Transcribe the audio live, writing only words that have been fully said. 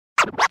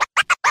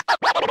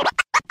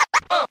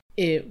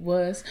It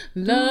was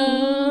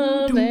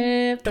love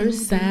at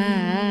first sight.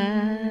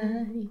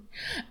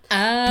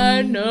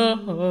 I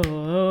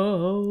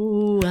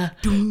know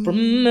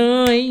from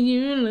the way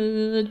you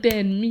looked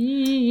at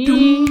me.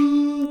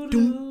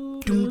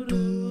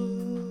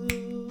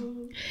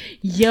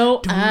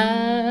 Your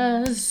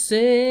eyes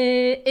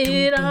say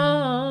it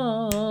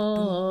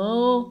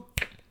all.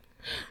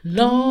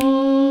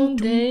 Long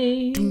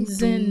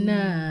days and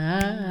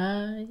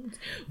nights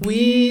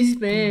we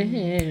spend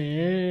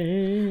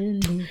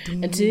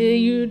until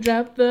you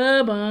drop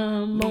the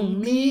bomb on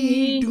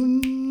me.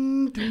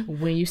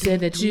 When you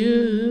said that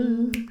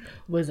you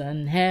was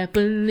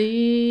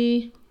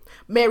unhappily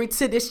married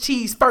to this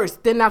cheese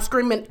first, then I'm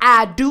screaming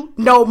I do.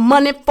 No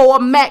money for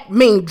a Mac,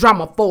 mean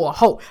drama for a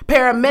hoe.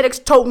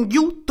 Paramedics toting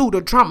you through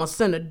the trauma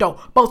center door.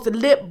 Busted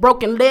lip,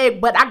 broken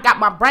leg, but I got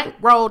my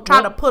bankroll.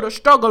 Trying to put a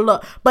struggle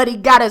up, but he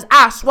got his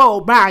eyes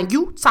swole. Buying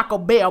you Taco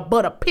Bell,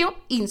 but a pimp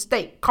eating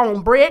steak,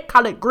 cornbread,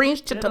 collard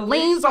greens,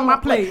 chitterlings on my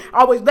plate.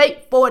 Always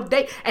late for a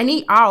date, and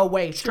he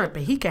always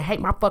tripping. He can hate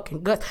my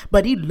fucking guts,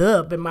 but he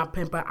loving my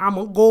pimpin'. I'm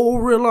a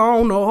gorilla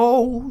on the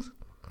hoes.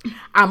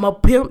 I'm a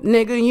pimp,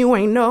 nigga, you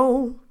ain't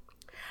know.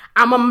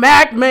 I'm a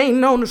Mac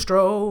man on the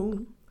stroll.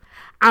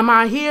 I'm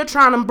out here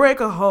trying to break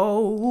a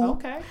hole.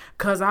 Okay.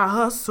 Cause I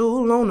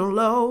hustle on the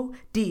low.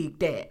 Dig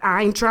that.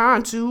 I ain't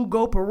trying to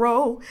go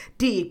parole.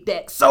 Dig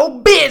that.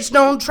 So bitch,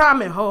 don't try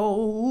me,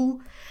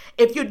 ho.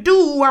 If you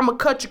do, I'ma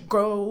cut your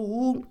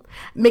grow.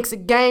 Mix a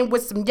game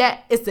with some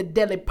yak, it's a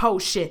deadly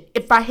potion.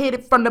 If I hit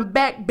it from the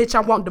back, bitch,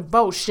 I want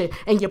devotion.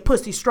 And your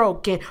pussy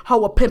stroking,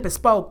 hoe a pimpin'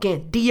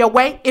 spoken.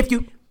 DOA, if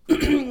you...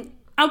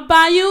 I'll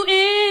buy you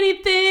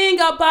anything,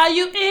 I'll buy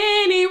you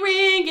any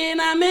ring, and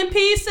I'm in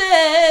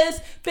pieces.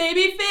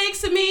 Baby,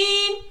 fix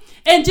me,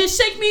 and just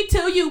shake me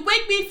till you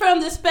wake me from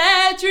this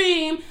bad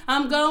dream.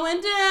 I'm going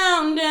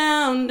down,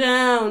 down,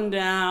 down,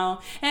 down,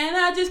 and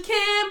I just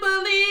can't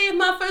believe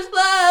my first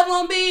love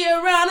won't be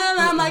around. And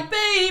I'm like,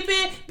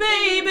 baby,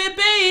 baby,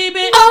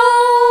 baby,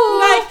 oh,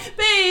 like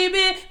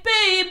baby,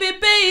 baby,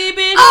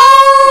 baby,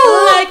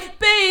 oh, like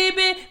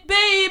baby,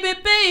 baby,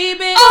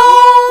 baby,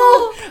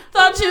 oh,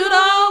 thought you'd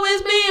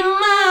always be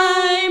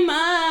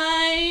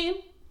mine.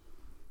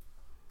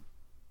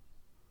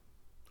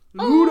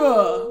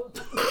 Luda.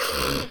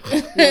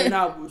 When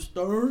I was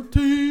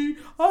 13,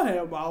 I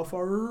had my first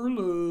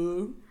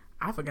love.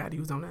 I forgot he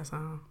was on that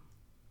song.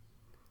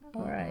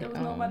 All right. There was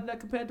nobody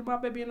that compared to my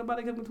baby, and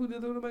nobody could between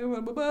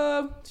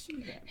above.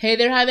 Hey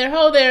there, hi there,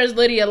 ho there is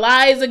Lydia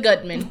Liza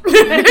Gutman.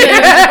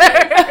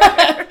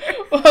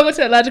 Welcome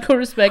to Illogical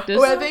Perspectives.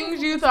 Where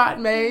things you thought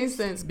made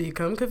sense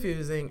become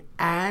confusing,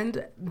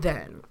 and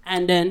then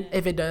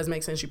if it does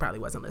make sense, you probably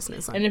wasn't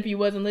listening. Son. And if you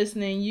wasn't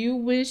listening, you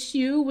wish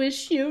you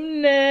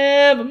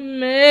never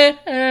met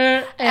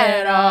her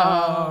at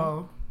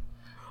all.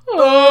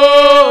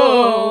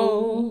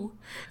 Oh,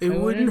 it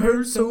wouldn't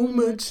hurt so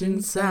much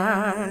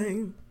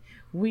inside.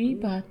 We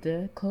about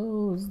to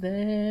close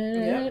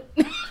that.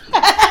 Yep.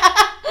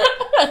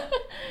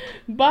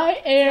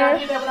 By air. Can I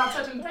do that without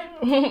touching the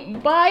paper?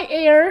 By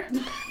air.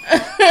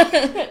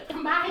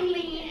 My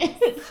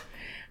lens.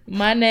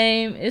 My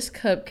name is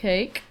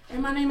Cupcake.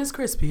 And my name is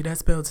Crispy.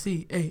 That's spelled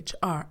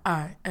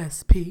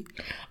CHRISP.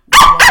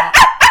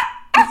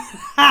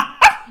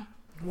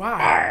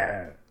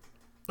 Why?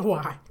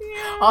 Why?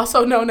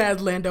 Also known as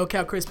Lando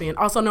Calrissian,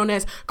 also known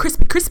as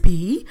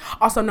Crispy,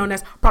 also known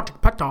as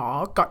Project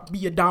Pata, got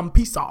me a damn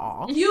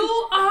pizza. You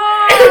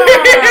are.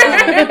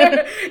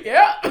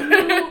 Yeah.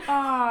 You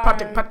are.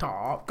 Project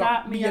Pata,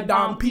 got me a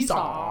damn pizza.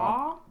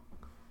 I'm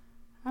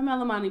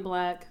Elamani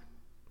Black.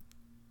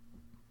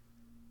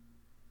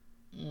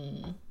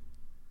 I'm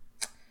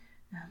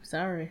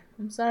sorry,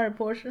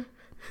 Portia.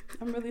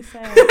 I'm really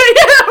sad.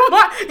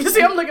 You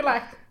see, I'm looking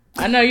like.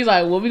 I know you're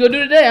like, what we gonna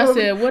do today? I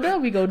said, what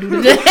else we gonna do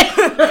today?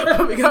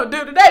 What we gonna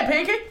do today,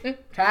 Pinky?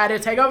 Try to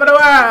take over the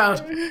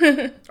world.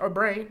 Or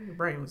Brain.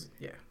 Brain was,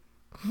 yeah.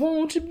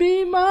 Won't you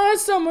be my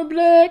summer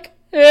black?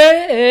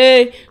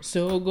 Hey,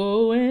 so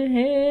go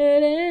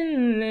ahead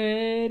and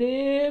let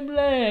it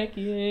black,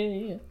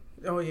 yeah.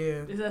 Oh,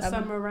 yeah. Is that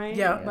Summer Rain?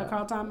 Yeah. By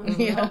Carl Thomas?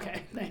 Yeah.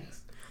 Okay,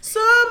 thanks.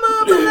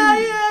 Summer Black,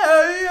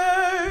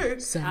 yeah.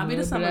 I'll be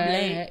the Summer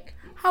Black.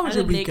 How was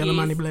your week,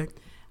 Elamani Black?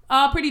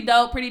 Pretty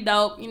dope.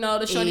 You know,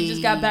 the shorty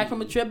just got back from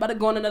a trip, about to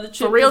go on another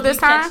trip. For real this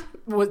time?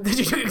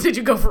 Did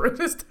you go for real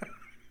this time?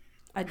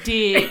 I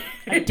did.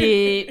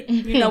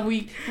 You know,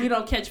 we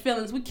don't catch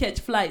feelings, we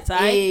catch flights,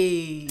 alright?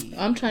 Hey.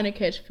 I'm trying to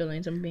catch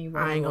feelings. I'm being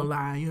vulnerable. I ain't gonna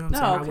lie. You know what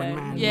I'm saying? I wouldn't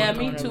mind. Yeah,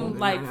 me too.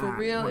 Like, for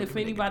real, if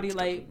anybody,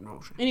 like...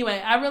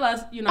 Anyway, I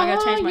realized, you know, I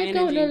gotta change my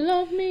energy. Gonna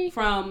love me?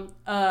 From,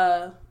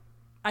 I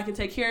can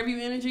take care of you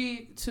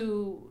energy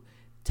to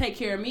take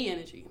care of me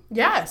energy.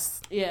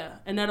 Yes. Yeah,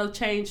 and that'll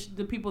change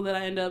the people that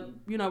I end up,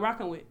 you know,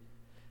 rocking with.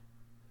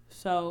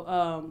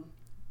 So,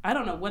 I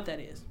don't know what that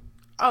is.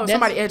 Oh,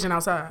 somebody edging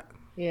outside.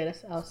 Yeah,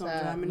 that's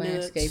outside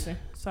landscaping.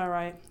 It's all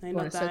right. Ain't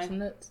no thing. Suck some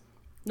nuts?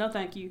 No,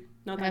 thank you.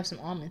 No, thank you. I have some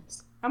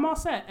almonds. I'm all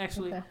set,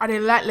 actually. Okay. Are they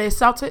lightly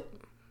salted?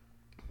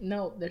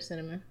 No, they're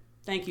cinnamon.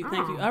 Thank you.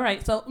 All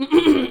right, so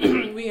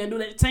We gonna do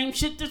that same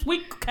shit this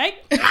week, okay?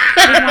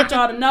 Just want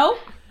y'all to know.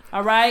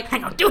 All right. I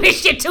ain't gonna do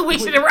this shit 2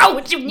 weeks in a row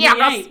with you, We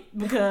ain't,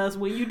 because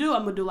when you do,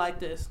 I'm gonna do like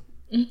this.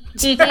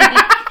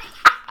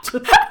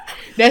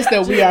 That's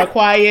the we are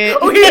quiet.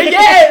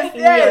 Yes.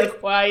 We are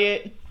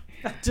quiet.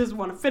 I just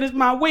want to finish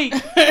my week.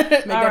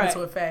 Make that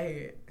into a fat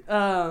head.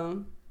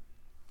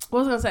 What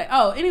was I gonna say?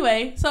 Oh,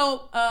 anyway,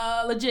 so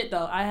legit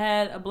though, I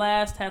had a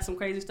blast, had some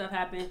crazy stuff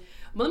happen.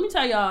 But let me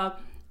tell y'all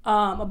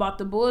about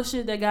the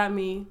bullshit that got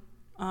me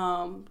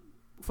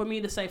for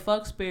me to say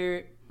fuck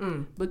Spirit.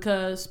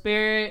 Because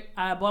Spirit,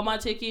 I bought my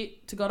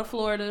ticket to go to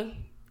Florida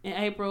in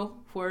April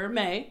for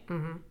May.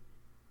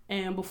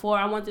 And before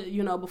I went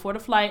to, before the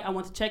flight, I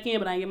went to check in,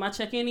 but I didn't get my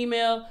check-in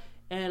email.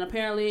 And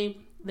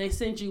apparently they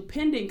send you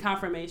pending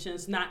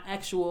confirmations, not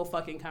actual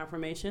fucking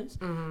confirmations.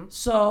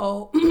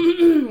 So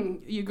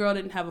your girl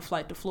didn't have a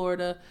flight to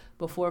Florida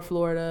before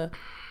Florida,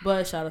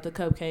 but shout out to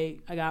Cupcake,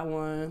 I got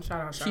one.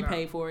 She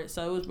paid for it,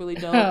 so it was really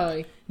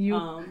dope.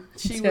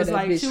 She was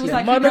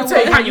like, Mother,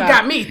 tell you how you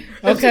got me.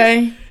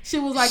 Okay. She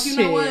was like, you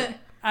know what?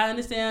 I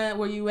understand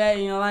where you at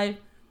in your life.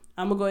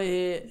 I'm gonna go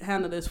ahead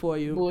handle this for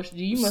you. Bullshit.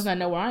 You must not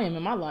know where I am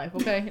in my life,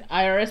 okay?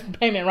 IRS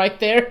payment right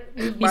there.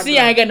 You see,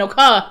 I ain't got no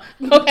car,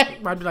 okay?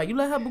 I'd be like, you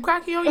let her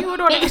bukkake on you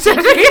in order to get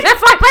that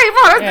flight paid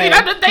for.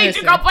 That's the things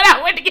you gonna put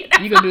out when to get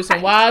that. You gonna do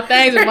some wild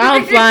things while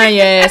I'm flying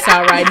your ass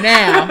out right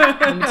now.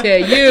 Let me tell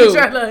you.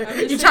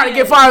 You trying to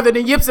get farther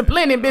than Yips and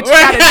Plenty, bitch.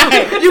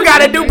 You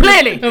gotta do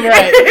plenty.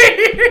 Right.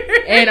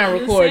 And I'm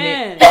recording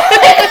it.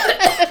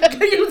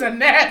 You's a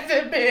nasty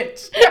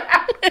bitch.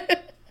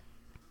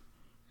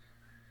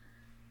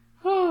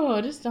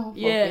 Oh, just don't focus.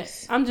 Yeah,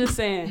 I'm just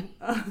saying.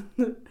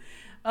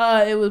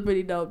 It was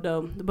pretty dope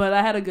though. But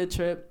I had a good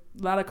trip.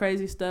 A lot of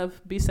crazy stuff.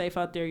 Be safe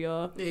out there,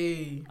 y'all.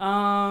 Hey.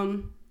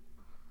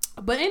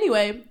 But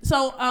anyway,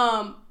 so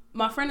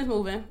my friend is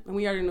moving, and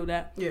we already knew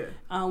that. Yeah.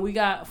 We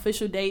got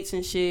official dates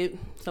and shit,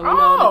 so we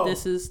know that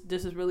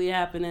this is really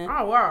happening.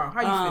 Oh wow,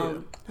 how you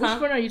feel? Which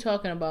friend are you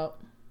talking about?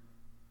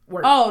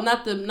 Work. Oh,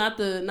 not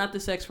the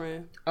sex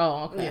friend.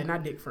 Oh, okay. Yeah,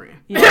 not dick friend.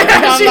 Yeah.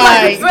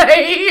 I'm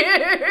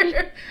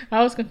like,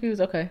 I was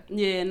confused. Okay.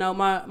 Yeah, no,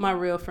 my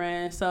real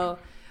friend. So,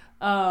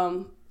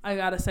 I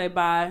gotta say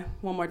bye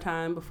one more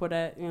time before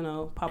that,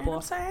 pop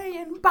off.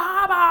 Saying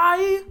bye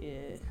bye.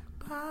 Yeah.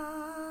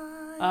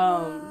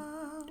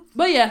 Bye.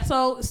 But yeah,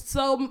 so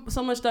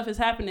much stuff is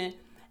happening,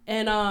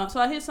 and so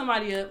I hit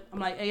somebody up. I'm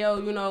like, hey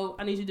yo,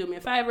 I need you to do me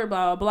a favor,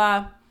 blah blah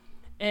blah,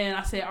 and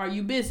I said, are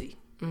you busy?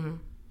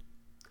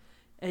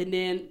 And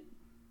then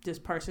this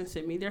person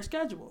sent me their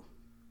schedule.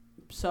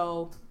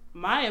 So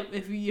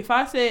if you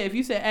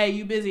say, hey,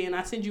 you busy, and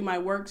I send you my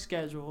work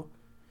schedule,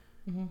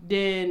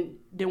 then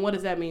what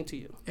does that mean to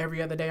you?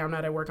 Every other day I'm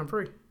not at work, I'm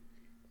free.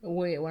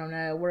 Wait, when I'm not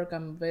at work,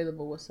 I'm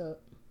available. What's up?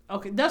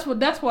 Okay, that's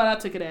what I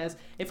took it as.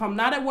 If I'm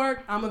not at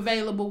work, I'm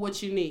available.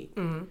 What you need?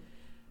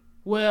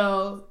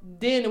 Well,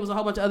 then it was a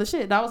whole bunch of other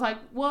shit. And I was like,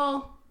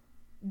 well,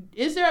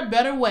 is there a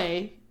better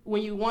way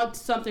when you want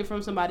something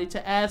from somebody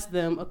to ask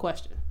them a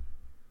question?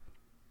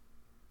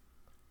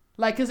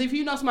 Like, because if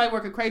somebody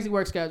work a crazy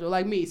work schedule,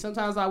 like me,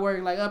 sometimes I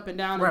work like up and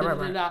down. And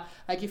right.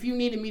 Like, if you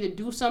needed me to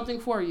do something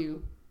for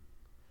you,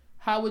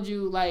 how would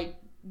you like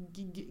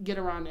get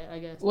around that? I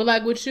guess. Well,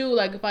 like with you,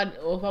 like if I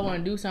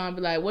want to do something, I'd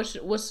be like,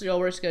 what's your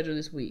work schedule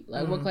this week?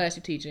 Like, what class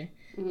you teaching?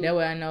 That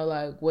way I know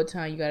like what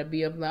time you got to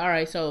be up. Like, all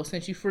right, so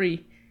since you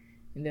free,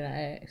 and then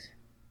I ask.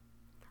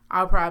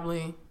 I'll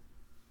probably,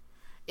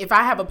 if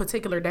I have a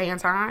particular day and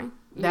time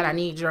that I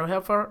need your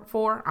help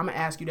for, I'm gonna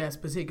ask you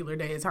that particular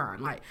day and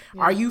time. Like,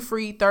 are you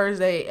free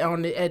Thursday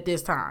at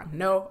this time?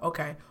 No?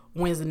 Okay.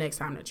 When's the next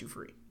time that you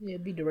free? Yeah,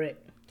 be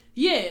direct.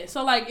 Yeah,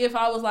 so like if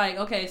I was like,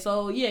 okay,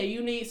 so yeah,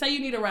 you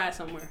need a ride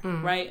somewhere,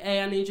 right?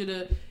 Hey, I need you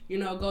to,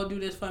 go do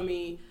this for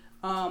me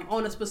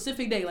on a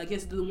specific day. Like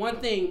it's the one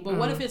thing. But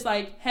what if it's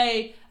like,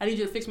 hey, I need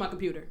you to fix my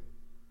computer.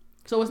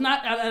 So it's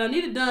not, I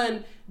need it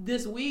done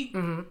this week,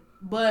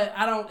 but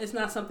it's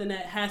not something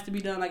that has to be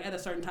done like at a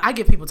certain time. I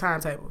give people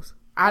timetables.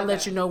 I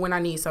let you know when I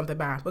need something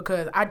by,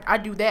 because I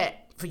do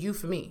that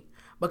for me,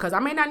 because I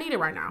may not need it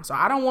right now. So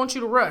I don't want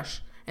you to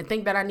rush and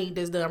think that I need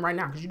this done right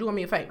now, because you're doing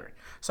me a favor.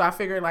 So I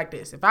figure it like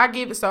this. If I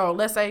give it, so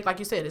let's say, like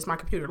you said, it's my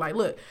computer. Like,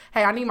 look,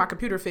 hey, I need my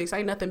computer fixed.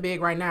 Ain't nothing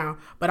big right now,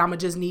 but I'm going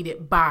to just need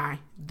it by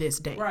this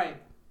day. Right.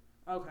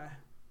 Okay.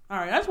 All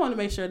right. I just want to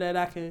make sure that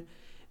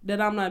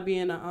I'm not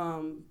being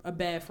a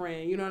bad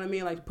friend. You know what I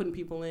mean? Like putting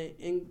people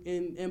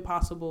in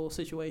impossible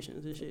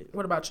situations and shit.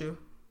 What about you,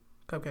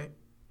 Cupcake?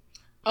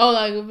 Oh,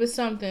 like if it's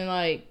something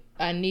like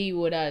I need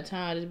without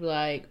time, just be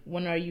like,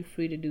 when are you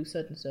free to do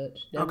such and such?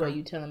 That way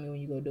you telling me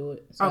when you go do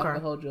it, so I can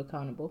hold you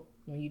accountable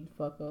when you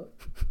fuck up.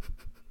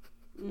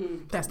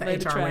 That's the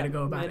HR way to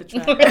go about it.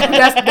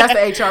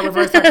 That's the HR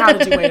reverse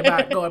psychology way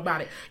to go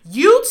about it.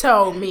 You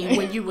told me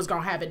when you was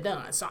gonna have it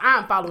done, so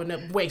I'm following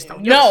up waste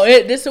on you. No,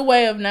 this a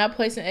way of not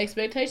placing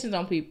expectations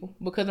on people,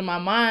 because in my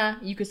mind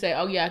you could say,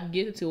 oh yeah, I can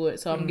get to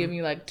it, so I'm giving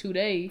you like 2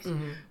 days,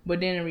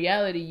 but then in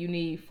reality you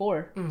need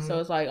 4. So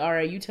it's like, all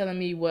right, you telling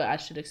me what I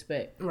should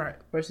expect, right?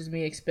 Versus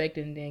me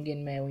expecting and then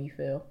getting mad when you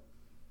fail.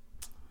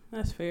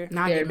 That's fair.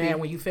 Now I get mad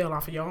when you fell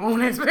off of your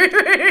own experience.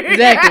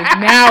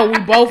 Exactly. Now we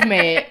both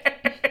mad.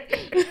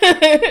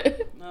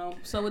 No.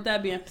 So with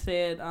that being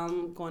said,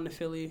 I'm going to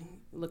Philly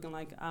looking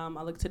like I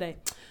look today.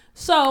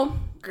 So,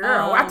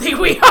 girl, I think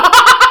we all doing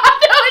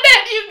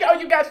that.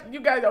 You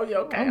guys. Oh, yeah,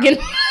 okay. I'm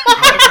getting.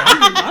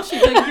 My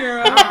shit taken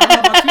care of. I don't know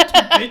about you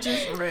two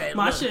bitches. Right,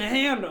 my shit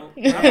handled.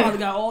 I probably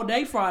got all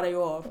day Friday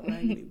off.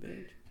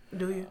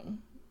 Do you?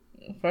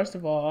 First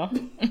of all,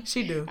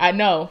 she do. I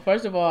know.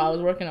 First of all, I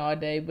was working all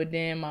day, but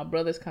then my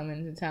brother's coming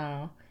into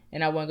town,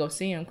 and I want to go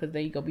see him because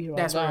they go be here all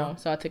gone. Real.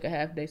 So I took a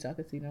half day so I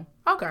could see them.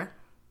 Okay.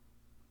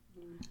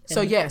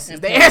 So yes, is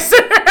the answer.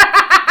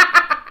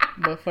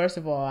 But first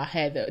of all, I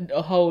had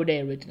a whole day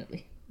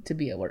originally to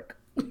be at work.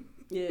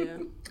 Yeah,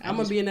 I'm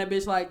gonna be in that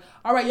bitch like,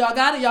 all right, y'all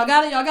got it. You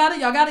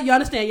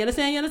understand? I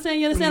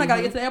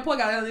gotta get to the airport.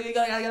 Got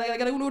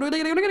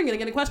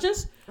any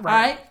questions? Right.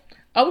 All right.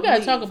 Oh, we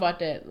gotta talk about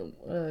that.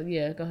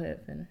 Yeah, go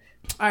ahead, finish.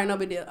 All right, no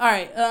big deal. All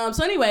right.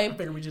 So anyway, I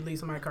figured we just leave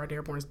somebody's car at the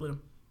airport and split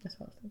them. That's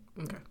awesome.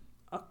 Okay.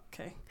 I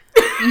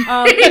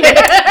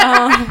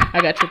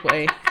got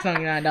AAA. It's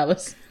only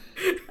 $9.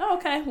 Oh,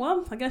 okay.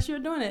 Well, I guess you're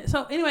doing it.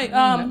 So anyway,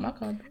 not my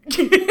car. I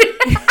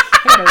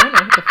gotta run it.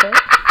 What the fuck?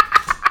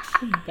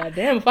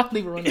 Goddamn, if I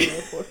leave it running in the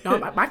airport. No,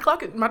 my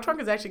trunk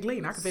is actually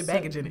clean. I can fit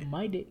baggage in it.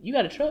 My dick. You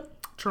got a truck?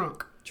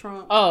 Trunk.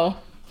 Oh.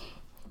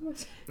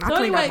 So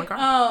anyway,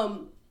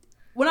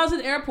 when I was at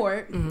the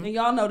airport, and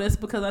y'all know this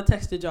because I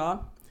texted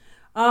y'all,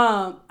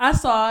 I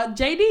saw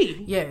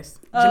JD. Yes,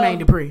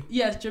 Jermaine Dupri.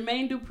 Yes,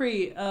 Jermaine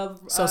Dupri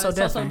of So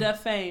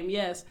Def fame.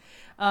 Yes.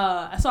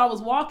 So I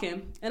was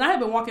walking, and I had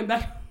been walking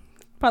back.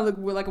 Probably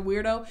look like a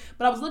weirdo,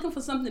 but I was looking for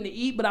something to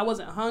eat, but I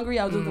wasn't hungry.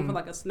 I was looking for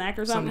like a snack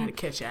or something. Something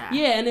to catch your eye.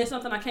 Yeah, and it's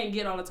something I can't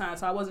get all the time,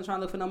 so I wasn't trying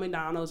to look for no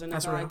McDonald's or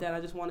nothing like that.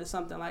 I just wanted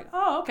something like,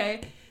 oh,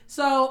 okay.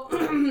 So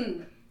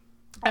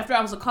after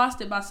I was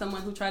accosted by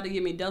someone who tried to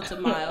give me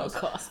Delta miles. Hey,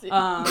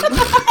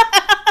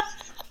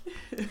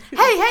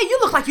 you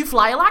look like you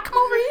fly a lot. Come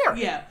over here.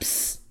 Yeah.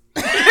 Psst.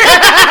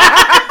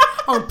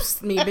 Oh,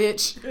 psst me,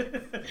 bitch.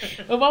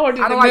 If I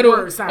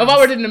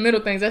were in the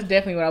middle things, that's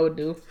definitely what I would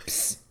do.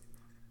 Psst.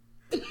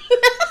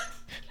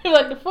 You're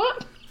like, the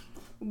fuck?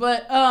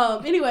 But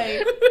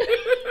anyway,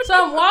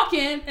 so I'm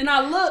walking and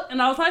I look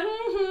and I was like,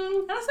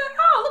 and I said,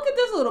 oh, look at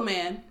this little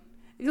man.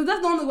 Because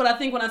that's normally what I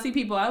think when I see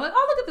people. I'm like,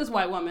 oh, look at this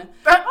white woman.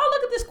 Oh,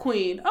 look at this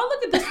queen. Oh,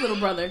 look at this little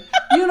brother.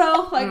 You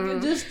know,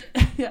 like just,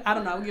 I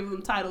don't know, I'll give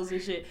them titles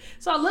and shit.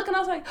 So I look and I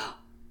was like, oh,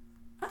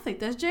 I think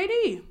that's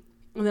JD.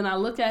 And then I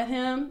look at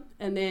him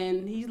and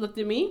then he looked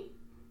at me.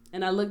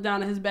 And I looked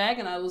down at his bag,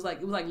 and I was like,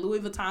 it was like Louis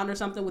Vuitton or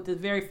something with this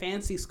very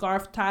fancy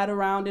scarf tied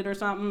around it or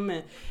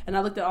something. And I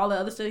looked at all the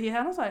other stuff he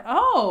had. I was like,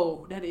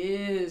 oh, that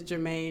is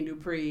Jermaine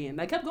Dupri. And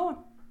I kept going.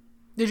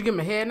 Did you give him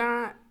a head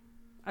nod?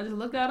 I just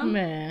looked at him,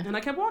 and I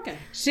kept walking.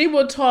 She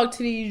will talk to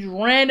these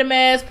random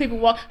ass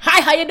people.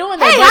 Hi, how you doing?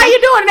 Hey, how you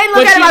doing? And they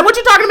look at it like, what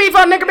you talking to me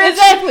for, nigga, bitch?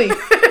 Exactly.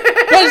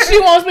 But she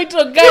wants me to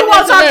a guy. You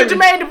want to talk to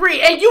Jermaine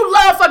Dupri, and you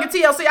love fucking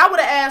TLC. I would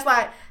have asked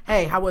like,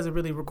 hey, how was it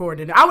really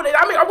recorded? I would have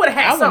had something. I wouldn't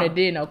have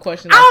did no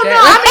question like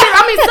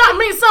that. I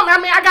mean something. I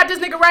mean, I got this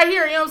nigga right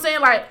here. You know what I'm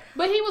saying? Like,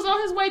 but he was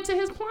on his way to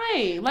his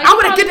plane. Like, I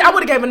would have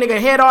gave a nigga a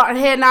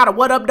head nod or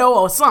what up though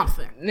or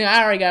something.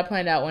 I already got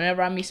planned out.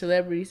 Whenever I meet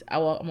celebrities,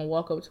 I'm gonna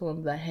walk up to them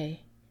and be like,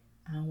 hey,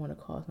 I don't want to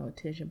cause no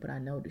attention, but I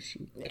noticed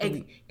you.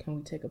 Can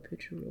we take a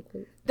picture real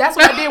quick? That's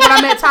what I did when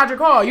I met Todrick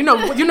Hall. You know,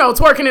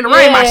 twerking in the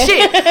rain, my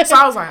shit. So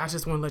I was like, I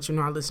just want to let you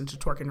know I listen to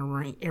Twerk in the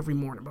Rain every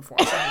morning before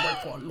I started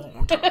work for a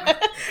long time.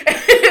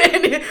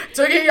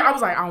 So I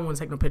was like, I don't want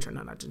to take no picture or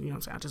nothing. I just, you know what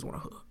I'm saying? I just want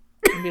to hug.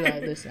 And be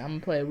like, listen, I'm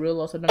gonna play real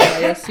low so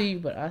nobody else see you,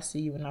 but I see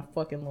you and I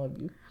fucking love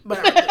you.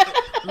 But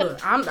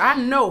look, I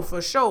know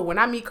for sure when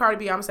I meet Cardi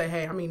B, I'm gonna say,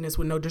 hey, I mean this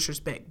with no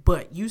disrespect,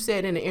 but you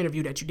said in the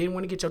interview that you didn't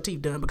want to get your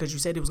teeth done because you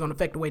said it was gonna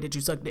affect the way that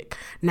you suck dick.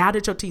 Now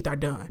that your teeth are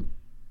done,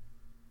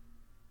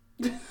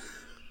 and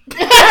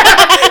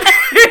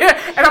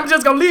I'm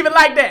just gonna leave it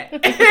like that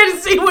and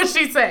see what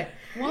she say.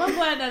 Well, I'm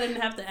glad I didn't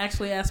have to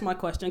actually ask my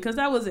question because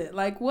that was it.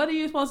 Like, what are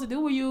you supposed to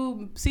do when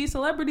you see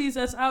celebrities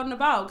that's out and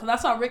about? Because I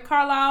saw Rick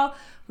Carlisle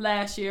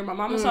last year. My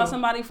mama saw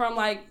somebody from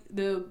like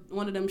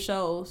one of them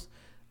shows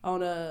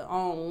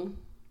on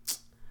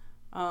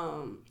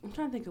I'm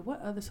trying to think of what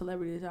other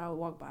celebrities I would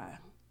walk by.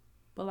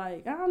 But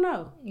like, I don't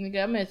know.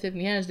 Nigga, I met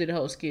Tiffany Haddish did a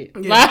whole skit.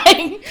 Yeah.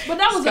 Like, but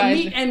that was a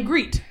meet and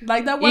greet.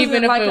 Like that wasn't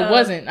even if like it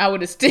wasn't, I would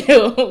have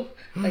still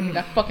like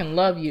I fucking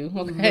love you.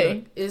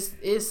 Okay. Look,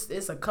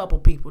 it's a couple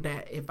people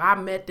that if I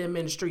met them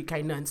in the street,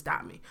 can't nothing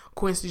stop me.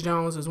 Quincy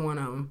Jones is one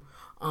of them.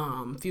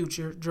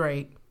 Future,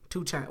 Drake,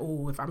 2 Chainz.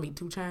 Oh, if I meet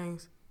 2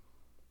 Chainz,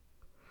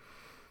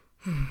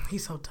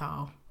 he's so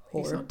tall.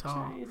 He's so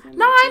tall.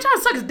 No, I ain't trying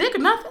to suck his dick or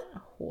nothing.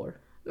 Whore.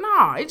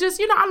 No, it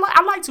just,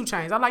 I like 2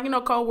 Chainz. I like,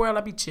 Cold World,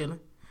 I be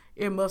chilling.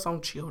 Earmuffs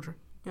on children.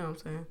 You know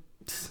what I'm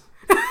saying?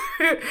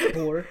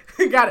 Whore.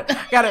 got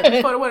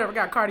it. Whatever.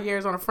 Got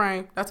Cartiers on a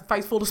frame. That's a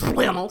face full of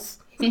splinters.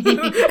 It's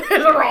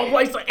the wrong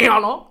place to enter. You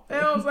know what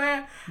I'm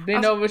saying?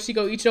 Bend over, she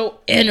go eat your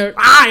inner.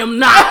 I am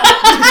not.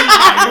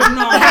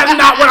 That's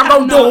not what I'm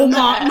gonna do.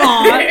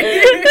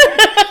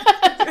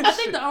 I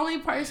think the only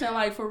only person,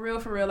 like, for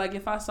real, like,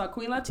 if I saw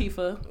Queen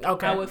Latifah,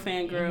 Okay. I would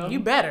fangirl. You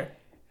better.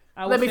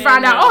 I would Let me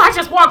find out. fangirl. Oh, I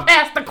just walked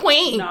past the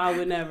queen. No, I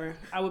would never.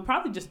 I would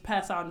probably just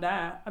pass out and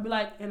die. I'd be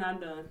like, and I'm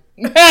done.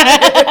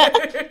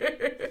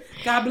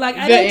 God be like,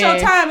 it ain't your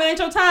time. It ain't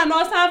your time. No,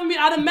 it's time for me.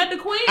 I done met the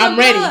queen. I'm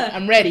ready. done.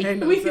 I'm ready. Ain't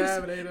no We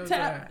time, can ain't no tell-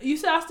 time. You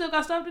said I still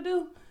got stuff to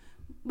do,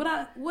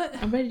 but what?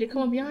 I'm ready to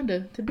come up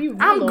yonder to be real.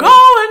 I'm going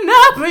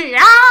up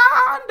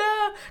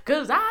yonder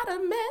because I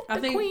done met the I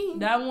think queen.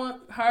 that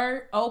one,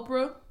 her,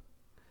 Oprah.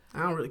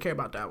 I don't really care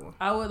about that one.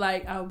 I would be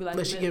like,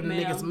 Unless you give them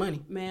niggas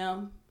money.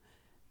 Ma'am,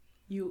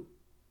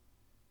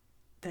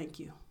 thank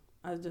you.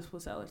 I just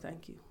would tell her,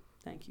 thank you.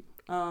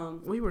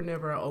 We were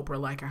never an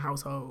Oprah-liking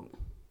household.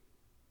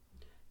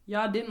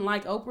 Y'all didn't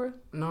like Oprah?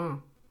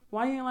 No.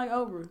 Why you didn't like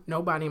Oprah?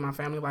 Nobody in my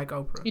family like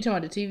Oprah. You talking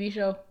about the TV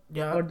show?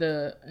 Yeah. Or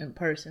the in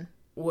person?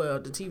 Well,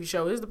 the TV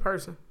show is the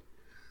person.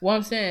 Well,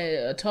 I'm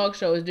saying a talk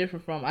show is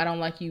different from I don't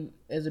like you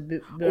as a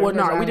bit. Well,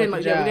 no, we didn't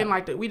like. Yeah,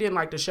 we didn't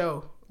like the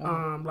show.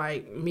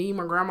 Like me,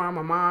 my grandma,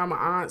 my mom, my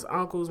aunts,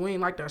 uncles, we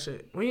ain't like that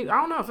shit. I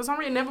don't know, for some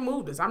reason, it never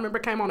moved us. I remember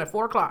it came on at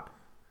 4:00.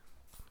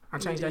 I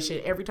changed that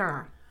shit every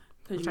time.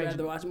 Because you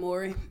rather watch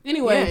Maury. Yeah,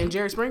 Anyway. and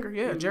Jerry Springer.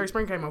 Yeah, Jerry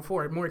Springer came on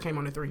 4. Maury came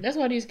on at 3. That's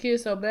why these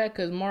kids so bad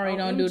because Maury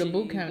don't do the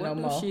boot camp no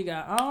more. She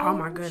got? Oh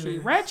my goodness. She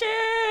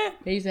wretched.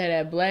 They used to have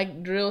that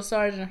black drill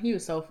sergeant. He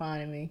was so fine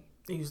to me.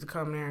 He used to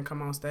come there and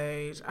come on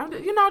stage.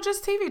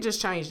 Just TV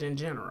just changed in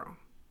general.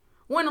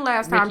 When the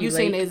last time Ricky you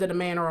seen Lake. Is It a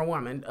Man or a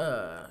Woman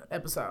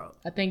episode?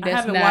 I think I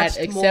that's haven't not watched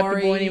acceptable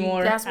Maury.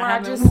 anymore. That's what I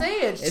haven't- just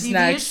said. It's TV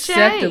not has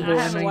acceptable. changed.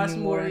 I haven't watched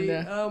anymore Maury in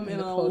in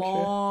the a culture.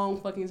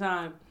 long fucking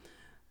time.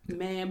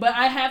 Man, but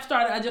I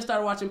just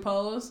started watching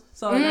Pose.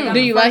 So like, I got Do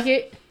the you first- like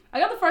it? I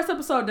got the first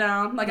episode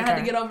down. Like I had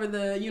to Okay. get over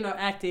the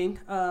acting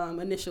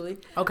initially.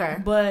 Okay.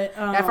 But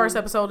That first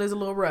episode is a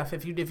little rough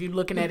if you're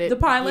looking at it. the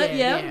pilot,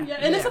 yeah.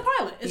 And it's a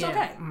pilot. It's Yeah.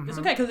 okay. It's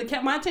okay because it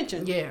kept my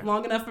attention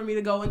long enough for me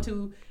to go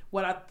into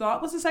what I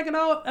thought was the second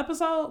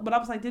episode. But I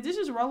was like, did this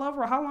just roll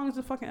over? Or how long is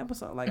the fucking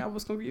episode? Like I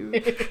was confused.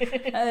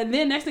 And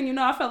then next thing you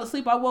know, I fell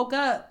asleep. I woke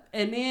up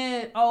and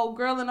then old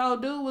girl and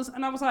old dude was,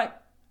 and I was like,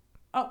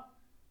 oh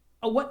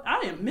what? I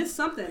didn't miss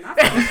something.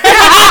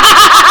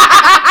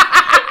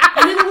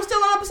 And then it was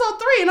still on episode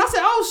 3, and I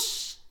said,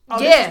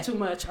 this is too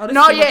much. Oh, this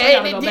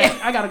is too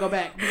much. I gotta go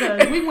back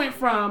because we went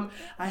from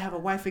I have a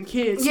wife and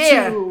kids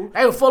to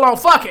they were full on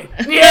fucking.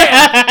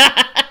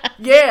 Yeah.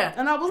 Yeah.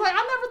 and I was like, I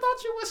never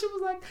thought you was. She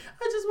was like,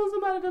 I just want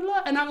somebody to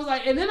love. And I was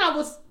like, and then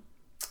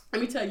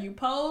let me tell you,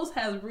 Pose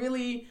has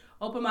really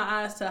opened my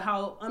eyes to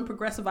how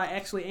unprogressive I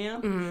actually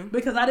am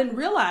because I didn't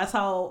realize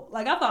how,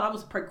 like, I thought I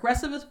was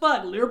progressive as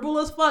fuck, liberal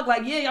as fuck.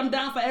 Like, yeah, I'm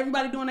down for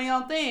everybody doing their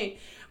own thing.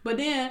 But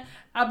then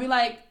I'd be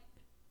like,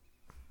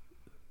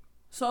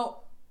 so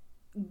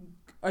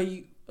are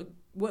you,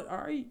 what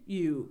are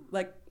you?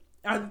 Like,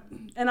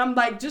 and I'm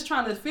like just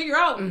trying to figure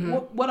out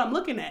what I'm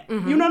looking at.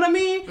 You know what I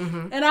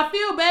mean? And I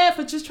feel bad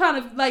for just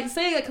trying to like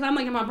say it because I'm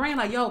like in my brain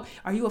like, yo,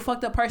 are you a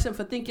fucked up person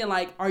for thinking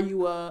like, are you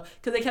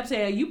because they kept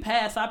saying you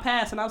pass, I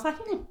pass, and I was like,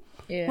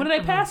 Yeah. what are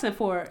they passing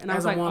for? And I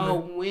was As a like, woman.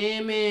 oh,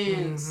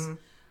 women's.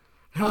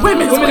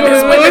 Women's.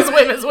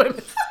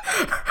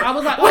 I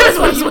was like,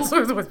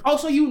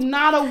 Women's. so you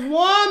not a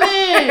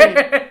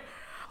woman.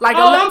 Like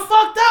I'm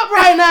fucked up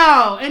right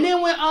now. And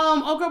then when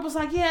old girl was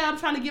like, yeah, I'm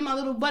trying to get my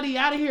little buddy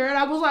out of here, and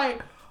I was like,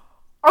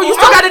 you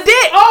still got a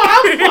dick.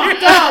 I'm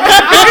fucked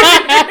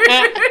up.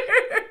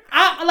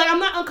 I'm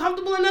not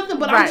uncomfortable or nothing,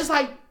 but I'm just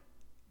like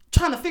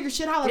trying to figure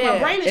shit out. Like my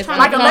brain is It's trying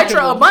like to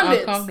Electra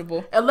Abundance.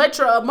 Uncomfortable.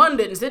 Electra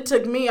Abundance. It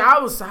took me.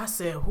 I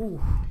said,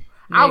 ooh.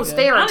 I was Nigga.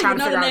 staring, I don't trying even to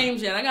know figure the out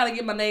names yet. I gotta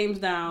get my names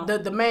down.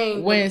 the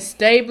main. When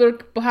Stabler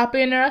hop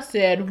in there, I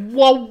said,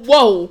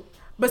 whoa.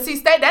 But see,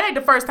 that ain't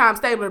the first time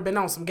Stabler been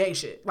on some gay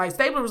shit. Like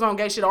Stabler was on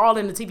gay shit all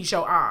in the TV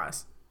show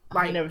Oz.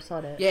 Like I never saw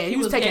that. Yeah, he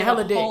was was taking gay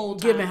hella the whole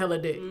dick, time. giving hella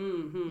dick.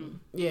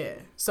 Yeah,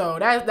 so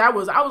that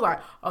was I was like,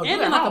 oh, you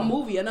and at in like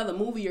home. another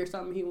movie or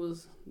something. He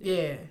was.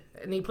 Yeah,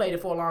 and he played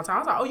it for a long time. I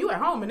was like, oh, you at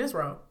home in this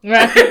role?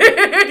 Right.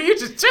 You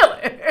just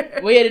chilling.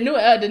 Well,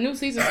 yeah, the new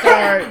season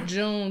started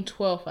June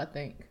 12th, I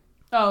think.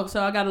 Oh,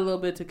 so I got a little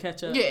bit to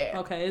catch up. Yeah.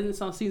 Okay, isn't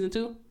it on season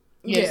 2?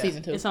 Yeah,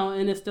 season 2. It's on,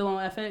 and it's still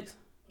on FX.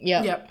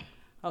 Yep.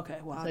 Okay,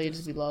 well, So you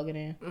just be logging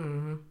in.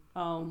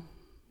 I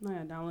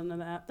gotta download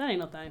another app. That ain't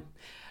no thing.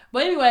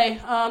 But anyway,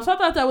 so I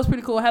thought that was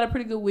pretty cool. I had a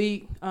pretty good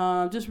week.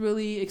 Just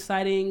really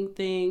exciting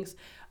things.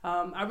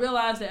 I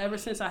realized that ever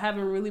since I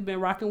haven't really been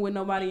rocking with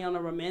nobody on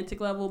a romantic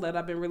level, that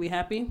I've been really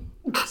happy.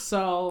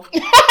 So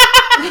You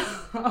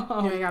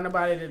ain't got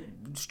nobody to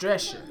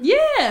stress you.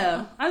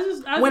 yeah,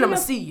 When I'ma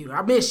see you?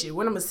 I miss you.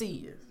 When I'ma see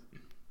you?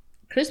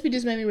 Crispy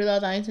just made me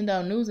realize I ain't sent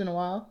out news in a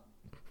while.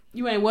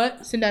 You ain't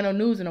what? Sent out no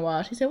news in a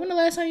while. She said, when the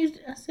last time you...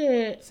 I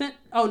said...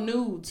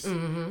 Nudes.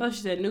 I thought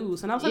she said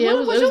news, and I was like, Yeah,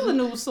 what's the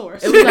news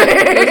source? It was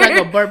like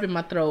a burp in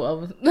my throat. I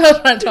was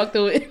trying to talk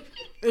through it.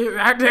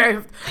 I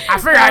figured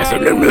I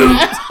seen the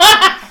news.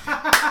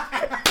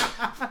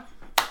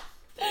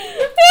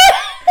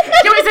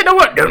 You ain't seen the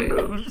what? The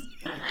news.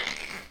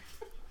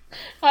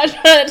 I was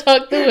trying to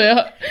talk through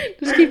it.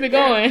 Just keep it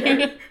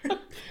going.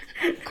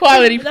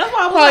 Quality. That's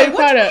why I was quality like,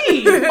 what product. you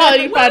mean?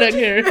 Quality product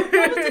here.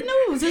 What is the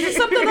news? Is it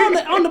something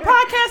on the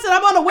podcast that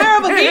I'm unaware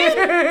of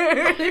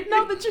again? I didn't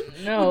know that you.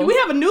 No. Do we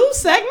have a news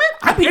segment?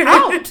 I'd be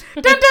out.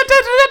 And this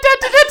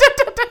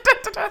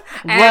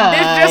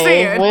just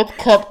in. With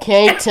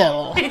Cupcake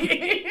Teller.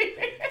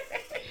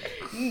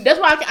 That's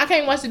why I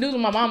can't watch the news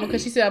with my mama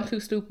because she said I'm too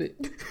stupid.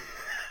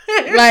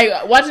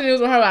 Like watching the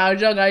news with her when I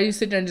was young, I used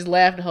to sit there and just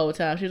laugh the whole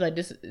time. She was like,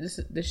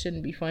 "This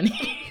shouldn't be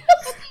funny."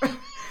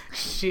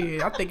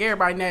 Shit, I think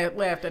everybody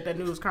laughed at that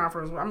news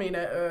conference. I mean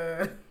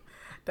that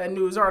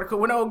news article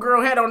when old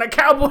girl had on that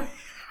cowboy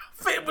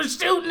fit was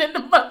shooting in the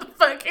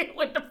motherfucking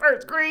with the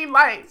first green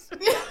lights.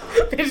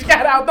 Bitch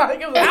got out like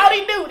it was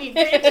howdy doody,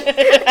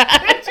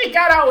 bitch. She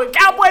got out with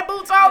cowboy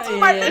boots on. So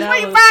like, bitch,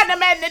 where you find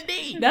them at in the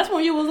D? That's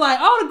when you was like,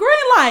 "Oh, the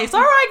green lights.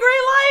 All right,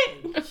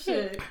 green light."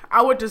 Shit.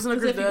 I went to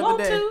Snickers If you the other want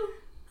day. to.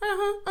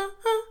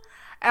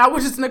 And I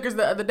went to Snickers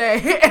the other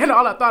day, and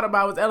all I thought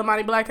about was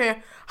Elamani Black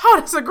Hair. Oh,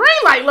 that's a green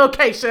light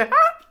location,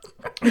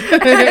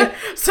 huh?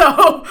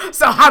 so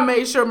I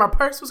made sure my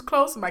purse was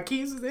close and my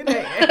keys was in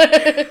there.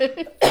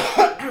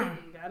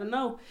 Gotta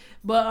know,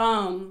 but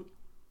I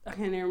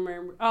can't even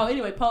remember. Oh,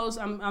 anyway, Pose.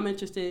 I'm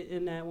interested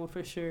in that one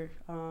for sure.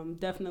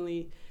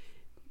 Definitely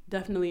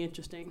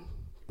interesting.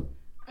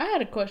 I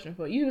had a question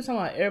for you. You were talking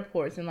about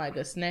airports and like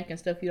a snack and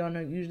stuff you don't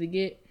usually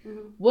get.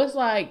 Mm-hmm. What's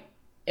like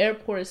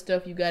airport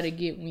stuff you got to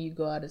get when you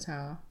go out of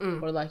town,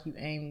 or like you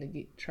aim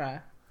to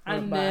try? I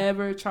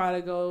never try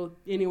to go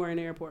anywhere in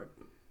the airport,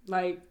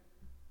 like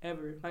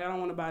ever. Like I don't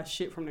want to buy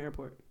shit from the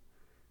airport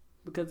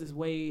because it's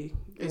way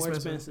more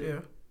expensive.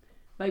 Yeah.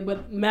 Like,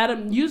 but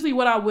madam, usually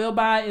what I will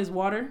buy is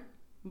water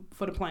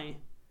for the plane.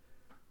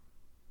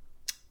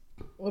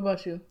 What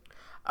about you?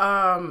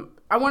 I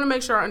want to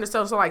make sure I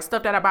understand. So like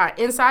stuff that I buy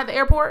inside the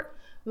airport.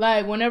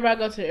 Like, whenever I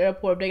go to the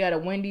airport, if they got a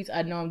Wendy's,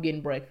 I know I'm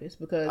getting breakfast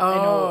because I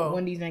know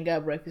Wendy's ain't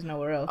got breakfast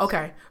nowhere else.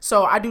 Okay.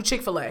 So I do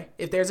Chick-fil-A.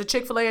 If there's a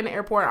Chick-fil-A in the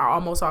airport, I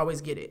almost always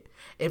get it.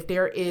 If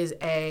there is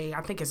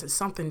I think it's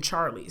something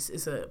Charlie's.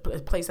 It's a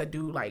place that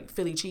do, like,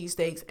 Philly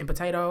cheesesteaks and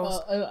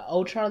potatoes.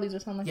 Old Charlie's or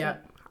something like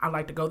that? Yeah. I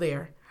like to go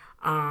there.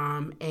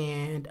 And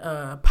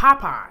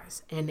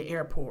Popeyes in the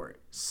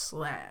airport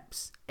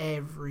slaps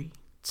every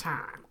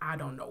time. I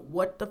don't know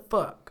what the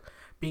fuck.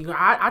 Because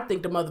I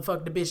think the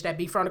bitch that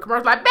be from the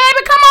commercial like,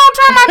 baby, come on,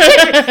 try my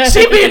chicken.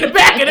 She be in the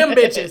back of them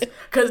bitches.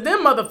 Because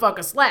them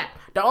motherfuckers slap.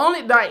 The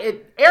only,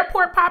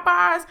 airport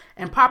Popeyes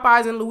and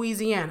Popeyes in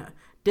Louisiana,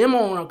 them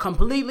on a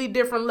completely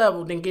different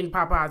level than getting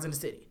Popeyes in the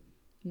city.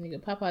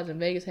 Nigga, Popeyes in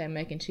Vegas had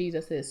mac and cheese. I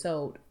said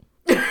sold.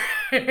 Oh,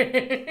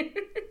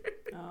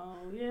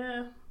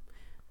 yeah.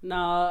 No,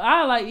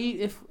 I like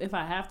eat if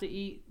I have to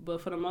eat.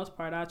 But for the most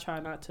part, I try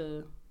not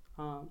to.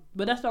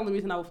 But that's the only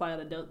reason I would fly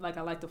out of Delta. Like,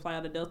 I like to fly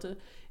out of Delta.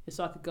 Is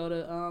so I could go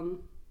to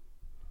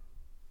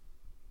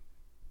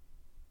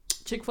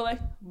Chick-fil-A,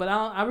 but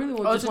I really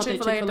want just want the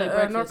Chick-fil-A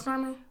breakfast. North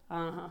Terminal.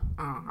 I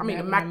mean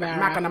the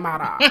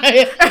Macanamara.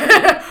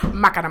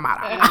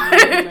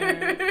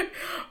 Macanamara.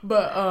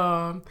 But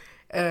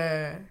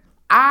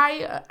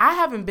I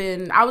haven't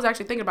been. I was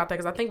actually thinking about that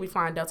because I think we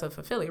flying Delta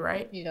for Philly,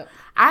 right? Yeah.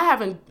 I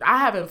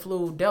haven't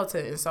flew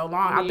Delta in so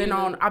long. I've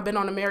been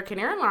on American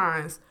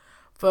Airlines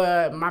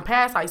for my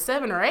past like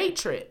 7 or 8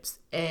 trips,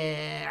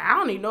 and I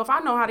don't even know if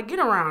I know how to get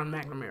around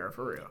McNamara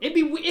for real.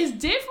 It's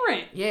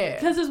different, yeah,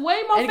 because it's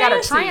way more. And fancy.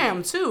 Got a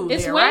tram too.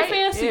 It's there, way right?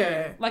 fancier.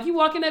 Yeah. Like you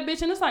walk in that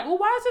bitch and it's like, well,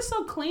 why is this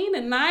so clean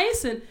and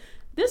nice and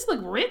this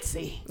look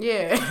ritzy?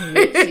 Yeah,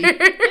 it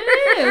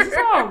is. It's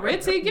all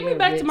ritzy. Get me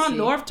back to my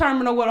North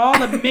Terminal with all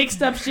the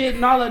mixed up shit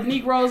and all the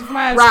Negroes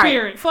flying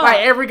Spirit. Fuck. Like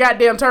every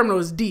goddamn terminal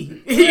is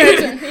D.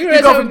 You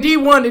go from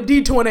D1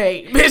 to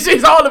D28. Bitch,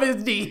 it's all of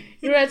it's D.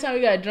 You remember that time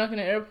we got drunk in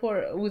the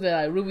airport? What was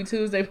that, like Ruby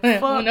Tuesday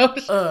playing Fuck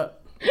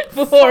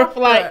before a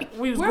flight?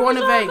 We was Where going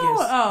was to y'all Vegas.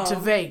 going? Oh. To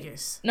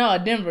Vegas. No,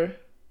 Denver.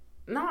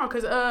 No,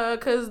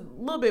 cause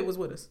Lil Bit was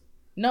with us.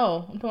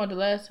 No, I'm talking about the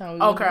last time.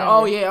 Okay.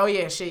 Oh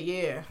yeah. Shit.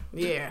 Yeah.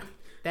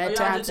 That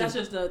time too. That's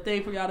just the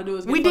thing for y'all to do.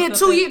 Is get We did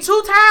fucked up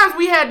 2 times.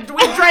 We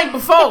drank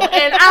before,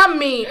 and I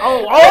mean,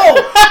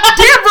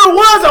 Denver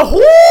was a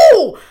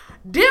whoo.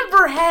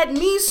 Denver had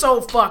me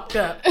so fucked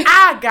up.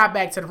 I got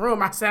back to the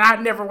room. I said, I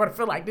never want to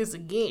feel like this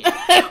again.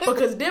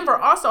 Because Denver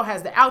also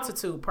has the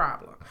altitude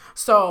problem.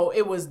 So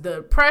it was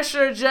the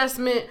pressure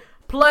adjustment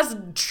plus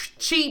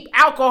cheap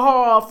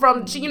alcohol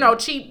from,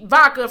 cheap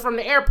vodka from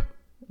the airport.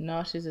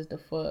 Nauseous as the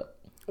fuck.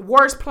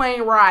 Worst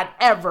plane ride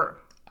ever.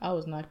 I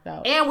was knocked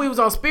out. And we was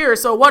on Spirit,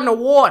 so it wasn't no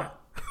water.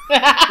 I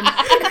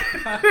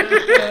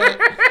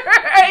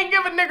ain't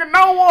give a nigga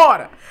no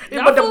water.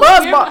 But the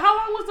buzz ball. How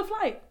long was the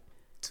flight?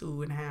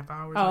 2.5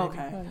 hours. Oh,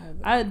 maybe.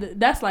 okay.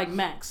 That's like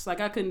max. Like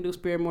I couldn't do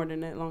Spirit more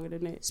than that, longer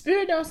than that.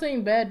 Spirit don't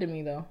seem bad to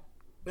me though.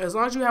 As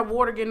long as you have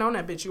water getting on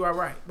that bitch, you are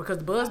right. Because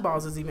the buzz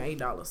balls is even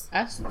 $8.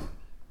 That's sweet.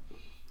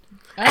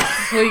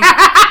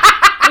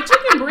 But you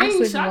can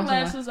bring shot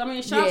glasses. I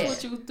mean, shots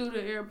with you through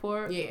the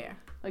airport. Yeah.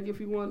 Like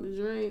if you want to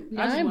drink.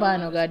 I ain't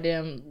buying no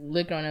goddamn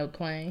liquor on that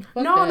plane.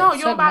 Fuck No, that.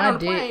 you Suck don't buy it my on the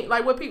dick. plane.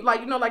 Like what people,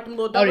 like them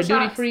little Oh, double the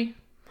duty shots. free?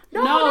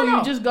 No,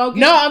 you just go get.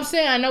 No, I'm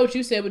saying I know what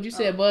you said, but you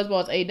said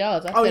Buzzball's $8.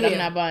 I said I'm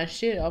not buying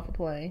shit off a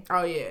plane.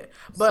 Oh yeah,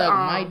 but suck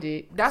my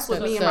dick. That's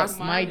what me and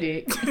my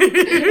dick.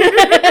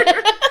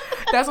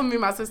 That's what me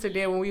and my sister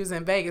did when we was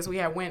in Vegas. We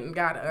had went and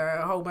got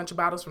a whole bunch of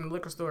bottles from the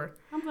liquor store.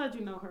 I'm glad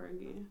you know her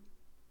again.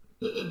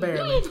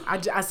 Barely.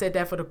 I said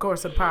that for the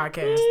course of the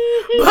podcast,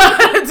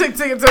 but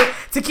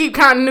to keep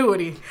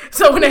continuity.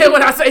 So when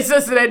I say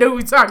sister, they know who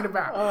we talking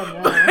about.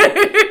 Oh no,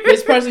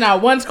 this person I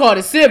once called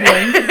a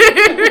sibling.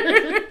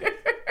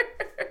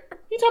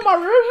 You talking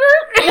about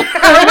Richard?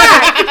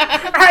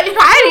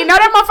 I didn't know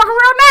that motherfucker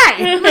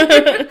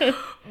real name.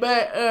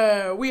 But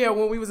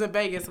when we was in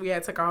Vegas, we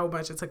had took a whole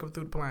bunch and took them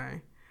through the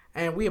plane,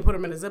 and we had put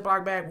them in a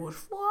Ziploc bag with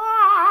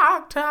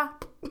fucked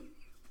up.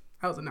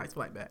 That was a nice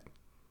flight back.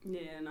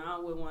 Yeah, no, I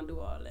wouldn't want to do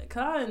all that.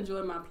 Cause I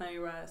enjoy my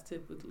plane rides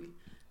typically.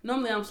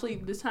 Normally I'm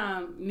asleep. This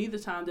time, neither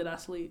time did I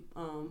sleep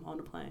on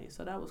the plane,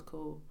 so that was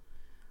cool.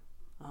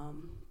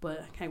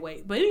 But I can't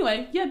wait. But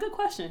anyway, yeah, good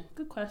question.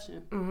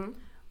 Mm-hmm.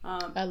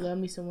 I love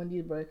me some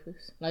Wendy's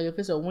breakfast. Like if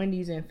it's a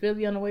Wendy's in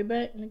Philly on the way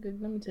back,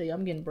 nigga, let me tell you,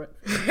 I'm getting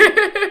breakfast.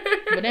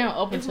 But they don't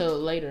open till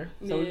later,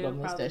 so we're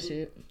gonna miss that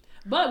shit.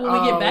 But when we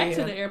get back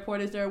to the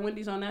airport, is there a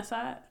Wendy's on that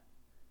side?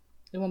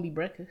 It won't be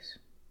breakfast.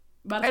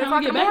 By the time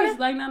we get back, it's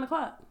like 9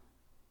 o'clock.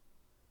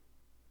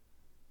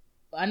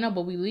 I know,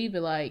 but we leave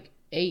at like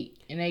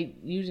 8, and they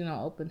usually don't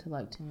open till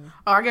like 10.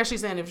 Oh, I guess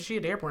she's saying if she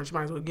at the airport, she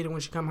might as well get it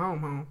when she come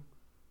home.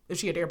 If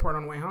she at the airport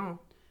on the way home.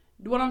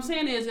 What I'm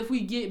saying is, if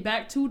we get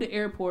back to the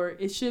airport,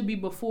 it should be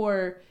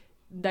before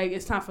like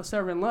it's time for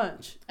serving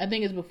lunch. I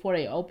think it's before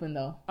they open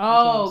though.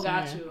 Oh,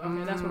 got you.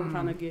 Okay, that's what I'm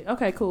trying to get.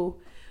 Okay, cool.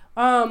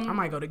 I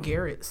might go to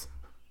Garrett's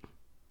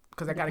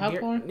because I got a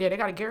Garrett. Yeah, they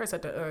got a Garrett's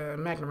at the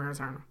McNamara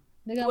Turner.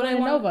 They got one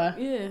in Nova.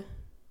 Yeah.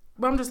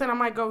 But I'm just saying I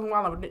might go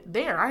while I'm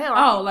there.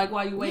 Like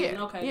while you waiting.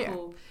 Yeah, okay,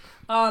 cool.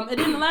 And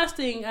then the last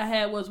thing I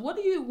had was, what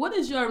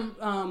is your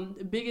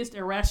biggest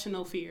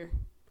irrational fear?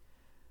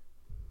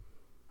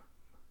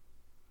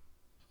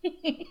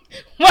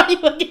 Why you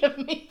looking at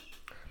me?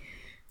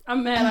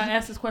 I'm mad I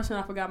asked this question.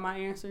 I forgot my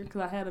answer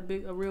because I had a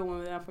real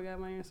one that I forgot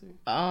my answer.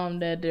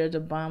 That there's a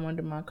bomb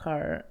under my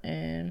car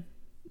and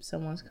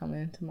someone's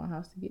coming into my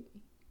house to get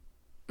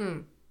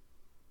me.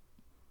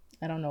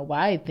 I don't know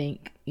why I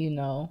think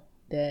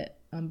that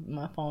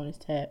my phone is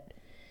tapped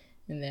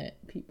and that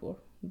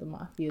the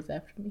mafia is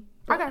after me.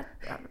 Okay.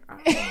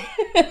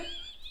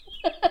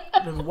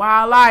 Live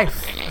wild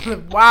life.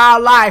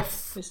 Wild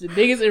life. It's the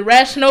biggest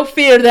irrational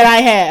fear that I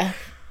have.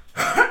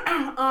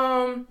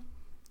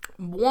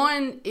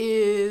 One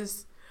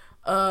is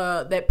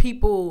that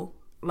people,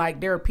 like,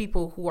 there are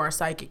people who are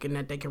psychic and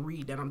that they can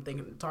read that I'm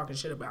talking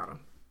shit about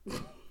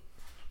them.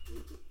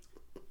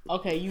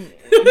 Okay,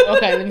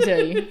 let me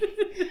tell you.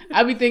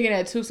 I be thinking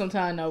that too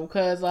sometimes though,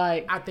 because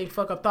like I think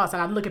fuck up thoughts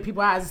and I look at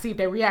people's eyes and see if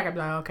they react. I be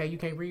like, okay, you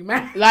can't read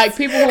mine. Like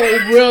people who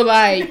are real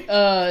like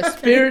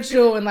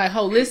spiritual and like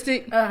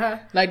holistic.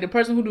 Like the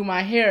person who do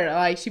my hair,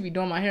 like she be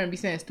doing my hair and be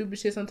saying stupid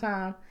shit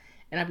sometimes,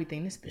 and I be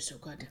thinking this bitch so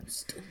goddamn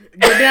stupid.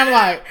 But then I'm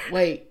like,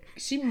 wait.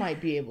 She might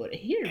be able to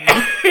hear me.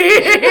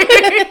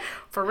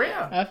 For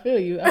real. I feel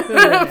you. For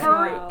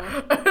real.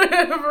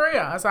 For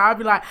real. So I'll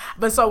be like,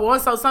 so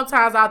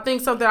sometimes I'll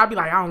think something, I'll be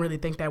like, I don't really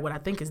think that. What I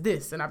think is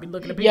this. And I'll be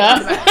looking at people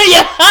and be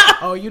like,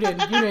 oh, you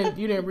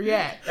didn't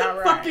react. All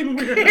right. Fucking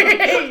weird. You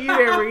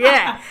didn't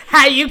react.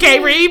 How you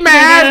can't read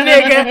mine,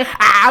 nigga?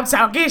 I'm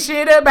talking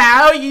shit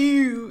about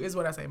you. Is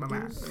what I say in my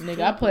mind.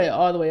 Nigga, I play it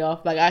all the way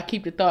off. Like I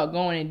keep the thought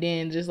going and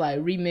then just like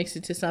remix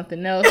it to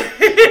something else.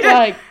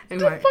 Like, what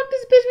the fuck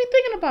this bitch be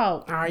thinking about?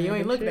 All right, you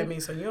ain't looking at me,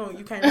 so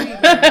you can't read me.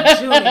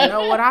 You don't even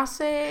know what I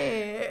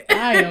said.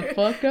 I am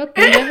fucked up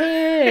in the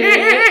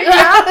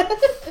head.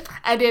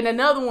 And then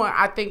another one,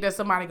 I think that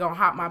somebody gonna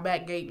hop my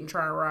back gate and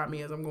try to rob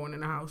me as I'm going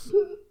in the house.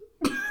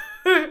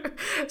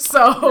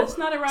 So that's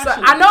not irrational.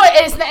 So I know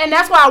it's, and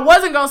that's why I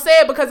wasn't gonna say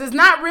it because it's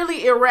not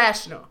really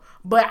irrational.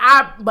 But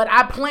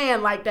I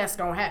plan like that's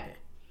gonna happen.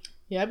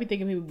 Yeah, I be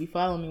thinking people be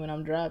following me when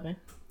I'm driving.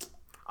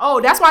 Oh,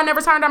 that's why I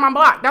never turned down my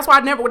block. That's why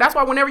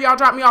whenever y'all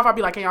drop me off, I'll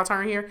be like, can y'all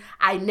turn here?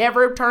 I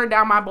never turn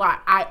down my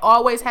block. I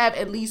always have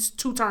at least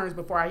 2 turns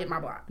before I hit my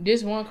block.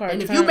 This one car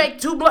and if you make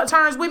 2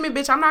 turns with me,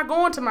 bitch, I'm not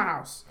going to my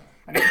house.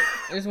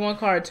 This one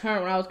car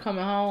turned when I was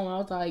coming home. I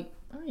was like,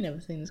 I ain't never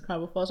seen this car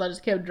before, so I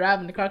just kept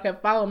driving. The car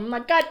kept following me. I'm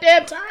like,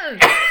 goddamn turn.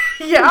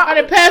 Yeah. I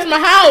done passed my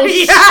house.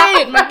 Yeah.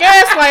 Shit, my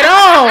gas light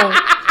on.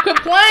 Quit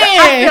playing.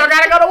 I still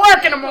gotta go to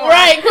work in the morning.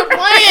 Right, quit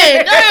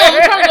playing. Damn,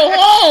 I'm trying to go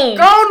home.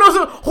 Go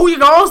on, who you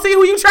gonna see?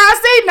 Who you trying to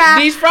see now?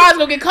 These fries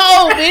gonna get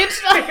cold,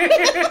 bitch.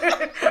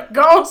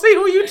 Go on, see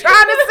who you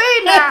trying to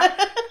see now.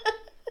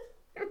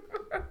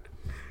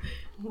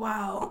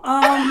 Wow.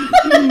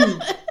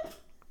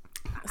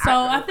 So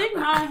I think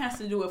mine has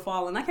to do with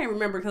falling. I can't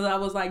remember because I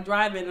was like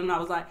driving and I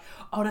was like,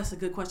 oh, that's a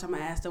good question. I'm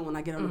gonna ask them when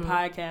I get on the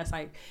podcast,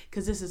 like,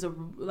 because this is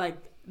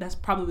that's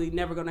probably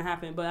never gonna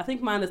happen. But I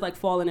think mine is like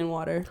falling in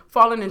water,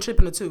 falling and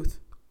chipping a tooth.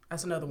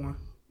 That's another one.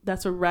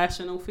 That's a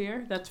rational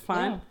fear. That's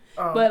fine. Yeah.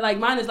 Oh. But like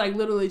mine is like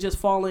literally just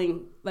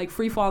falling, like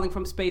free falling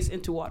from space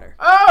into water.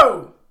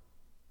 Oh,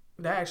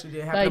 that actually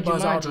did happen to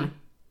Buzz Aldrin.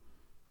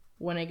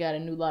 when they got a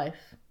new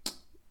life.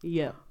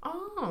 Yeah.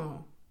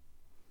 Oh,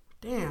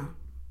 damn,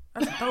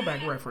 that's a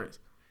throwback reference.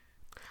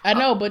 I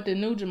know, but the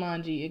new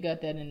Jumanji, it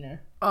got that in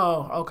there.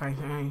 Oh, okay.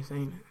 I ain't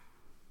seen it.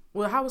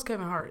 Well, how was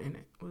Kevin Hart in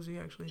it? Was he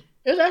actually?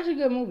 It was actually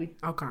a good movie.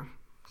 Okay.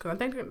 Because I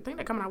think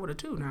they're coming out with a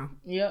 2 now.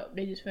 Yep,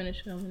 they just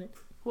finished filming it.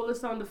 Well,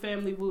 it's on the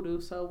Family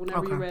Voodoo, so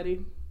whenever you're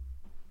ready.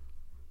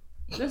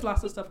 There's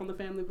lots of stuff on the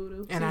Family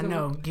Voodoo. And I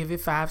know, give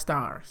it 5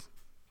 stars.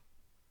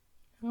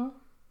 Huh?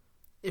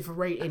 If you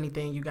rate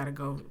anything, you gotta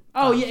go.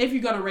 Oh yeah, if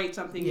you're gonna rate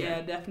something,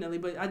 yeah, definitely.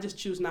 But I just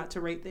choose not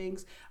to rate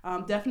things.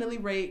 Definitely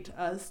rate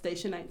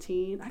Station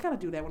 19. I gotta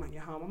do that when I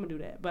get home. I'm gonna do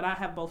that. But I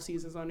have both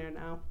seasons on there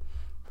now.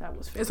 That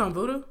was fun. It's on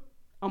Voodoo?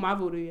 On my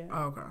Voodoo, yeah.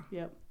 Oh, okay.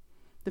 Yep.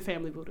 The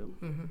Family Voodoo.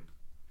 Mm-hmm.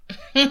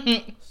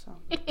 So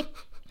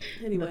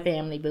anyway. The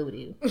Family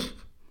Voodoo.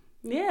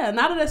 Yeah,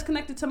 now that it's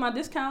connected to my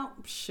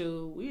discount,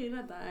 shoot, we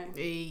ain't that thing.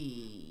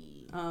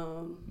 Hey.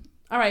 All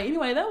right.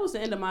 Anyway, that was the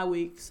end of my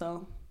week.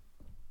 So,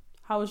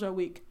 how was your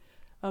week?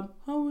 How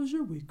was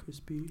your week,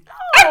 Crispy?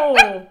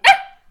 Oh,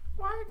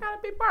 why you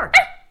gotta be bark?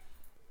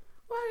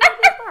 Why you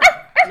gotta be bark?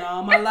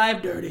 No, my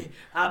life dirty.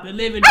 I've been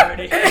living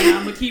dirty, and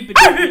I'ma keep it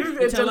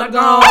dirty until I'm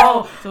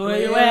gone. So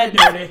where you at,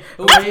 dirty?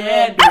 Where you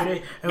at,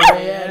 dirty?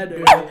 Where you at,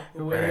 dirty? Where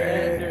you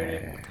at,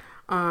 dirty?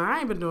 I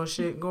ain't been doing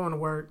shit. Going to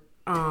work.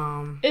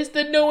 It's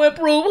the new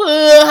improved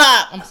hood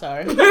hop. I'm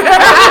sorry.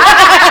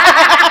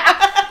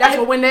 That's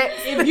what when that.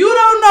 If you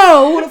don't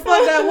know who the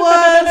fuck that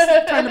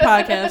was, turn the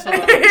podcast on.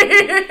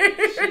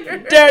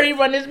 Dirty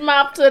run his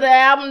mouth to the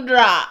album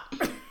drop.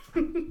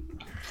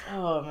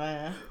 Oh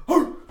man.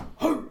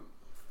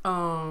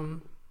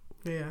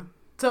 Yeah.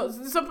 So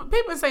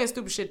people saying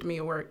stupid shit to me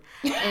at work,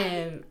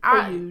 and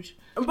Huge.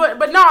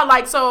 But no,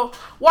 like, so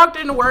walked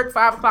into work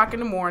 5 o'clock in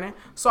the morning.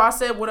 So I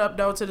said, "What up,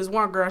 though?" to this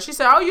one girl. She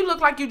said, "Oh, you look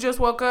like you just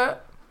woke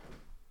up."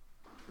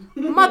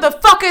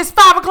 Motherfucker, it's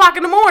 5 o'clock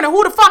in the morning.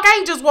 Who the fuck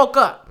ain't just woke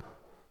up?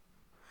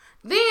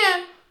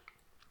 Then,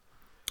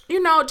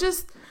 you know,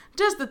 just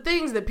the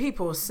things that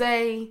people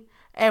say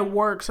at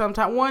work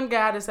sometimes. One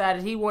guy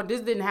decided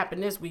this didn't happen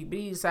this week, but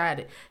he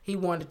decided he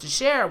wanted to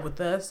share with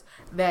us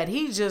that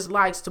he just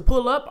likes to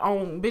pull up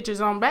on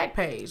bitches on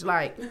Backpage.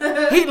 Like,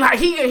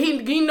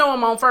 he know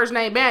him on first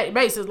name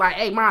basis. Like,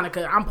 hey,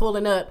 Monica, I'm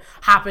pulling up,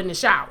 hop in the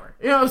shower.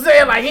 You know what I'm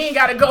saying? Like, he ain't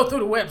got to go through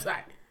the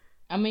website.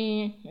 I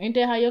mean, ain't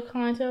that how your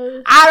clientele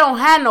is? I don't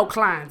have no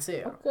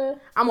clientele. Okay.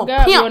 I'm a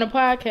God, pimp. you're on a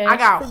podcast. I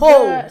got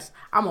hoes.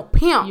 I'm a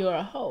pimp. You're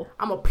a hoe.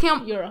 I'm a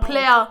pimp, You're a hoe.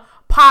 player,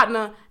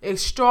 partner,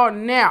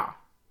 extraordinaire.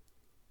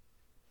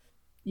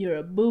 You're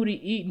a booty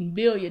eating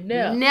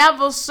billionaire.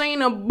 Never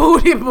seen a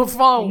booty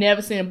before.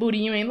 Never seen a booty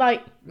you ain't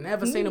like.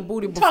 Never seen a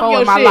booty Talk before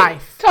your in my shit.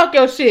 life. Talk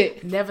your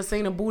shit. Never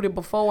seen a booty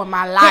before in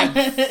my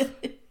life.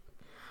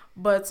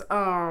 But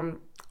how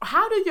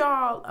do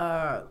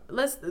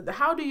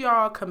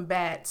y'all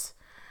combat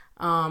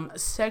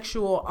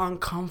sexual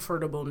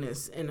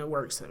uncomfortableness in the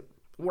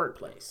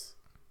workplace?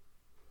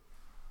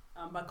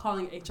 By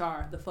calling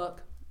HR the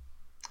fuck.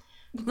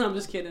 No, I'm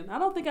just kidding. I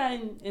don't think I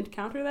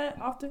encounter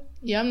that often.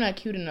 Yeah, I'm not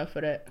cute enough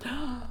for that.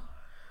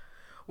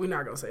 We're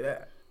not gonna say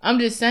that. I'm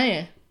just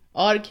saying.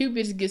 All the cute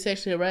bitches get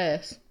sexually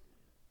harassed.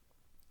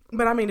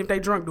 But I mean, if they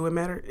drunk, do it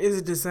matter? Is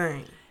it the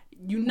same?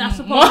 You're not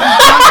supposed to be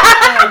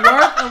drunk at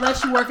work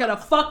unless you work at a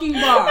fucking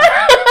bar.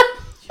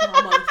 Y'all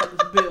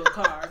motherfuckers build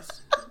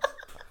cars.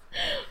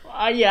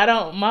 Yeah, I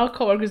don't. My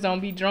coworkers don't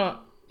be drunk.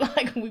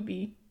 Like we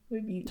be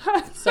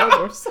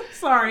sober. I'm so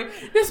sorry.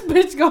 This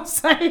bitch gonna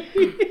say,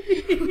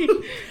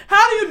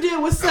 how do you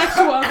deal with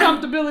sexual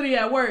uncomfortability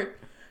at work?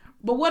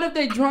 But what if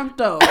they drunk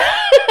though?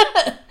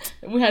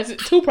 We have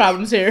 2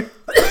 problems here.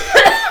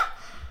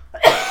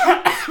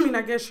 I mean,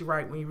 I guess you're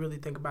right when you really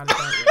think about it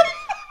that way.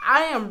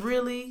 I am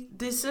really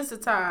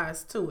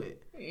desensitized to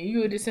it. You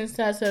were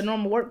desensitized to a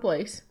normal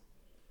workplace.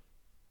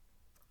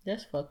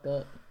 That's fucked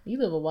up. You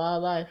live a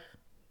wild life.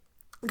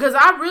 Because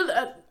I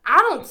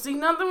don't see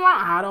nothing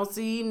wrong. I don't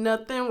see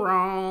nothing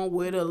wrong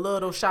with a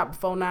little shot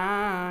before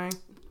 9.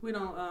 We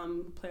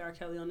don't play R.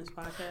 Kelly on this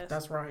podcast.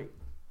 That's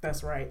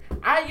right.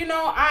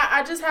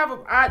 I just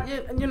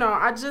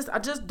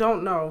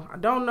don't know. I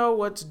don't know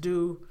what to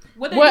do.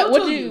 What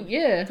do you?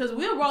 Yeah. Because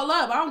we'll roll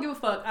up. I don't give a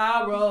fuck.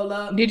 I'll roll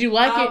up. Did you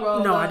like it?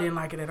 No, I didn't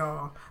like it at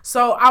all.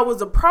 So I was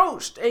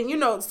approached, and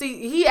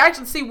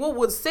what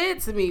was said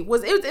to me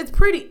was it's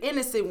pretty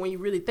innocent when you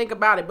really think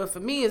about it. But for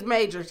me, as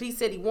major, he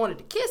said he wanted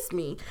to kiss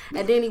me,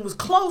 and then he was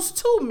close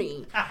to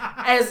me,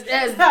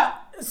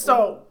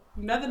 so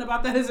nothing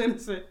about that is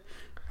innocent.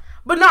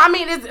 But no,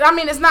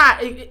 it's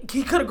not.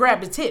 He could have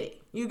grabbed a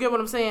titty. You get what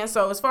I'm saying?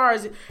 So as far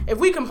as if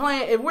we're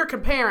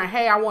comparing,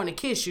 hey, I want to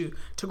kiss you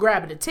to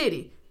grabbing a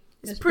titty.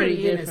 It's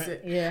pretty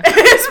innocent. Yeah.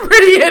 It's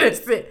pretty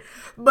innocent.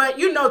 But,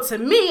 to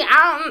me,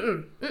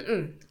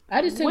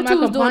 I just took What my you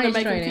was doing to compliance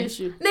make him training. kiss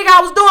you? Nigga, I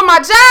was doing my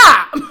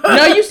job.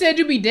 No, you said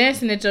you be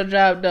dancing at your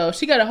job though.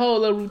 She got a whole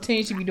little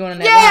routine she be doing in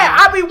that Yeah, line.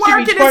 I be She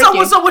working.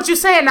 twerking. And so what you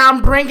saying? Now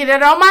I'm bringing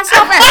it on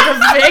myself as a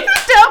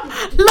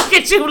victim. Look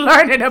at you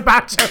learning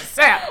about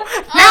yourself.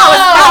 Now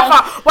it's my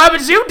fault. What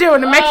was you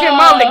doing to make him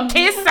only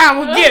kiss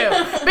someone you?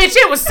 Bitch,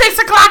 it was 6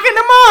 o'clock in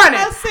the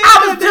morning. I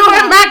was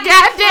doing my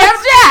goddamn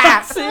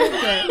job.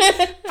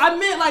 I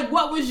meant like,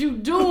 what was you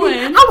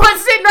doing? I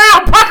wasn't sitting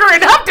around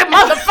puckering up the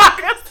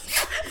motherfuckers.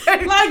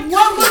 Like,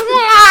 what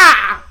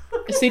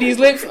was See these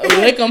lips?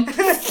 Lick them.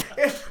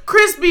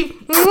 Crispy,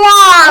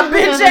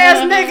 bitch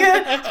ass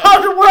nigga.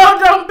 Oh, the world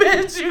don't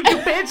bitch you, you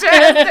bitch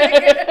ass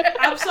nigga.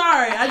 I'm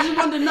sorry. I just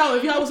wanted to know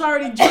if y'all was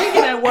already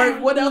drinking at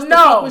work. What else the No.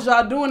 fuck was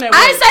y'all doing at work?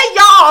 I ain't say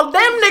y'all.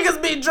 Them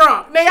niggas be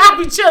drunk. Nigga, I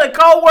be chilling.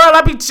 Cold world,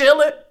 I be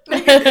chilling.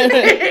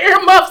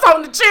 Earmuffs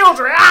on the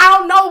children. I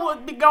don't know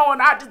what be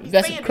going on. I just be You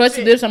got seeing some the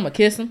crusty shit. lips. I'm gonna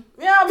kiss them.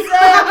 You know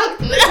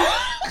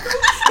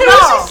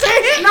what I'm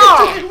saying? No.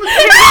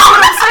 You know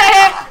what I'm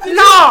saying?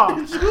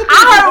 No.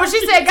 I heard when she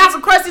said got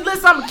some crusty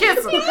lips, I'ma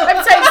kiss her. Let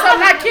me tell you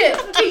something I keep.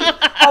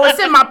 Oh, it's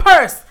in my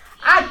purse.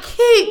 I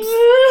keep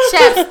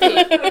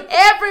chapstick.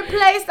 Every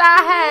place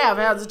I have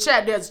has a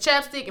chap. There's a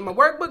chapstick in my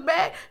workbook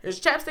bag. There's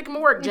a chapstick in my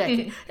work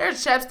jacket.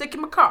 There's a chapstick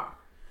in my car.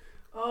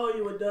 Oh,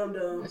 you a dum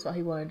dum. That's why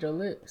he wanted your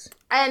lips.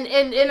 And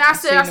I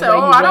said, the way oh,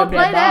 you I don't rub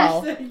that play that.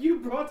 ball. You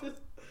brought this.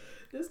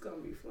 This gonna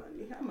be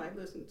funny. I might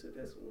listen to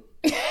this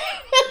one.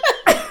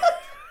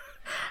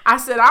 I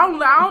said, I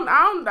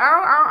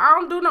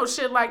don't do no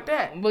shit like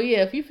that. But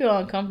yeah, if you feel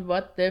uncomfortable,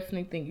 I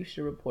definitely think you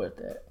should report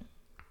that.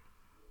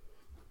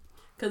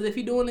 Cause if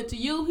he doing it to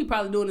you, he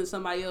probably doing it to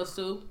somebody else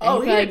too. And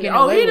you probably getting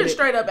away he with done it.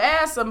 straight up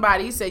asked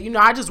somebody. He said,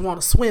 I just want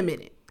to swim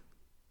in it.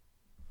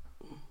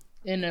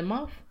 In their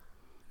mouth?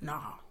 No.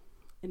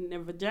 In their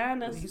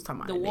vaginas, He's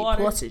talking about the in their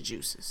water, pussy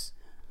juices.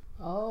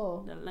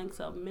 Oh. the lengths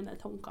of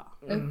Minnetonka.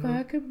 If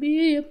I could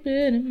be up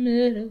in the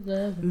middle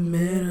of the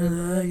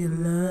Middle of your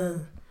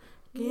love.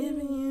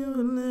 Giving you a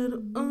little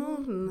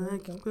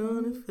like I'm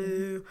gonna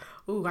feel.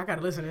 Ooh, I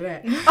gotta listen to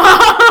that.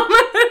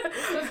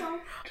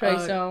 Trey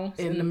Songz.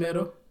 In the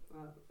middle.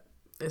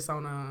 It's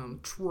on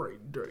Trey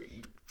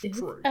Day. If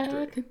Trey I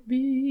Day. could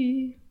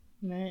be.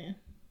 Man,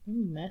 let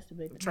me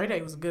masturbate. Trey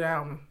Day was a good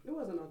album. It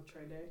wasn't on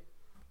Trey Day.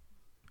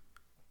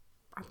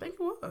 I think it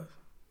was.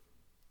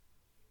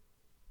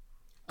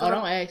 Oh,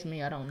 don't ask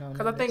me. I don't know.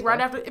 Because I think right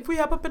after, if we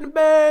hop up in the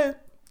bed,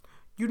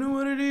 you know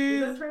what it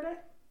Is that is. Trey Day?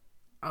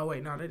 Oh,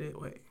 wait, no, they did.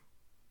 Wait.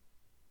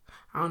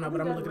 I don't know,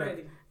 but I'm think gonna look that's it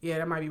up. Ready. Yeah,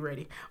 that might be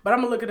ready. But I'm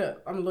gonna look it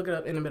up. I'm gonna look it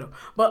up in the middle.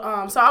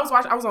 But so I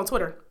was on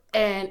Twitter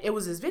and it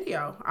was this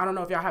video. I don't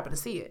know if y'all happen to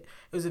see it.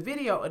 It was a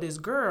video of this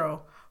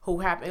girl who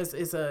happens.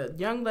 It's a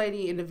young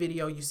lady in the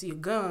video. You see a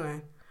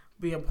gun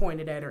being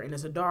pointed at her and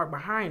there's a dog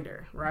behind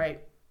her,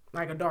 right?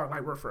 Like a dog,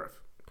 like Ruff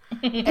Ruff.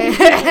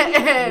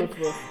 and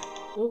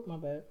Oh, my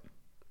bad.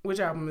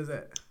 which album is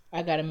that?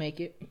 I gotta make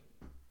it.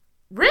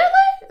 Really?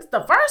 It's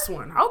the first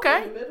one.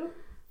 Okay. In the middle?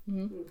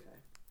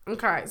 Mm-hmm.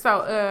 Okay.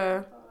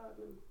 So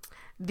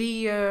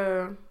the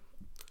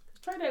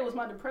Trey Day was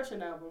my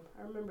depression album.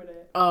 I remember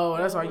that. oh,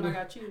 that's why when you I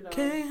got cheated on.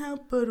 can't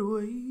help but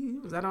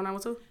wait. Was that on that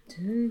one too?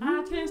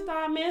 I can't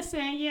stop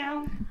missing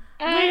you.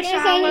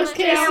 I was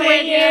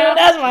kissing you.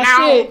 That's my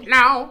shit.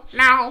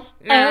 No.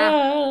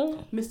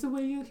 Oh, Miss the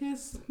way you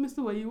kiss, miss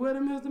the way you wear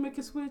them heels to make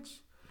it switch.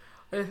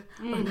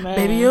 man.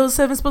 Baby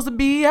 07 supposed to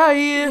be out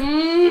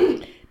here.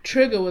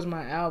 Trigger was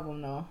my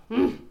album though.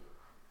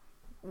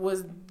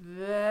 Was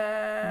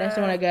that? That's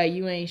the one I got.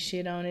 You ain't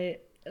shit on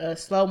it.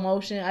 Slow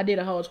motion. I did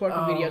a whole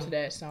twerking video to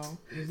that song.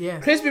 Yeah.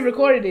 Crispy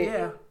recorded it.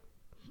 Yeah.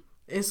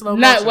 It's slow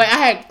Not motion. wait. I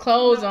had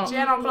clothes on. She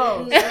had on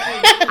clothes.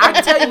 I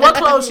can tell you what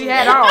clothes she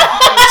had on.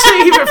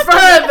 She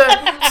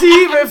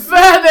even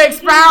further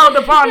expound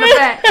upon the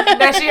fact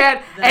that she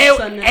had,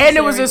 and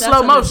it was in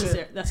slow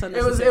motion. That's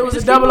It was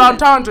a double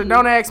entendre.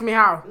 Don't ask me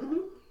how.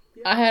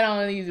 I had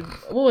on these.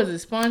 What was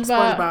it?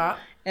 SpongeBob. SpongeBob.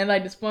 And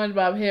like the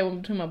SpongeBob head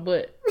went between my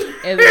butt,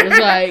 and it was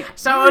like.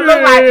 So it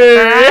looked like.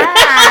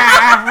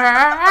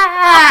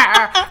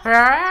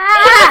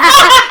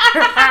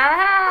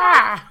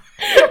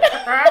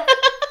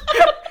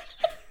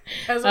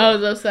 I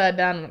was upside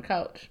down on the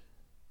couch.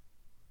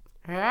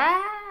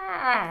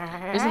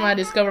 This is when I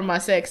discovered my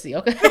sexy.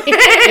 Okay,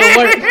 it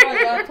worked.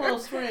 Y'all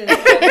close friends.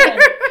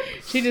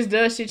 She just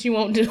does shit you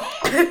won't do.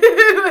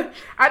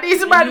 I need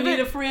somebody You need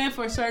to a friend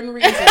for a certain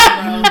reason,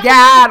 bro.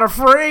 got a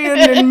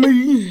friend in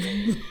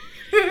me.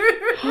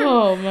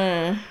 Oh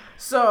man.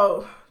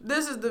 So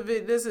this is the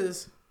this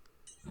is.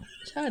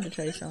 Shout out to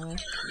Trey Songz.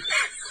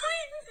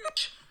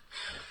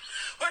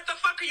 What the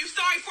fuck are you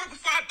sorry for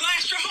before I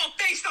blast your whole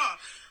face off?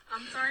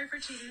 I'm sorry for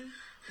cheating.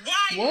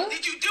 Why What?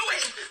 did you do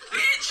it,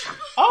 bitch?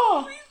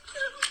 Oh,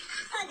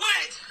 For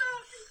what?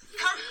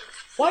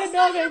 why the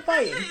dog ain't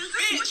fighting?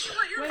 Bitch.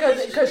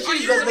 Because Are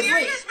she's you a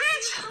serious,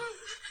 bitch?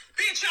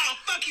 Bitch, I'll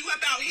fuck you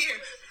up out here.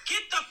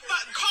 Get the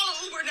fuck, call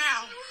an Uber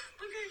now.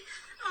 Okay,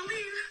 I'll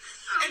leave.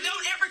 And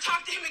don't ever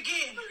talk to him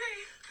again. Okay.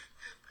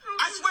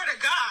 I swear to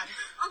God.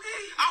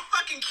 Okay. I'll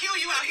fucking kill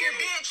you out here,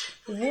 bitch.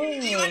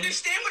 Do you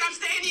understand what I'm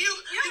saying to you?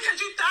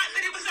 Because you thought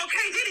that it was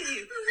okay, didn't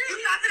you? You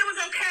thought that it was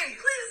okay.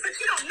 But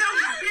you don't know,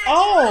 you bitch.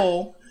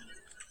 Oh.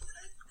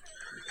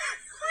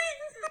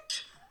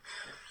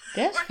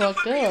 That's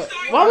fucked up.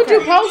 Why would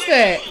you post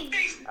that?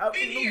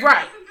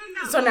 Right.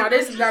 So now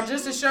this is now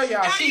just to show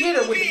y'all. She hit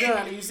her with the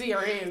gun, and you see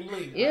her hands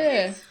bleeding.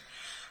 Yeah.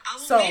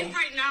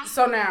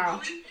 So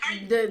now,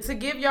 to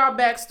give y'all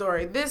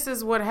backstory, this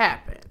is what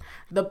happened.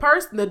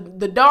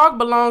 The dog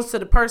belongs to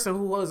the person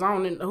who is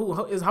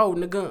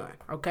holding the gun.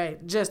 Okay,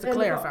 just to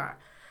clarify,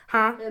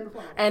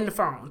 And the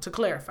phone to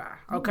clarify.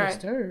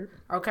 Okay.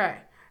 Okay.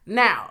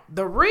 Now,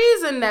 the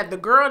reason that the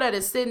girl that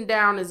is sitting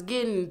down is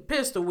getting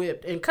pistol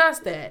whipped and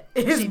cussed at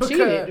is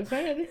because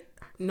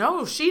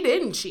no, she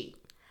didn't cheat.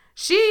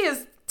 She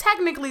is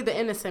technically the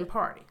innocent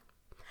party.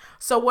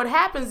 So what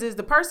happens is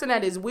the person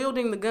that is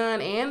wielding the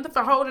gun and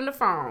holding the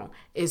phone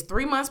is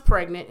 3 months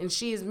pregnant, and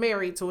she is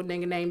married to a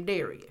nigga named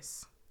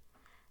Darius.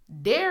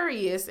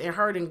 Darius and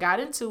her then got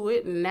into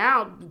it, and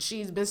now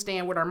she's been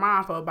staying with her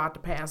mom for about the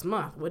past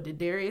month. What did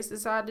Darius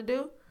decide to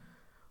do?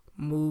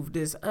 Move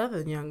this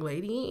other young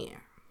lady in,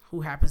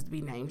 who happens to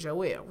be named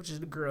Joelle, which is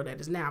the girl that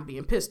is now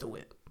being pistol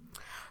whipped.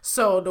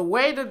 So the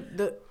way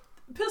the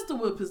pistol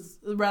whip is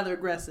rather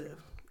aggressive.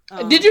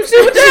 Did you see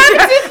what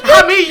that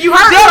I mean, you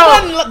heard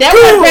that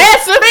was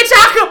passive. Bitch,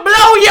 I could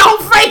blow your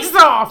face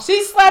off.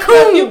 She slapped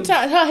her a few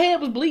times. Her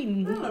head was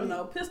bleeding. I don't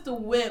know. Pistol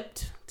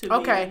whipped to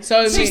okay. me.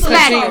 So she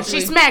smacked her.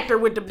 She smacked her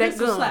with the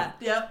pistol gun.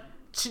 Slapped. Yep.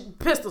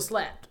 Pistol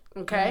slapped.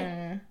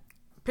 Okay.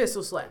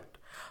 Pistol slapped.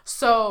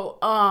 So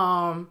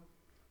I'm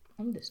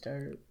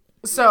disturbed.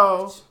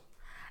 So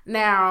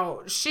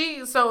now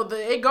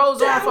it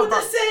goes off about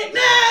the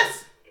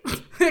sickness.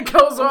 It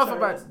goes off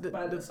about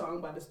the song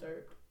by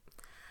Disturbed.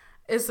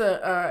 It's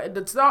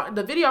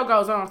the video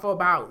goes on for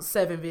about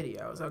 7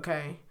 videos,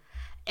 okay?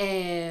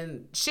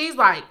 And she's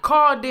like,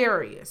 call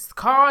Darius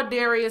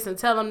and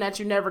tell him that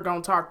you're never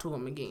gonna talk to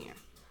him again.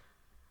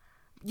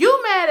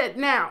 You mad at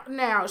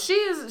now she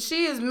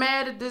is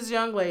mad at this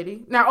young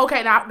lady. Now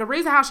the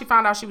reason how she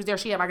found out she was there,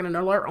 she had like an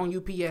alert on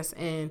UPS,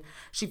 and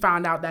she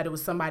found out that it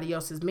was somebody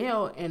else's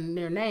mail and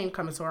their name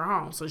coming to her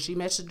home. So she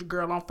messaged the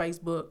girl on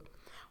Facebook,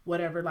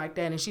 whatever like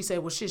that, and she said,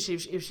 well, shit,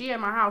 if she at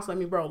my house, let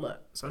me roll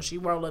up. So she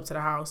rolled up to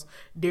the house.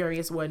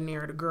 Darius wasn't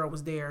there. The girl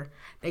was there.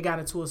 They got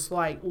into a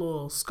slight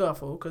little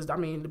scuffle because, I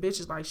mean, the bitch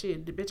is like,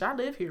 shit, the bitch, I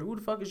live here. Who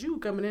the fuck is you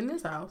coming in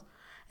this house?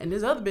 And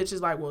this other bitch is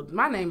like, well,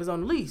 my name is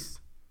on the lease.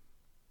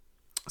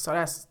 So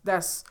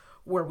that's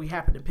where we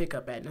happen to pick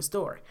up at in the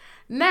story.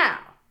 Now,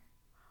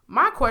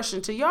 my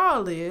question to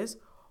y'all is,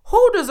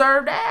 who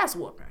deserved the ass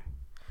whooping?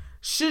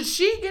 Should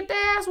she get the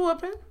ass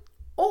whooping?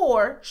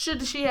 Or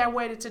should she have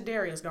waited till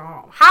Darius go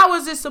home? How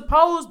is it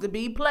supposed to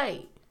be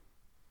played?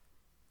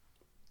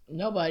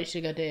 Nobody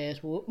should got their ass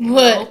whooped.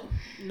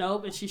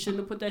 Nope, and she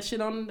shouldn't have put that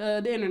shit on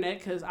the internet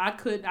because I'd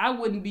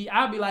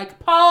be like,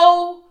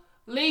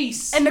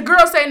 police. And the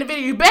girl say in the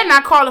video, you better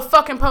not call the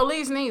fucking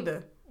police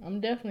neither. I'm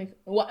definitely.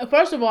 Well,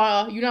 first of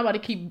all, you're not about to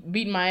keep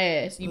beating my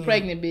ass. You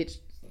pregnant, bitch.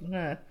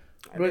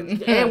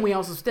 And we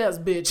on some steps,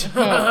 bitch.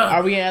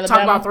 Are we in Alabama?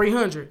 Talk about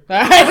 300.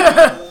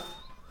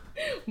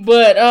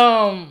 But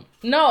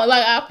no,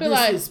 like I feel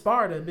this is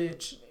Sparta,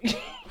 bitch.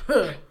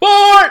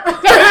 Bored.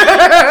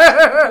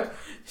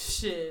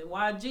 Shit,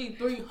 YG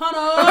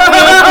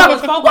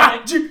 300.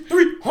 YG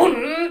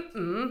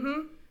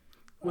 300.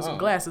 With some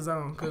glasses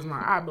on, cause my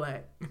eye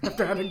black.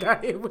 After I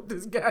got hit with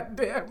this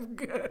goddamn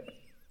gun.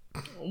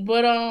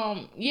 But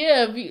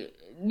yeah,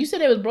 you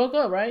said they was broke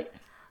up, right?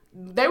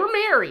 They were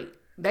married.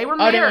 They were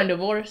married. married. They weren't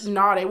divorced?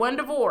 No, they weren't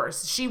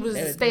divorced. She was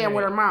staying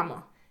with her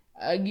mama.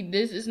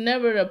 This is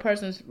never the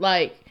person's,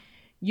 like,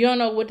 you don't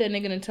know what that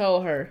nigga done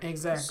told her.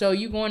 Exactly. So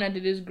you going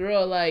after this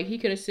girl, like, he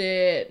could have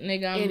said,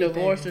 nigga, I'm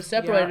divorced or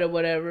separated or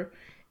whatever.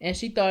 And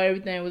she thought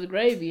everything was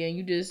gravy, and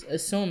you just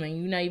assuming.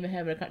 You not even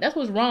having a... That's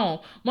what's wrong.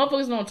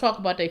 Motherfuckers don't talk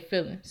about their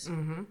feelings.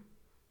 Mm-hmm.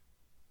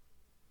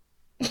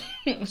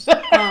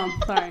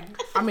 Sorry.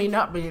 I mean,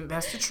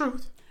 that's the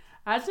truth.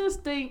 I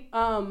just think,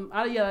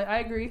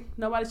 I agree.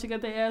 Nobody should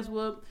get their ass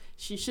whooped.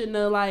 She shouldn't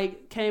have,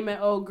 like, came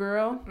at old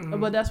girl. Mm-hmm.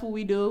 But that's what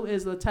we do,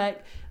 is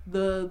attack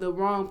the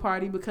wrong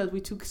party because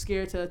we too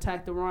scared to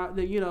attack the wrong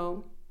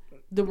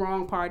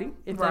party,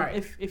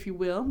 if you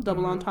will.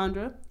 Double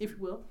entendre, if you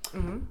will.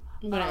 Mm-hmm.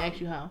 I'm going to ask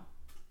you how.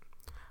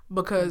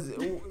 Because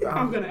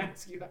I'm going to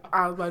ask you how.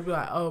 I was about to be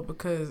like,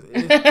 because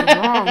it's the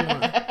wrong one.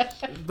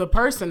 The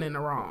person in the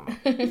wrong.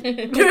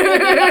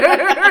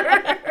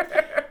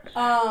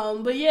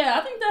 But yeah,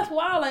 I think that's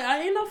wild. Like,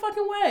 ain't no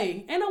fucking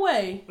way. Ain't no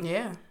way.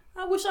 Yeah.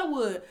 I wish I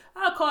would.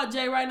 I'll call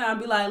Jay right now and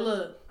be like,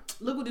 look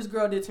what this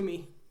girl did to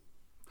me.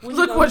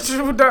 Look what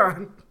you've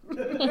done.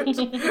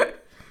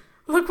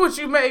 Look what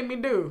you made me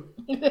do.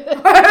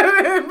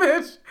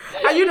 Bitch,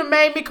 you done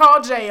made me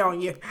call Jay on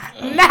you.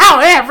 Now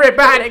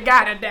everybody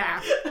gotta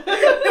die.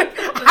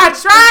 I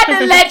tried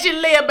to let you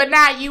live, but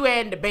now you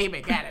and the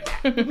baby gotta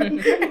die.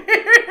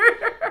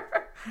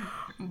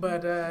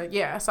 But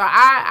yeah, so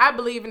I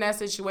believe in that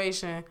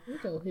situation. You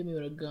go hit me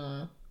with a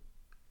gun.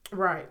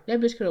 Right. That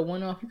bitch could have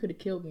went off. You could have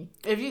killed me.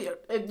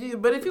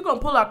 But if you gonna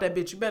pull out that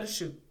bitch, you better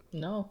shoot.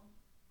 No.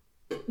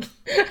 You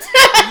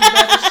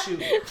better shoot.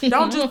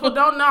 Don't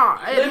no.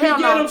 Let me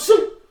get him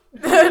shoot.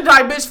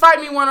 Like, bitch,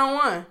 fight me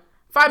 1-on-1.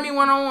 Fight me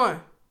 1-on-1.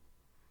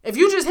 If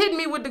you just hit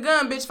me with the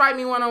gun, bitch, fight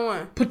me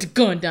 1-on-1. Put the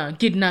gun down.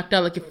 Get knocked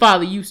out like your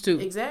father used to.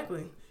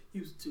 Exactly.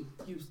 Used to.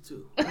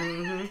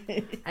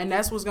 Mm-hmm. And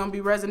that's what's gonna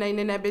be resonating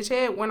in that bitch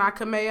head when I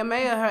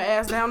Kamehameha her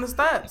ass down the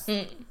steps.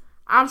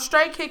 I'm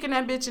straight kicking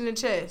that bitch in the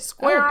chest.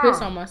 Square I would on.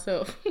 piss on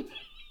myself.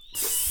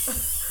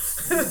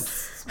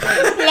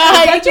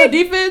 Like your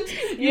defense,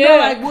 you know,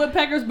 like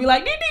woodpeckers be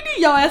like, "Dee,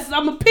 your ass,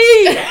 I'ma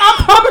pee. I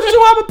promise you,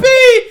 I'ma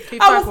pee.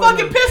 I will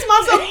fucking piss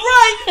myself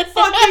right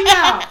fucking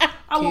now.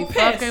 I will Keep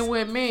piss. fucking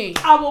with me.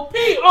 I will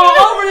pee all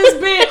over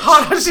this bitch.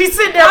 Hold on, she's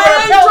sitting there.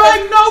 I ain't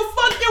drank no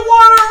fucking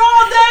water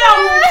all day. I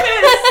will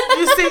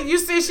piss. You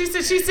see,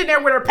 she's sitting there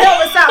with her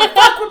pelvis out.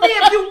 Fuck with me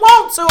if you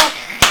want to.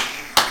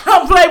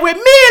 Come play with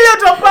me,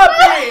 little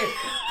puppy.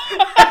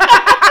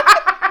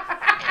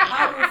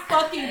 I will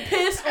fucking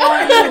piss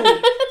on you.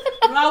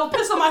 And I will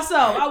piss on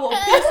myself. I will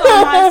piss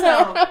on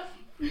myself.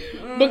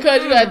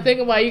 Because you gotta think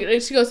about you.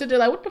 She gonna sit there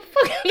like, what the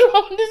fuck is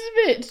wrong with this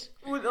bitch?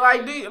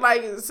 Like, do you,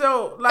 like,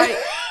 so, like.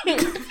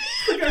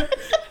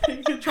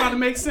 You're trying to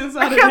make sense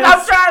out of Because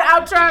this.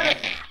 I'm trying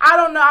to, I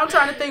don't know. I'm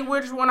trying to think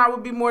which one I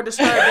would be more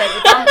disturbed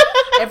at.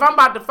 If I'm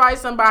about to fight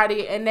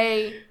somebody and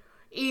they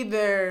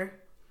either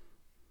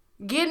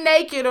get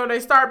naked or they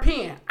start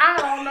peeing. I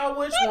don't know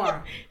which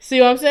one.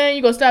 See what I'm saying?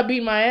 You gonna stop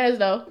beating my ass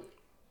though.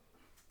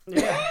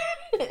 Yeah.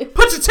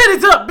 Put your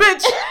titties up,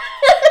 bitch.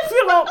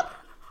 You know,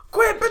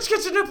 quit, bitch.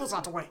 Get your nipples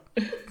out the way.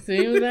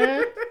 See what I'm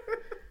saying?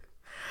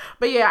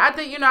 But yeah, I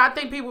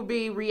think people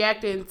be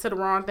reacting to the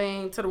wrong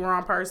thing, to the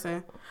wrong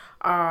person.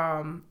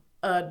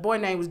 Boy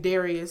name was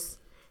Darius.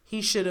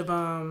 He should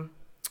have,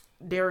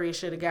 Darius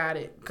should have got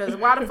it. Cause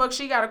why the fuck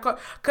she gotta call?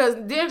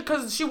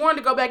 Cause she wanted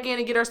to go back in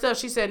and get her stuff.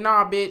 She said,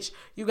 "Nah, bitch,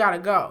 you gotta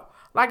go."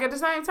 Like at the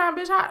same time,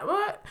 bitch,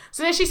 what?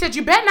 So then she said,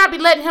 "You better not be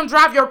letting him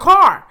drive your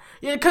car."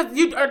 Yeah, cause are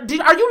you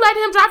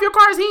letting him drive your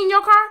car? Is he in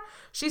your car?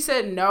 She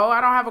said, "No,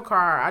 I don't have a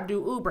car. I do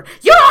Uber."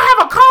 You don't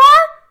have a car?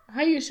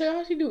 How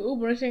she do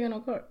Uber and she ain't got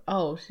no car?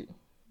 Oh, she.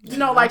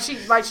 No, like she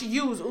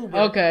used Uber.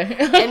 Okay.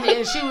 And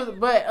then she was,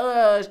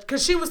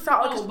 cause she was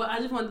talking. Oh, but I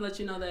just wanted to let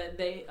you know that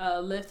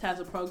Lyft has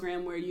a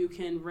program where you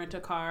can rent a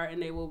car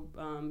and they will,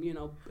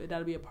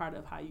 that'll be a part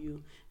of how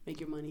you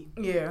make your money.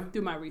 Yeah.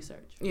 Through my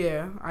research.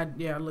 Yeah, I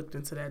looked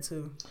into that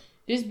too.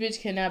 This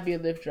bitch cannot be a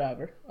Lyft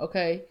driver.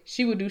 Okay,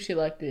 she would do shit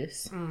like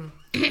this. Braiding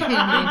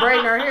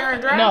her hair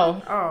and driving.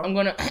 No, oh. I'm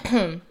gonna.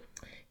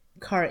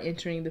 Car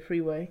entering the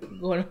freeway,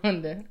 going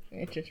on the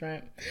entrance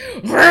ramp.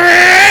 You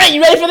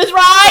ready for this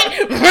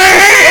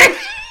ride?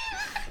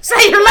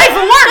 Say you're late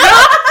for work,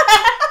 huh?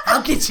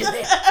 I'll get you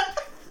there.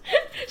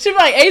 She be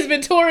like Ace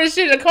Ventura and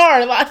shit in the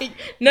car. Like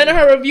none of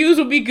her reviews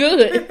will be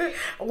good.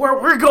 Where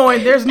we're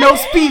going, there's no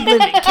speed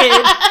limit,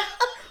 kid.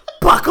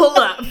 Buckle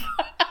up.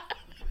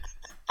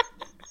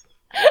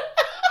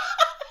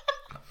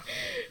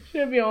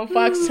 She'll be on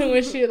Fox 2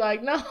 and shit.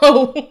 Like no.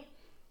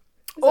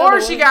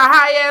 Or she got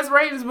high ass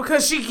ratings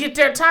because she get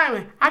their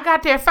timing. I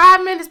got there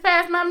 5 minutes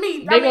past my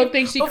meeting. They gonna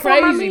think she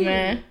crazy,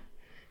 man.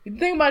 You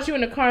think about you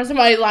in the car and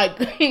somebody like,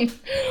 I'm taking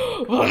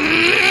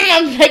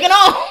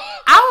off.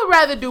 I would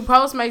rather do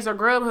Postmates or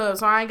Grubhub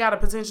so I ain't gotta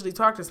potentially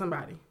talk to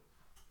somebody.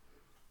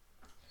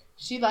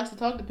 She likes to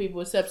talk to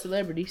people except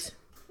celebrities.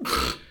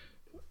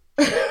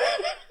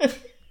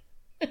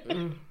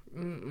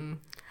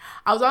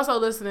 I was also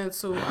listening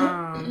to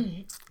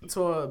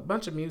a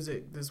bunch of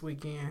music this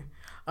weekend.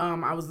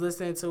 I was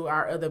listening to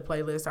our other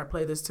playlist, our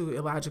playlist 2,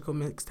 Illogical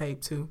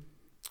Mixtape 2.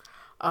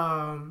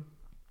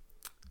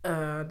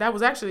 That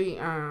was actually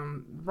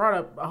brought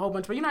up a whole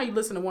bunch. But you know how you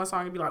listen to one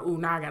song and be like, ooh,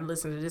 now I gotta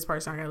listen to this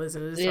person, I gotta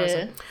listen to this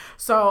person.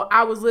 So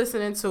I was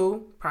listening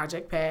to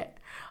Project Pat.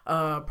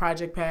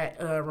 Project Pat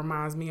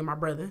reminds me of my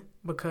brother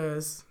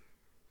because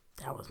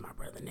that was my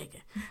brother,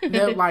 nigga.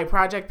 Like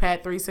Project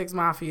Pat, 3 6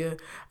 Mafia,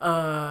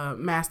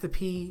 Master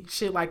P,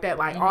 shit like that.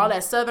 Like all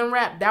that Southern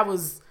rap, that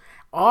was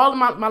all of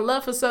my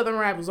love for Southern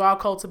rap was all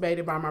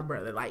cultivated by my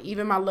brother. Like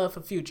even my love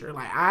for Future.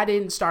 Like I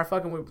didn't start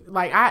fucking with,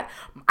 like I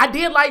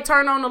did like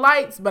Turn On the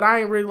Lights, but I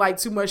ain't really like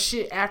too much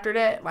shit after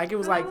that. Like it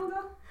was like,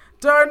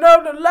 turn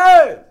on the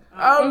light.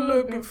 I'm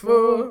looking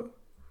for.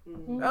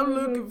 That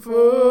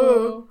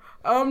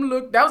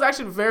was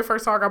actually the very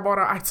first song I bought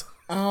on iTunes.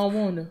 I don't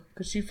wanna,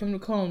 cause she from the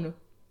corner.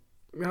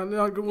 I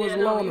like it was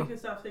you can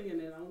stop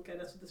singing it. I don't care.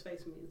 That's what this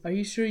face means. Are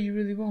you sure you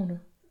really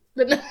wanna?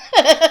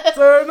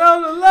 Turn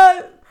on the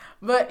light.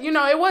 But,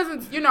 it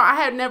wasn't, I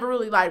had never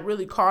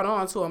really caught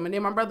on to him. And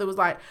then my brother was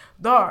like,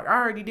 dog, I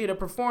already did a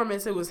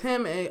performance. It was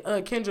him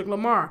and Kendrick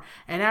Lamar.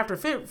 And after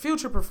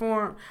Future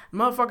performed,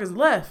 motherfuckers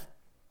left.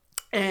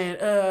 And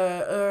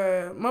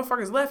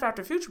motherfuckers left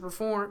after Future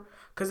performed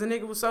because the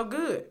nigga was so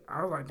good.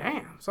 I was like,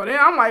 damn. So then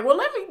I'm like, well,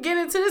 let me get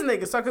into this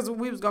nigga. So because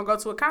we was going to go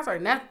to a concert.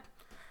 And that,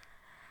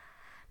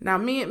 now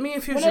me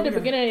and Future. When at the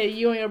beginning,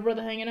 you and your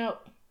brother hanging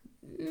out?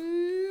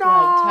 No.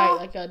 Like tight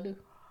like I do.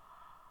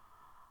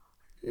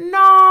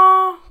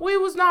 No, we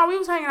was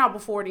hanging out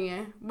before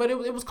then, but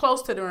it was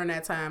close to during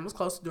that time.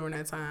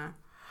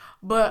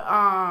 But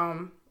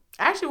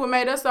actually, what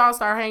made us all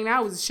start hanging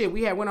out was shit.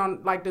 We had went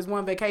on like this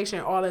one vacation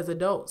all as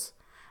adults.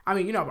 I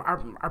mean, you know,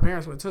 our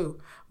parents went too,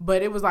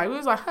 but it was like we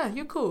was like, huh,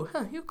 you cool,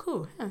 you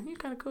cool, you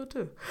kind of cool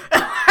too.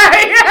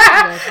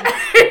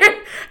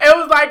 It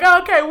was like,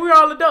 okay, we're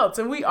all adults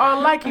and we all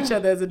like each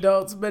other as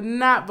adults, but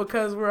not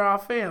because we're all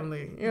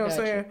family. You know what I'm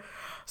saying?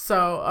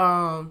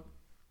 So,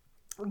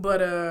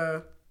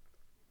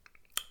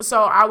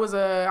 so I was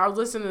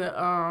listening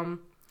to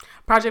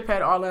Project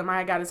Pat all of them. I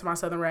had got into my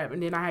Southern rap,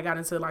 and then I had got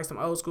into like some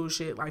old school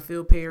shit like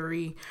Phil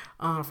Perry,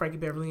 Frankie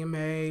Beverly and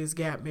Mays,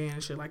 Gap Band,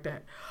 and shit like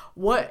that.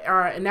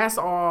 And that's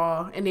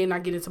all. And then I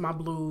get into my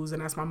blues,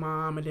 and that's my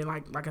mom. And then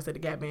like I said, the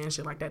Gap Band,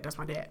 shit like that. That's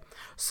my dad.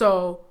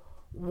 So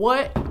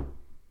what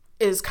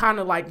is kind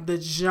of like the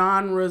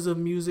genres of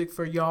music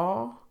for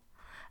y'all,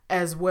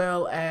 as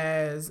well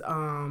as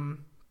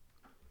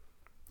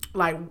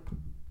like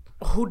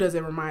who does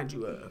it remind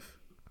you of?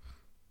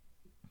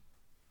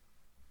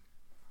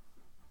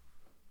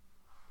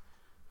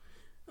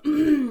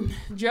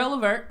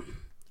 Gerald Levert.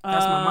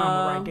 That's my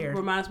mama right there.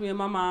 Reminds me of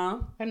my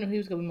mom. I knew he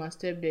was gonna be my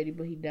stepdaddy,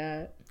 but he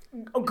died.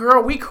 Oh,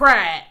 girl, we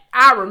cried.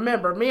 I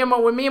remember when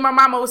me and my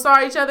mama saw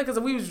each other because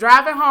we was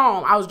driving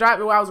home. I was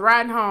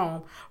riding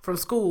home from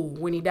school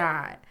when he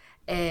died,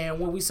 and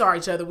when we saw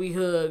each other, we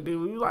hugged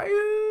and we was like,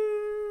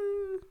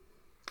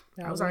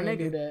 that was our nigga.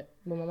 Do that,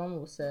 but my mama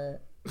was sad.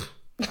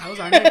 That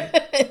was our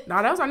nigga.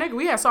 No, that was our nigga.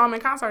 We had saw him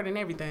in concert and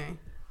everything.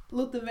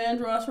 Luther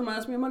Vandross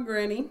reminds me of my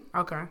granny.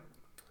 Okay.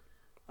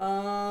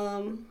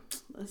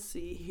 Let's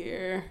see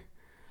here.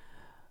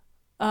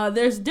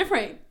 There's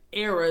different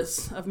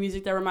eras of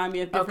music that remind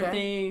me of different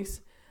things.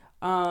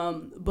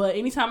 But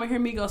anytime I hear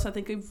Migos, I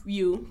think of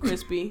you,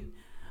 Crispy.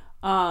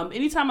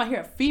 Anytime I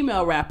hear a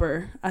female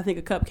rapper, I think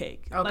of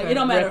Cupcake. Okay. Like it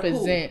don't matter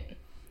who.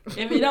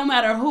 If it don't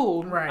matter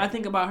who, right. I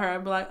think about her.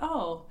 I'd be like,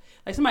 oh,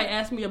 like somebody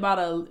asked me about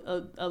a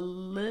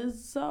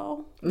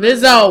Lizzo.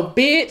 Lizzo,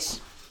 bitch.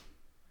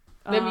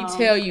 Let me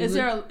tell you. Is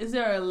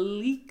there a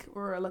leak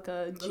or like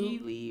a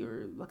Geely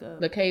or like a...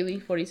 The Kaylee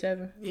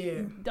 47?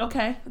 Yeah.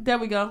 Okay, there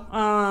we go.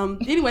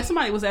 Anyway,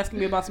 somebody was asking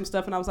me about some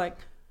stuff and I was like,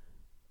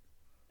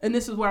 and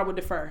this is where I would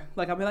defer.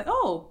 Like, I'll be like,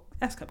 oh,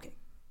 that's Cupcake.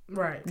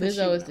 Right.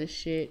 Lizzo is the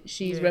shit.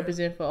 She's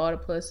representing for all the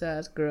plus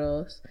size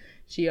girls.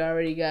 She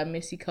already got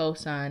Missy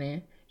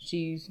co-signing.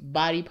 She's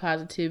body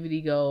positivity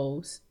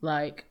goals.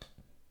 Like,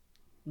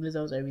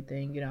 Lizzo's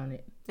everything. Get on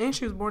it. And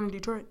she was born in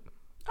Detroit.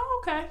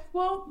 Oh, okay.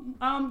 Well,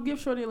 give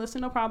Shorty a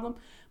listen, no problem.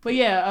 But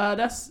yeah,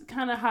 that's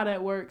kind of how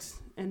that works.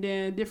 And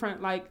then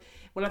different, like,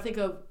 when I think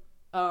of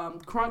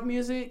crunk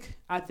music,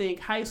 I think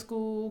high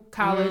school,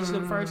 college,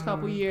 the first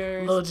couple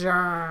years. Lil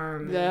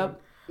Jon. Yep.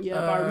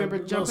 I remember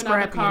jumping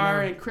out of the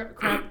car and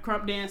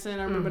crump dancing.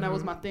 I remember that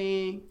was my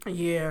thing.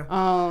 Yeah.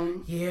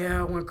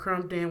 When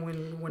crump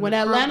dancing, when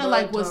Atlanta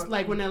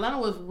when Atlanta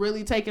was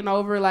really taking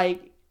over,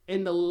 like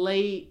in the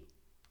late,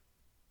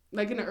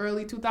 like in the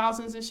early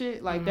 2000s and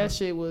shit, like that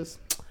shit was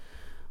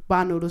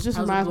Bar Noodles. Just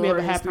reminds me of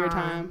a happier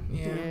time.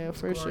 Yeah,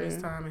 for sure.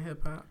 Time in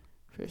hip hop.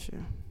 For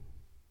sure.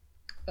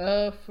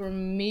 For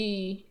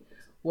me,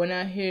 when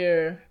I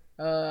hear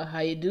how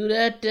you do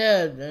that,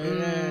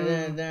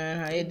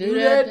 how you do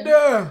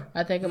that,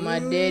 I think of my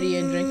daddy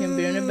and drinking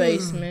beer in the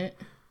basement.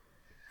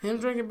 Him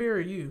drinking beer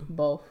or you?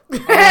 Both.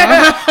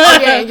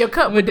 In your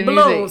cup with the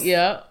balloons.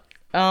 Yeah.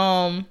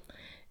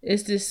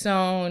 It's this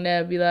song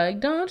that be like,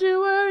 don't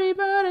you worry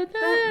about a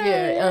thing.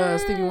 Yeah,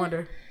 Stevie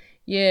Wonder.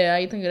 Yeah,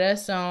 I think of that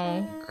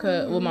song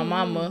with my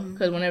mama,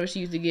 because whenever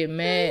she used to get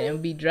mad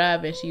and be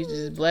driving, she used to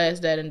just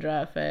blast that and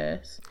drive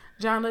fast.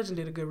 John Legend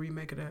did a good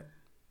remake of that.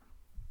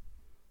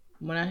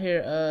 When I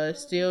hear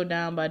Still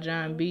Down by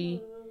John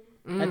B,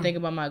 I think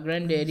about my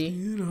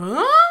granddaddy.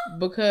 Huh?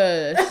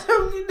 Because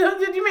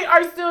did you mean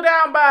Are You Still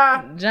Down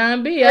by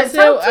John B? I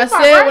said what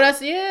I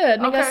said. Yeah,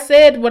 nigga, I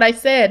said what I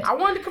said. I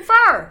wanted to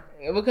confirm.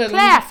 Because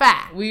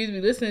we used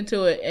to be listening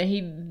to it and he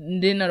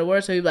didn't know the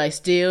words, so he'd be like,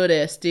 still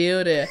there,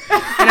 still there.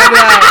 And I'd be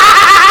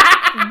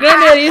like,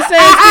 granddaddy, you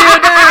saying still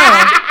down.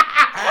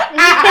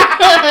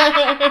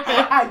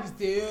 I'm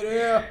still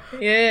there.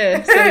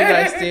 Yeah, so he's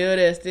like, still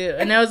there, still.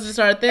 And that was just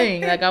our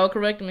thing. Like, I would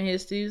correct him and he'd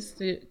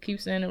still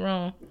keep saying it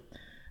wrong.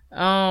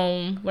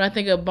 When I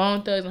think of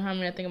Bone Thugs and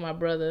Harmony, I think of my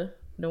brother,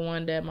 the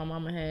one that my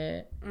mama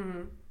had.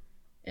 Mm-hmm.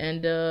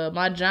 And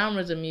my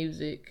genres of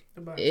music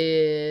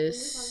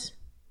is...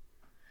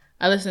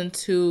 I listen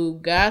to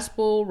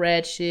gospel,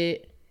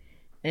 ratchet,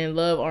 and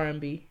love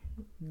R&B.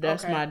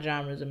 That's my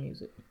genres of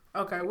music.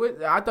 Okay,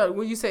 I thought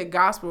when you said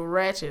gospel,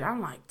 ratchet, I'm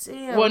like,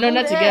 damn. Well, no,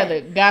 not together.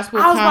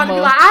 Gospel, I was about to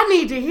be like, I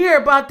need to hear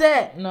about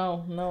that.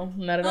 No,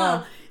 not at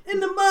all. In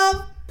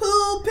the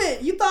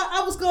pulpit, you thought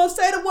I was gonna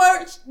say the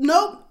words?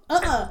 Nope.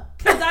 Cause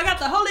I got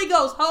the Holy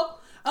Ghost.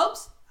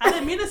 Oops, I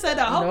didn't mean to say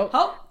that.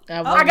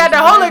 I got the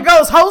Holy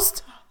Ghost.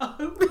 Host.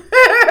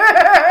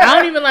 I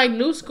don't even like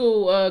new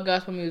school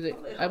gospel music.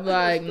 I'm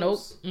like,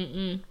 nope,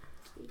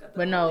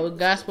 But no,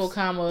 gospel,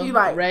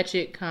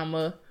 ratchet,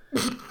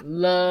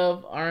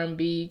 love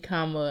R&B,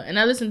 comma, and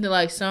I listen to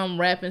like some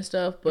rap and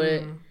stuff,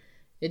 but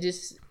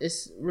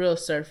it's real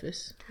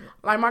surface.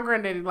 Like my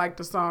granddaddy liked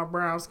the song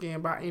Brown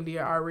Skin by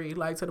India Ari,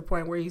 like to the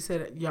point where he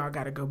said, y'all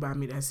gotta go buy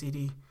me that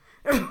CD.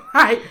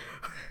 Like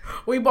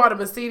we bought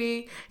him a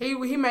CD.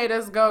 He made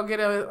us go get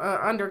a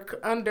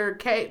under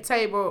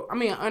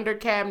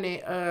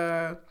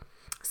cabinet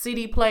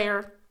CD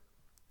player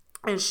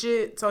and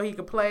shit so he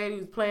could play it. He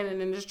was playing it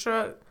in his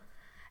truck.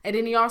 And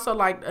then he also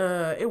liked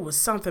it was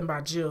something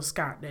by Jill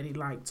Scott that he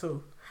liked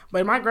too.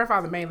 But my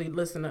grandfather mainly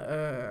listened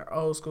to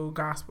old school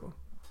gospel.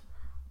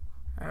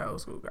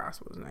 Old school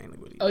gospel is mainly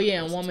what he Oh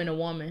yeah, and Woman to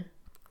Woman.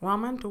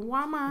 Woman to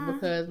woman.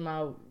 Because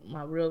my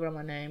real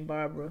grandma named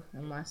Barbara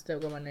and my step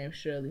grandma named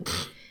Shirley.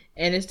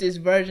 And it's this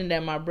version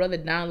that my brother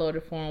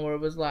downloaded for him where it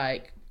was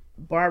like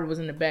Barbara was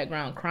in the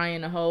background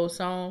crying the whole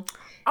song.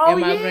 Oh, and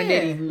my yeah.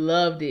 granddaddy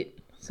loved it.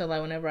 So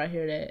like whenever I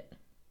hear that,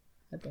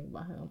 I think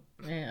about him.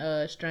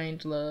 And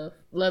Strange Love.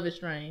 Love is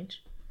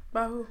Strange.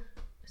 By who?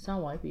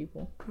 Some white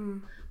people.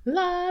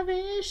 Love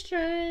is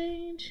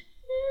strange.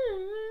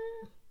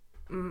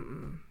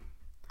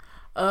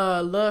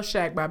 Love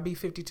Shack by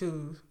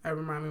B-52s. That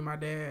remind me of my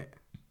dad.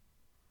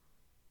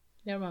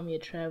 That remind me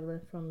of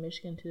traveling from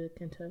Michigan to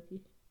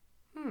Kentucky.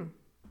 Love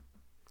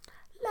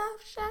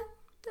Shack.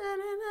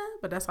 Da-da-da.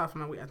 But that's off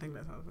my week. I think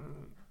that's off my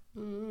week.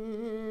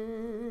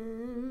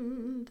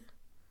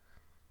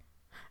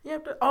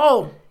 Yep.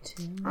 Oh,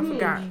 I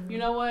forgot. You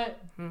know what?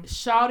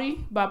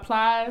 Shawty by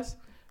Plies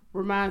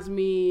reminds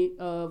me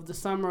of the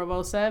summer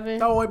of 07.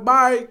 Throw it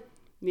bike.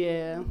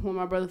 Yeah, when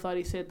my brother thought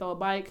he said throw a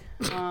bike.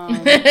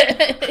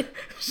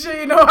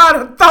 She know how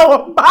to throw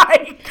a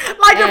bike.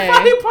 Like Hey. the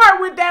funny part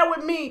with that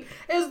with me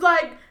is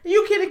like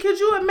could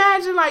you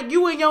imagine like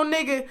you and your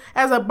nigga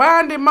as a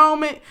bonding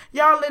moment,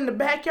 y'all in the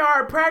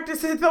backyard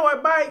practicing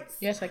throwing bikes?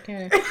 Yes, I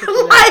can. Like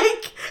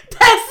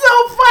that's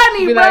so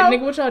funny, Be bro. like,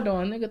 nigga, what y'all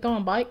doing? Nigga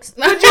throwing bikes?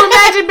 Could you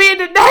imagine being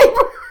the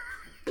neighbor?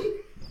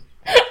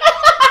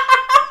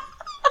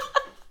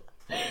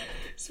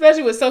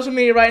 Especially with social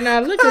media right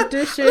now. Look at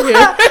this shit here.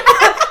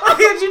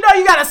 Because you know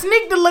you gotta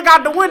sneak to look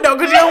out the window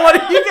because you don't want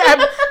to. You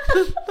got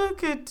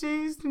look at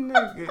these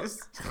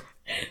niggas.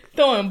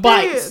 Throwing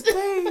bikes.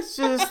 They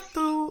just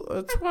threw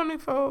a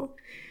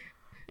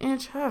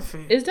 24-inch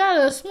Huffy. Is that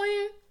a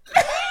swing?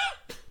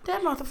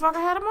 That motherfucker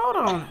had a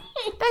motor on it.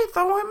 They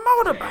throwing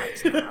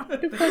motorbikes now.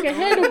 The fucking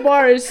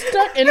handlebar is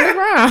stuck in the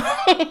ground.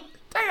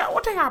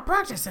 They got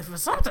practicing for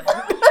something.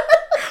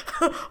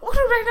 What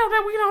do they know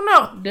that we don't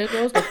know? There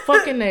goes the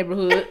fucking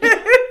neighborhood.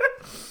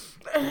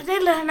 They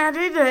learn how to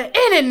do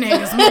any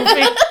niggas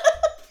movie.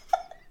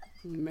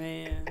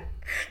 Man.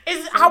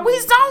 Are we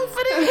zoned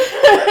for this?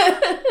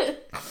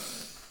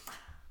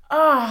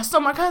 So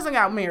my cousin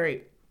got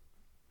married.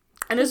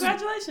 And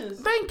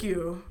Congratulations. Thank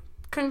you.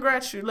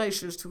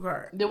 Congratulations to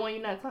her. The one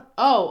you're not claiming?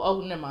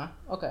 Oh, never mind.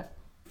 Okay.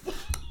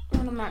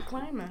 One I'm not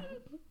claiming.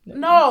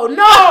 No,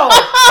 not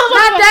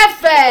that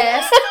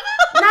fast.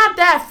 Not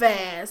that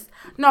fast.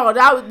 No,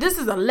 this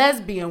is a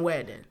lesbian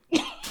wedding.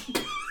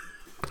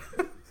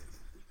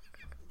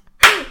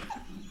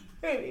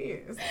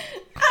 It is.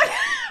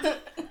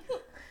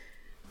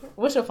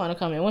 What's your final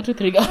comment? 1, 2,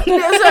 3, go. You ain't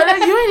even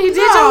did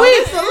your week.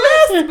 It's a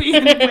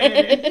lesbian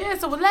wedding. Yeah,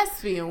 it's a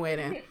lesbian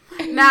wedding.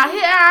 Now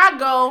here I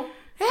go.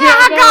 Here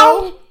I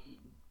go.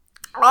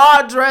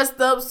 All dressed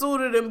up,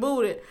 suited and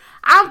booted.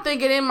 I'm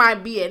thinking it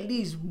might be at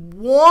least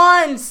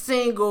one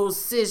single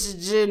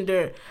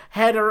cisgender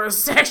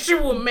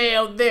heterosexual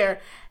male there.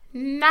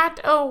 Not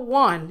a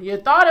one. You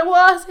thought it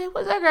was? It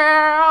was a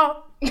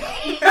girl.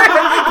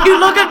 You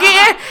look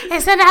again,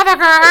 it's another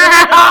girl.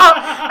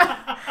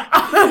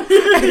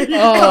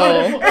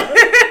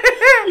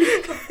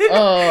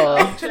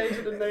 Oh.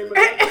 Changing the name of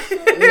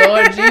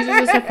Lord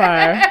Jesus is a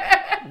fire.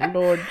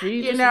 Lord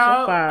Jesus is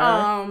a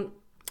fire.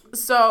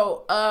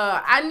 So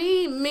I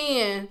need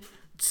men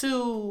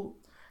to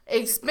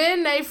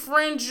expand their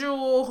friendship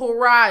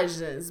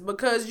horizons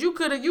because you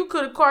could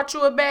have caught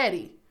you a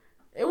baddie.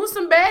 It was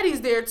some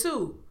baddies there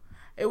too.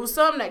 It was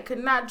some that could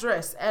not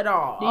dress at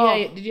all.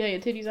 Did you have your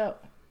titties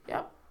out?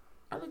 Yep.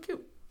 I look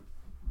cute.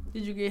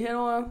 Did you get hit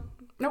on?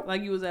 Nope.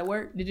 Like you was at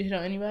work? Did you hit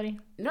on anybody?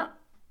 No.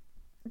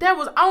 There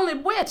was only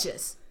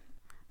bitches.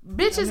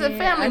 Bitches and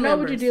family I know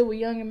members. what you did with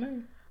Young and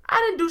Man. I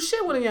didn't do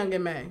shit with a young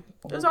man.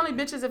 There's only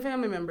bitches and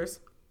family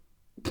members.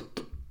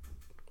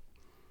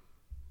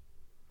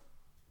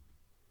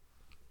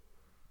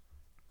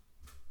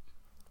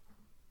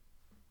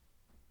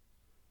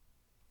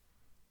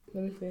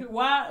 Let me see.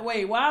 Why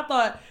I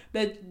thought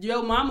that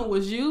your mama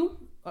was you,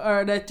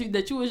 or that you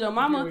was your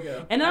mama, Here we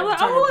go. and I'm I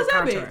like, oh, who is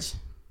that determined the bitch?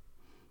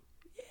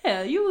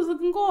 Yeah, you was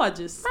looking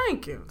gorgeous.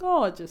 Thank you.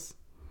 Gorgeous.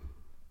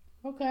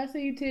 Okay, I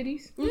see you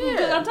titties. Yeah.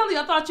 'Cause I'm telling you,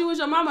 I thought you was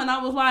your mama, and I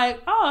was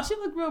like, oh, she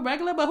looked real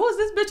regular, but who's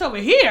this bitch over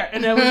here?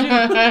 And that was you.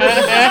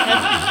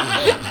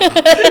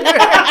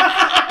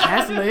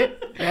 That's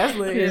lit. That's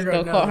lit. You just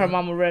don't call her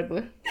mama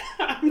regular.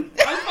 I'm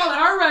calling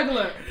her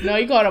regular. No,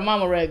 you called her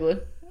mama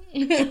regular.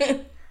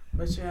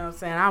 But you know what I'm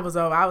saying? I was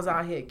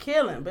out here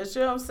killing. But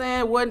you know what I'm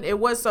saying? It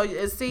was so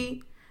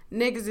see,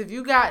 niggas, if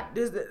you got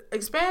this,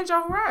 expand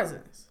your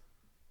horizons.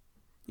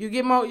 You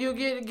get more. You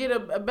get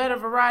a better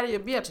variety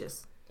of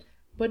bitches.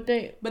 But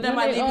that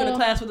might leave you in a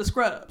class with the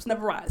scrubs.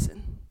 Never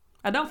rising.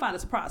 I don't find it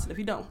surprising if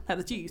you don't have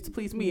the cheese to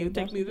please me and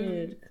take me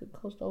to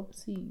Coast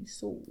Overseas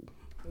Soul.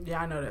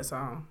 Yeah, I know that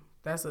song.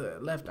 That's a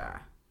Left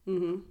Eye.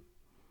 Mm-hmm.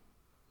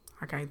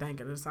 I can't think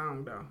of the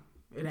song though.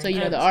 So you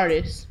know the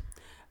artist?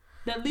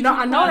 No,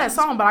 I know that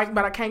song,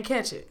 but I can't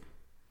catch it.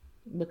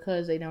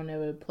 Because they don't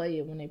ever play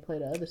it when they play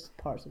the other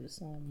parts of the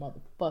song,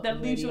 motherfucker.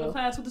 That leaves you in a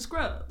class with the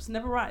scrubs.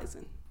 Never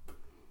rising.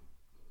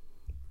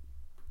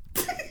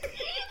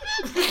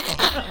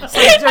 So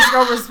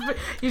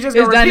you just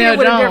go repeat it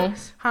with a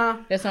different, huh?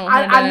 That's on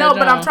I know,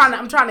 but I'm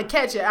trying to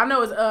catch it. I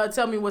know it's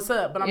Tell Me What's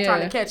Up, but I'm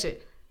trying to catch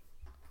it.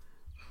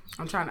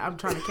 I'm trying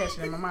to catch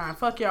it in my mind.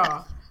 Fuck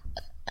y'all.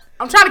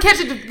 I'm trying to catch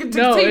it.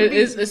 No,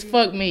 it's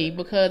fuck me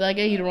because I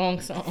gave you the wrong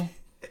song.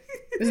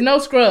 There's no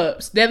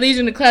scrubs. That leads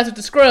you in the class with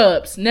the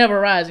scrubs. Never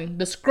rising.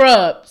 The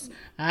scrubs.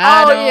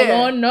 I don't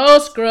want no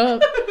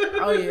scrub.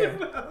 Oh yeah.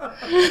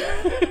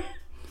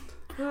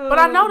 But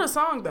I know the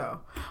song though.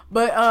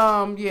 But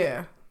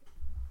yeah.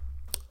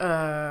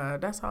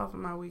 That's all for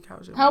my week.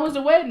 How was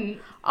the wedding?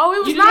 Oh,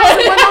 it was nice.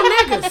 It wasn't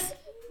no niggas.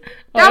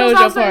 That was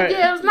also, your part.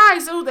 Yeah, it was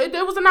nice.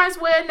 It was a nice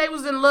wedding. They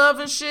was in love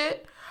and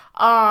shit.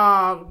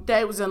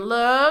 They was in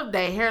love.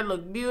 Their hair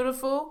looked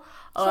beautiful.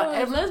 So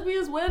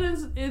lesbians'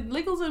 weddings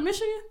legal in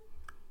Michigan?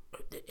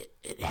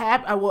 It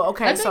happened. Well,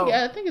 okay, I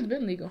think it's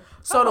been legal.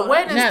 So the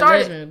wedding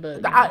started.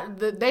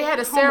 They had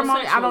a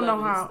ceremony. I don't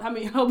know how. I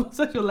mean,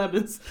 homosexual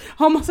weddings.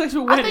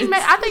 Homosexual weddings.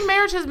 I think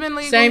marriage has been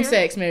legal. Same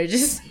sex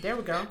marriages. There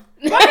we go.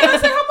 Why do you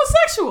say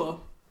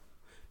homosexual?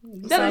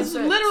 That is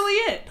literally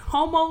it.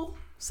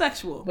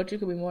 Homosexual. But you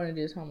could be more than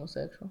just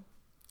homosexual.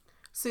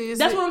 See,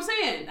 that's what I'm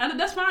saying.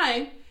 That's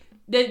fine.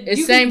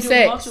 It's same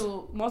sex.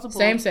 Multiple.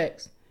 Same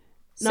sex.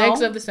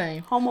 Sex of the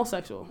same.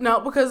 Homosexual. No,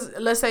 because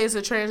let's say it's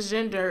a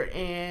transgender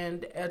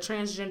and a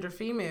transgender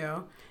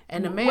female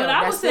and a male. What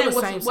I was saying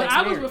was what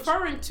I was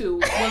referring to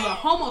was a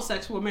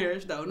homosexual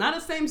marriage, though, not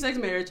a same-sex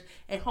marriage,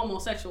 a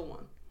homosexual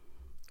one.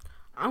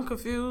 I'm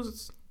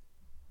confused.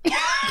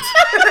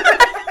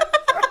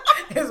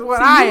 Is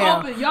what I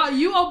am.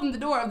 You opened the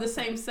door of the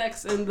same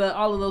sex and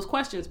all of those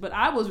questions, but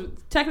I was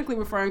technically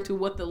referring to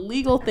what the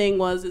legal thing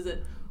was. Is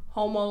it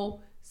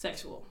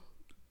homosexual?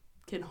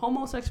 Can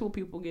homosexual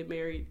people get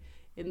married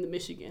in the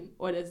Michigan,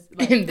 or that's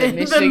like in the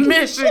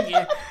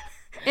Michigan,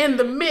 in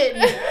the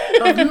mitten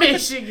of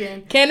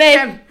Michigan?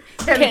 Can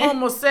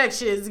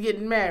homosexuals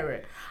get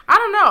married? I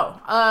don't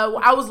know.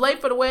 I was late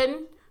for the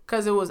wedding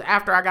because it was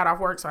after I got off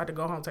work, so I had to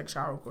go home, take a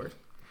shower, of course.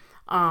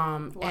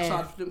 Watch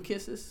out for them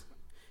kisses.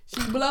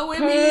 She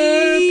blowing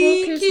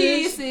me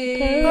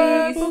kisses.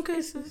 Purple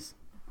kisses.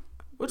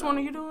 Which one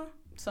are you doing?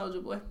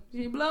 Soulja Boy.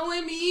 She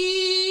blowing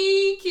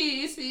me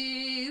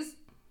kisses.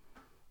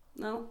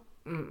 No.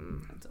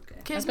 That's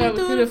okay. Kiss me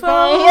through the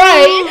phone.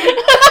 Right.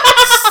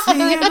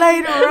 See you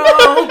later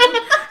on.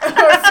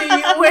 Or see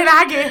you when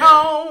I get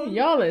home.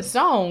 Y'all in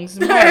songs,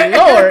 my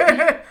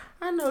lord.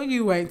 I know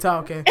you ain't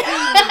talking.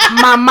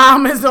 My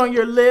mama's on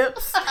your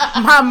lips.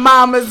 My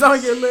mama's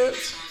on your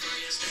lips.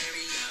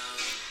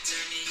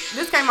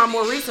 This came out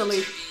more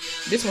recently.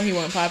 This one he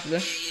wasn't popular.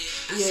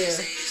 Yeah.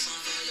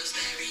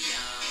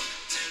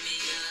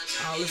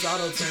 Oh, this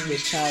auto-tune. Bit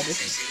childish.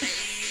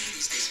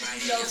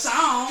 Your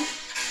song.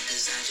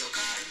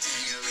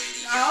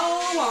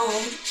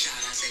 Oh,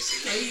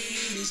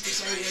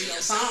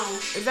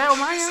 is that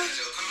Omaya?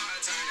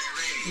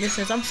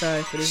 Listen, I'm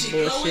sorry for this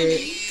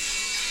bullshit.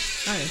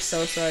 I am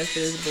so sorry for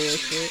this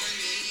bullshit.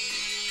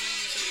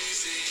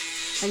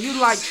 And you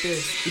like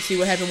this. You see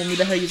what happened when we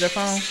let her use her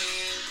phone?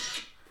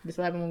 This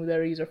what happened when we let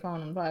her use her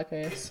phone on the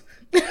podcast.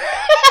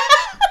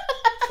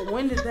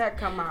 When did that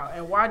come out?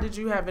 And why did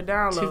you have it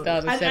downloaded?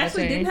 2017. I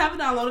actually didn't have it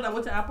downloaded. I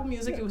went to Apple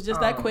Music. It was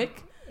just that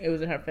quick. It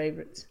was in her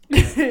favorites.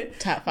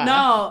 Top 5.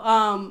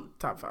 No,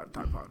 Top 5.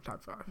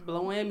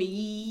 Blowing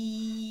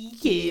me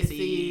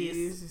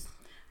kisses.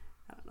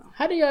 I don't know.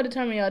 How do y'all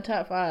determine your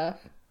top 5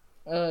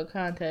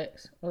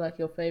 contacts or like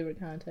your favorite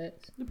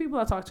contacts? The people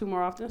I talk to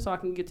more often, so I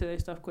can get to their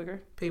stuff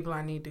quicker. People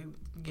I need to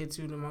get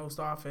to the most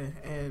often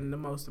and the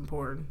most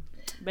important.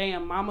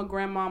 Bam, mama,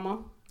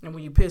 grandmama. And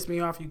when you piss me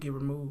off, you get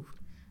removed.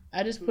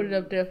 I just put it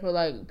up there for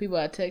like people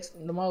I text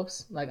the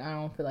most. Like I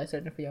don't feel like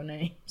searching for your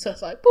name, so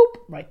it's like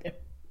boop right there.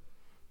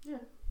 Yeah.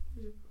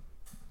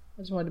 I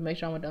just wanted to make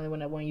sure I'm the only one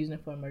that wasn't using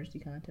it for emergency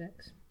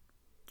contacts.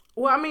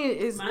 Well, I mean,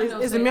 it's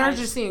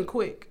emergency and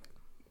quick.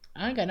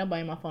 I ain't got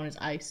nobody in my phone. It's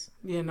ice.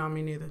 Yeah, no,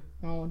 me neither.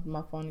 I don't want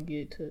my phone to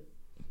get took.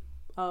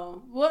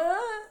 Oh,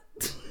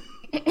 what?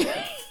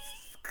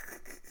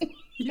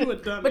 You a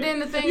dummy. But then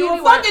the thing, you a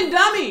fucking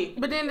dummy.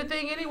 But then the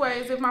thing, anyway,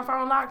 is if my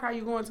phone locked, how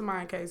you going to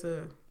mine in case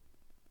of?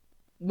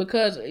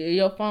 Because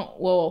your phone,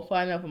 well,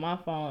 find out for my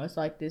phone, it's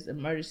like this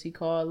emergency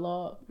call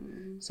log.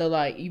 Mm-hmm. So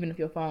like, even if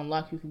your phone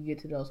locked, you can get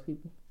to those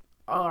people.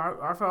 Oh,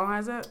 our phone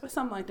has that? Or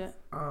something like that.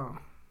 Oh,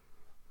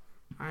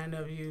 I ain't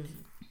never used it.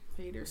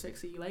 Hey there,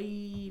 sexy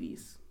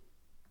ladies.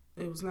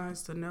 It was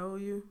nice to know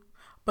you.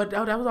 But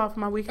that was all for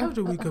my week. How was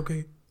your week,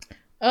 okay?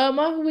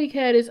 My week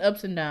had its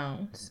ups and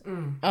downs.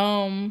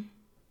 I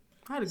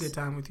had a good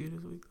time with you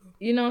this week, though.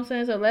 You know what I'm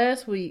saying? So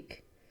last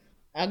week,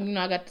 I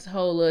got this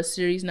whole little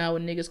series now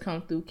where niggas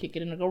come through, kick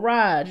it in the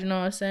garage. You know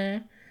what I'm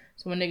saying?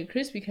 So when nigga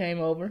Crispy came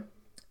over,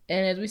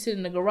 and as we sit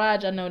in the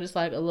garage, I noticed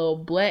like a little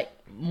black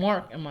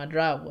mark in my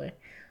driveway.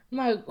 I'm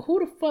like, who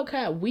the fuck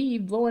had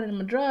weave blowing in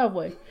my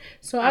driveway?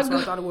 So I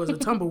thought it was a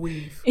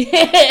tumbleweave.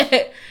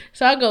 Yeah.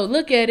 So I go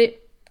look at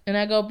it, and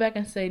I go back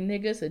and say,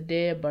 nigga, it's a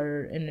dead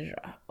bird in the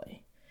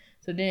driveway.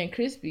 So then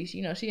Crispy,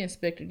 she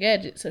Inspector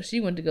Gadget, so she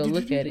went to go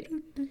look at it.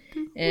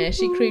 And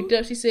she creeped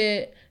up. She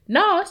said,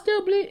 no, it's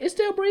still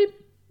breathing.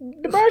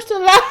 The bird's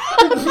still alive.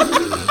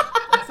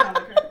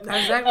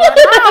 That's exactly right.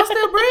 No, I'm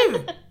still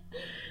breathing.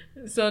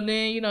 So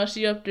then,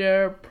 she up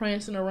there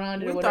prancing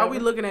around it. We or thought whatever. we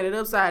looking at it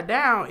upside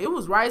down. It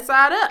was right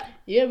side up.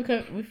 Yeah,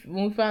 because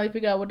when we finally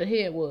figured out what the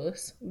head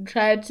was, we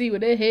tried to see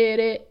what that head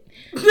at.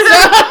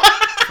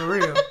 For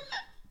real.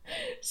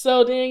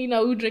 So then, we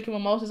were drinking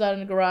mimosas out in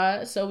the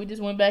garage. So we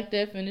just went back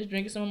there, finished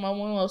drinking some of my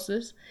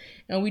mimosas,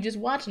 and we just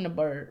watching the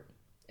bird.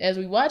 As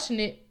we watching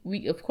it,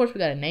 of course we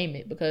gotta name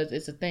it because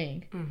it's a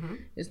thing. Mm-hmm.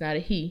 It's not a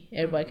he.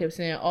 Everybody kept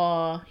saying,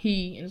 "Oh,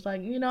 he," and it's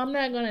like, I'm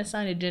not gonna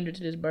assign a gender to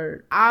this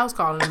bird. I was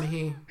calling him a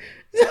he.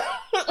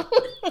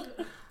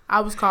 I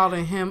was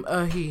calling him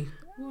a he.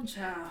 Ooh,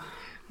 child.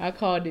 I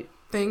called it.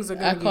 Things are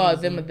gonna. I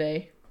called them a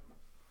they.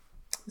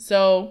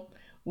 So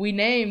we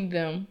named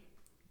them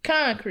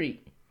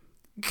Concrete.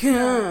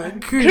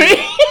 Concrete.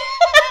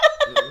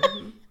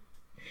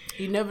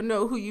 You never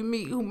know who you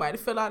meet who might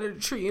have fell out of the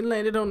tree and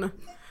landed on the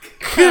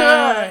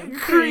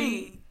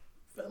concrete.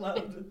 Fell out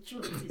of the tree.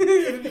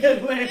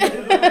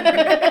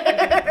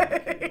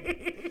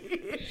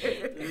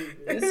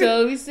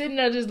 So we sitting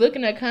there just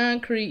looking at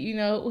Concrete.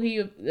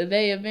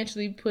 They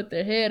eventually put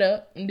their head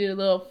up and did a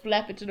little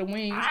flap it to the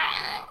wings.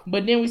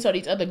 But then we saw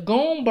these other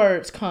goon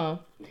birds come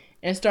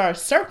and start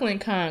circling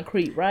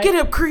Concrete, right? Get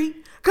up, Crete.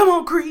 Come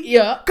on, Crete.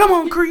 Yeah. Come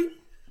on, Crete.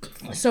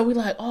 So we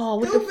like, oh,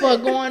 what the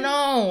fuck going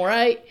on,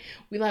 right?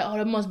 We like, oh,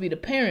 that must be the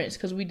parents,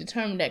 because we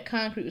determined that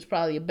Concrete was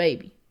probably a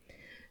baby.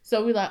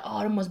 So we like,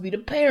 oh, that must be the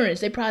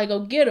parents. They probably go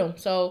get him.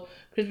 So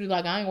Chris was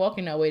like, I ain't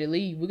walking that way to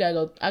leave. I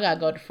gotta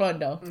go to the front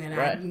door. And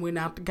right? I went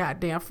out the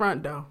goddamn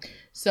front door.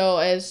 So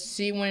as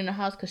she went in the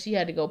house, because she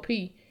had to go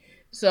pee.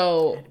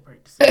 So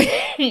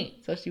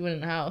so she went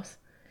in the house.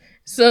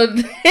 So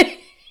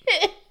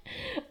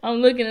I'm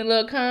looking at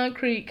little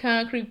Concrete.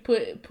 Concrete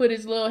put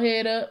his little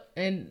head up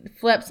and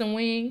flapped some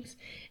wings,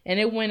 and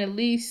it went at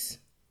least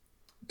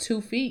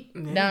 2 feet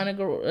down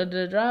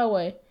the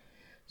driveway.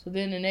 So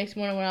then the next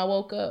morning when I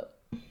woke up,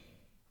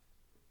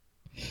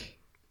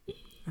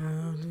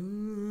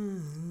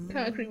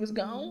 Concrete was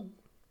gone.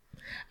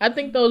 I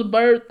think those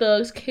bird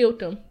thugs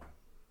killed him.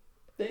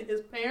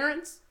 His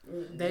parents?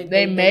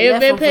 They may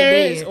have been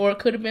parents, or it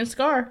could have been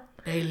Scar.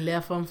 They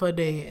left him for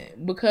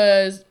dead.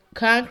 Because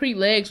Concrete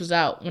legs was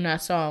out when I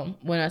saw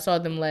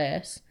them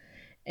last.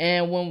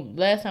 And when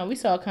last time we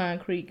saw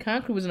Concrete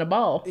was in a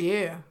ball.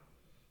 Yeah.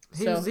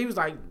 He was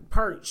like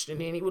perched,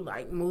 and then he would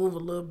like move a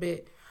little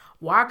bit.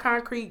 Why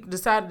Concrete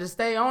decided to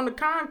stay on the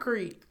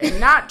concrete and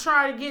not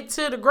try to get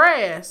to the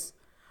grass,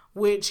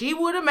 which he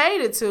would have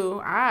made it to,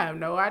 I have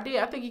no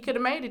idea. I think he could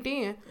have made it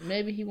then.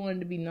 Maybe he wanted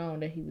to be known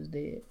that he was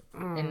dead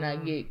and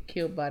not get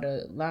killed by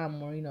the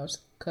lawnmower,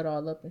 cut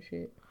all up and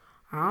shit.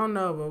 I don't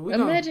know, but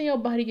imagine your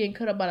body getting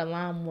cut up by the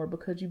lawnmower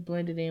because you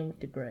blended in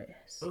with the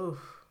grass. Oof.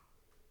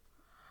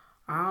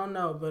 I don't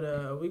know,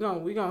 but we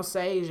gonna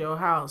sage your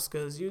house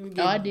because you can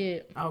get. Oh, I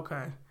did.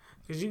 Okay,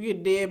 because you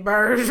get dead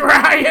birds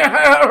right your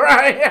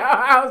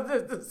house.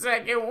 This is the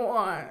second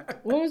one.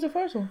 When was the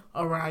first one?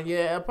 Around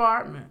your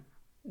apartment.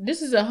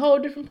 This is a whole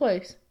different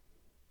place.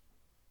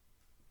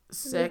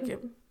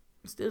 Second.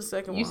 Still the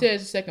second one. You said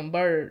it's the second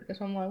bird. That's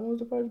why I'm like, when was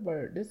the first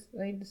bird? This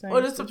ain't the same. Oh,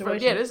 this is the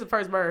first. Yeah, this is the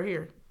first bird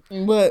here.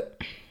 But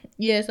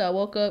yes, I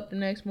woke up the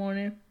next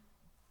morning.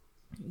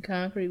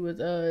 Concrete was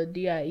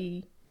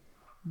DIE.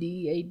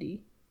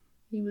 DEAD.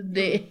 He was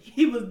dead.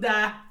 He was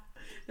die.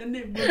 That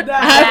nigga was die.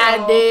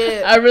 I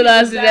did. I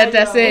realized it after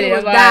I said it. He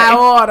was die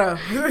order.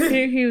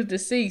 He was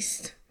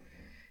deceased.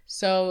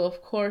 So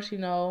of course,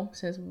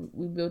 since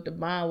we built the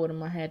bond with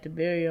him, I had to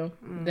bury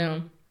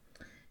them.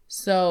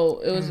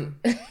 So it was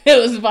it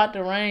was about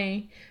to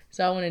rain.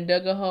 So I went and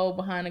dug a hole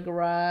behind the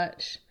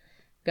garage.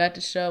 Got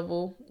the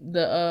shovel.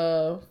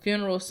 The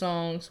funeral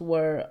songs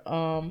were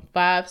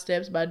 5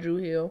 Steps by Drew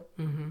Hill.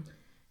 Mm-hmm.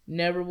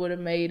 Never Would Have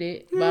Made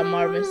It by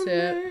Marvin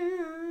Sapp.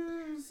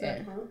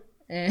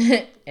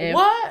 And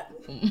what?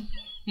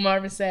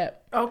 Marvin Sapp.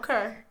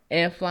 Okay.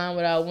 And Flying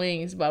Without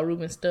Wings by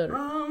Ruben Studdard.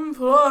 I'm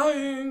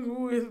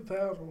flying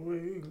without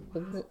wings.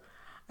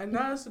 And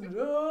that's the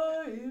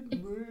joy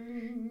it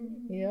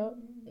brings. Yep.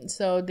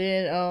 So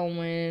then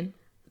when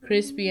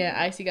Crispy and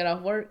Icy got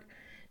off work,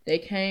 they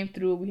came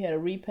through. We had a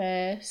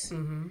repass.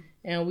 Mm-hmm.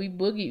 And we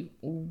boogied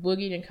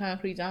in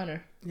Concrete's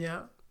honor.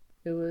 Yeah.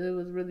 It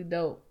was really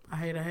dope. I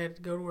had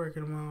to go to work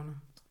in the morning.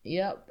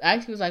 Yep.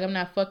 Icy was like, I'm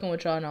not fucking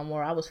with y'all no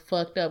more. I was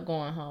fucked up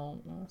going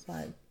home. I was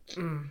like,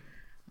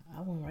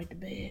 I went right to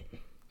bed.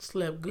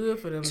 Slept good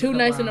for them. 2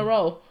 nights in a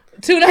row.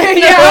 2 nights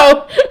in a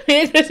row.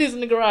 He's in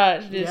the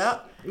garage. Just,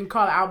 yep. You can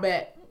call it out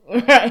back.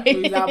 Right.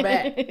 He's out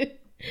back.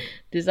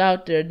 Just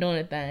out there doing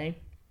a thing.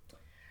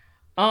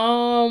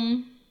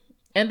 And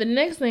the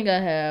next thing I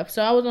have,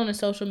 so I was on the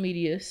social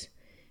medias,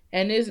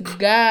 and this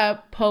guy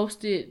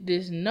posted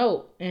this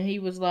note, and he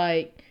was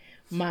like,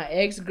 my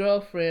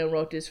ex-girlfriend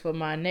wrote this for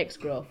my next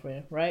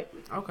girlfriend, right?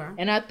 Okay.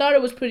 And I thought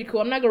it was pretty cool.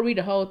 I'm not going to read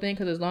the whole thing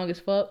because it's long as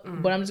fuck,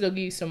 but I'm just going to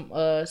give you some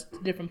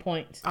different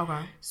points.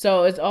 Okay.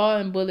 So it's all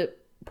in bullet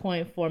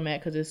point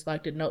format because it's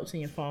like the notes in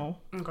your phone.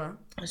 Okay.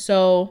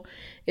 So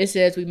it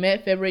says, we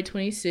met February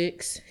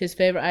 26th. His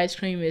favorite ice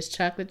cream is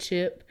chocolate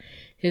chip.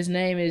 His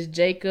name is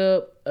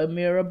Jacob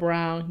Amira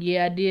Brown.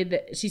 Yeah, I did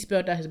that. She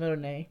spelled out his middle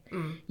name.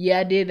 Yeah,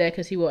 I did that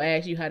because he will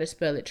ask you how to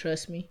spell it.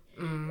 Trust me.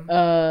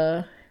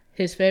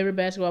 His favorite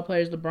basketball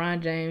player is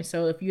LeBron James.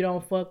 So if you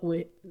don't fuck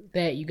with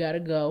that, you gotta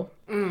go.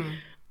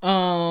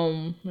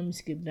 Let me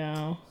skip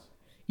down.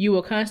 You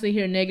will constantly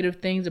hear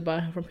negative things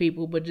about him from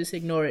people, but just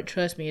ignore it.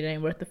 Trust me, it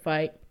ain't worth the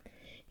fight.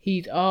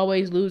 He's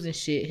always losing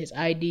shit. His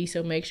ID,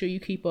 so make sure you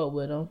keep up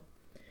with him.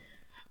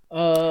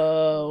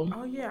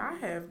 Oh yeah, I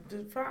have.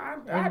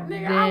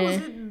 I was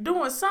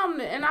doing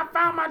something and I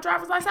found my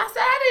driver's license. I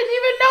said I didn't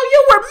even know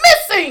you were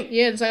missing.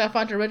 Yeah, it's like I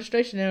found your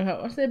registration in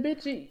her. I said,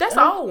 bitch, that's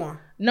the old one.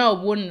 No,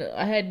 when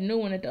I had a new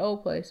one at the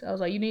old place, I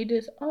was like, you need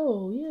this?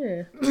 Oh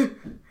yeah.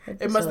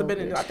 It must have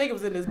been. I think it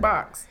was in this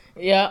box.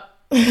 Yeah.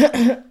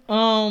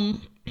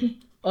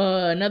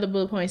 Another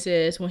bullet point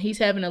says when he's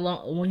having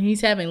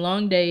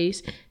long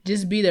days,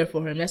 just be there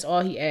for him. That's all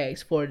he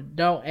asks for.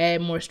 Don't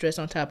add more stress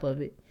on top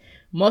of it.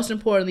 Most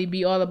importantly,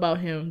 be all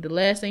about him. The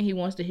last thing he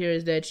wants to hear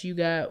is that you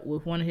got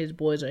with one of his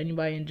boys or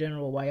anybody in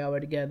general while y'all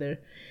were together.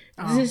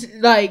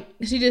 Like,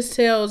 she just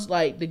tells,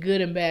 like, the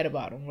good and bad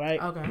about him,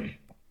 right? Okay.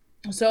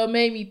 So it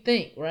made me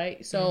think,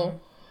 right? So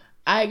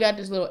I got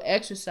this little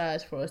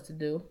exercise for us to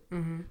do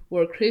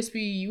where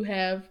Crispy, you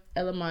have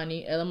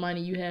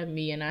Elamani, you have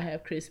me, and I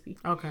have Crispy.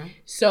 Okay.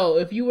 So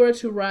if you were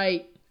to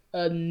write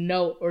a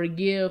note or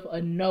give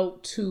a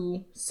note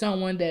to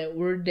someone that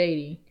we're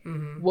dating,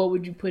 what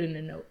would you put in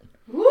the note?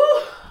 Woo!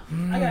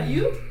 I got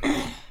you.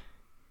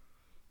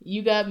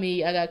 You got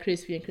me. I got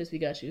Crispy, and Crispy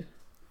got you.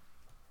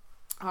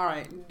 All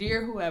right,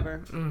 dear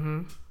whoever.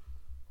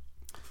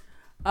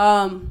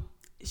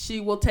 She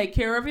will take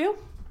care of you,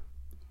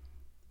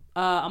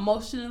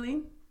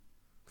 emotionally,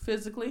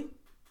 physically,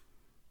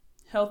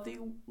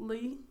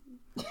 healthily.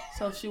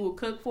 So she will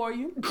cook for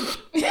you.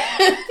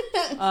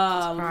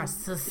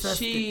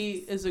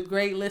 She is a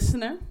great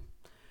listener,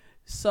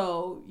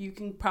 so you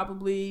can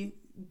probably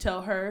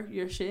tell her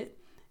your shit.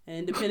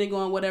 And depending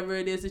on whatever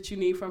it is that you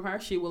need from her,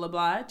 she will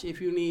oblige.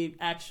 If you need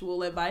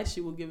actual advice,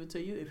 she will give it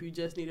to you. If you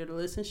just need her to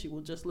listen, she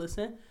will just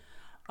listen.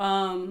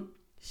 Don't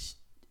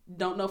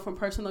know from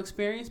personal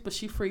experience, but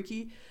she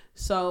freaky.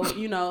 So,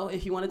 you know,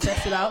 if you want to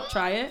test it out,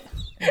 try it.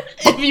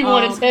 If you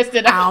want to test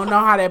it out. I don't know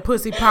how that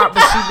pussy pop,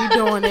 but she be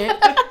doing it.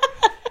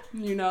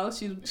 You know,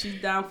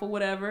 she's down for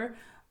whatever.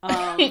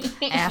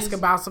 Ask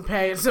about some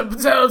videos of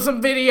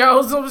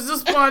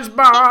the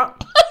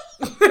SpongeBob.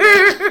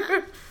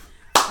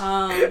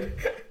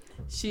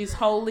 She's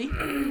holy,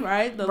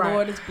 right? The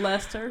Lord has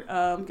blessed her.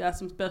 Got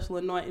some special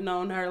anointing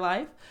on her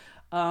life.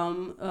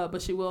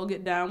 But she will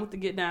get down with the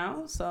get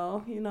down.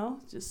 So, you know,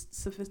 just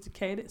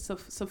sophisticated,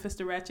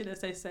 sophisticated,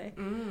 as they say.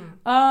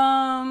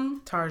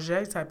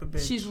 Tarjay type of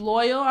bitch. She's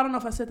loyal. I don't know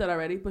if I said that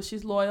already, but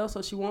she's loyal,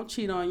 so she won't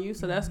cheat on you.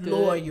 So that's good.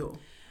 Loyal.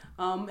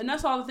 And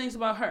that's all the things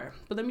about her.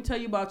 But let me tell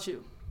you about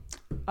you.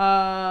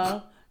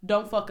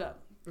 Don't fuck up.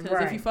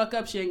 Because if you fuck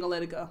up, she ain't gonna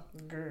let it go.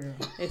 Girl.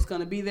 It's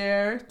gonna be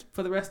there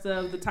for the rest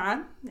of the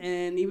time,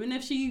 and even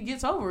if she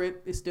gets over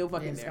it, it's still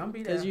fucking there.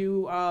 Because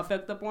you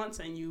fucked up once,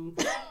 and you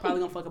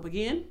probably gonna fuck up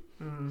again.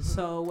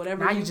 So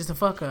whatever. Now you just a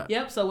fuck up.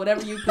 Yep. So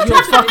whatever you. You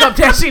a fuck up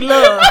that she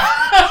love.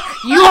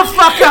 You a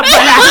fuck up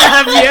that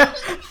I love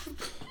you.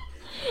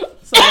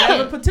 So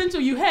whatever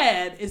potential you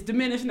had is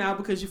diminished now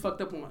because you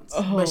fucked up once.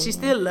 But she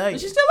still love you.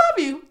 But she still love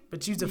you.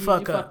 But you's a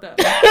fuck up.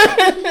 Fucked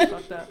up. You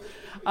fucked up.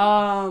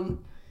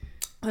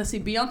 Let's see.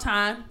 Be on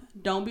time.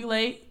 Don't be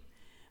late.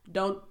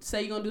 Don't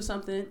say you're gonna do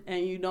something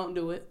and you don't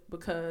do it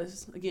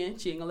because again,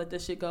 she ain't gonna let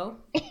that shit go.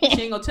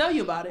 She ain't gonna tell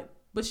you about it,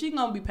 but she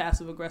gonna be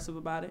passive aggressive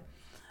about it.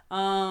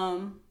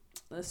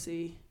 Let's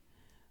see.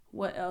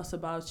 What else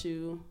about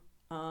you?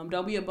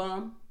 Don't be a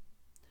bum.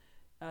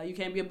 You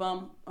can't be a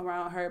bum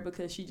around her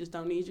because she just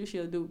don't need you.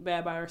 She'll do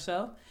bad by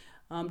herself.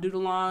 Do the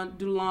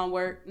lawn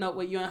work. No,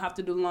 well, you don't have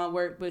to do the lawn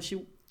work, but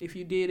if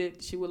you did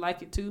it, she would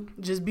like it too.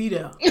 Just be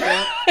there.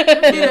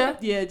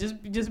 Yeah.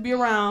 Just be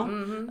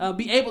around.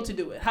 Be able to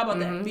do it. How about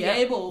that?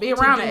 Be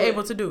around and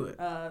able to do it.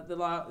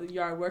 The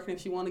yard working.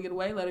 If she want to get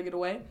away, let her get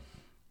away.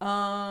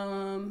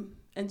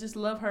 And just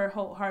love her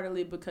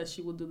wholeheartedly because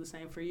she will do the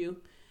same for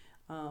you.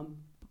 But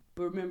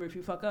remember, if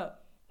you fuck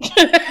up, you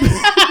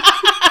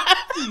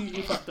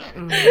fucked up.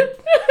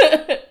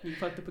 You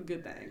fucked up a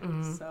good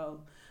thing.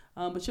 So,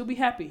 but you'll be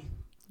happy.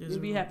 You'll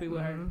be happy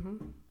with her.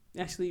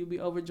 Actually, you'll be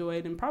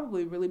overjoyed and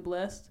probably really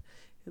blessed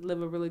and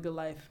live a really good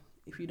life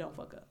if you don't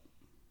fuck up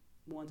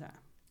one time.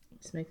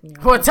 This makes me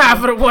One time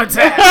for the one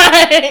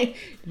time.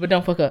 But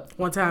don't fuck up.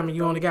 One time and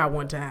you only got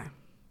one time.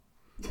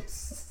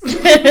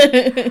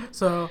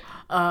 So,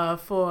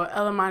 for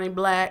Elamani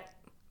Black,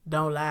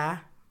 don't lie.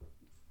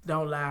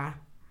 Don't lie.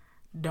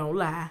 Don't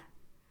lie.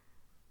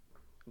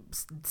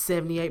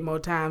 78 more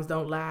times,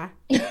 don't lie.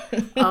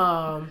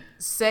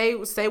 Say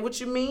what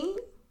you mean.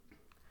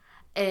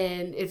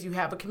 And if you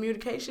have a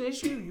communication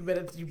issue, you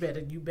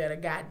better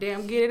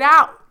goddamn get it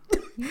out.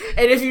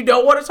 And if you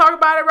don't want to talk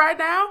about it right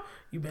now,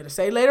 you better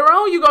say later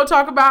on you gonna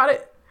talk about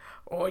it,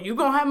 or you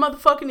gonna have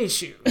motherfucking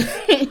issues.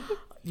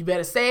 You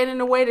better say it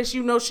in a way that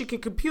you know she can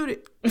compute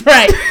it.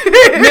 Right.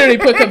 Literally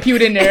put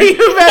compute in there.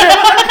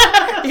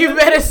 You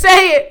better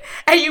say it,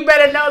 and you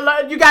better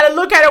know. You gotta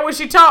look at her when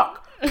she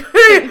talk.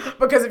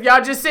 Because if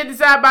y'all just sitting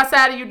side by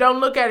side and you don't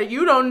look at it,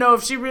 you don't know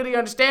if she really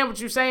understand what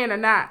you're saying or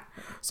not.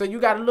 So you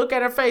got to look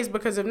at her face,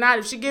 because if not,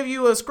 if she give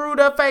you a screwed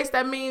up face,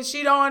 that means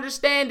she don't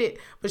understand it,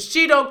 but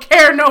she don't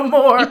care no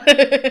more.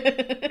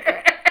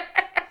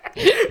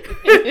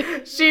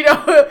 She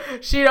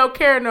don't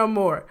care no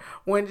more.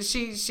 When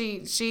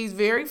she's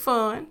very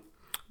fun,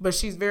 but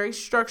she's very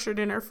structured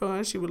in her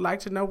fun. She would like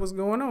to know what's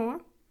going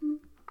on,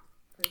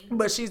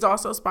 but she's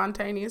also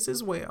spontaneous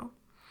as well.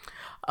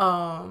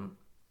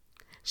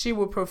 She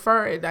would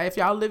prefer that if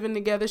y'all living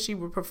together, she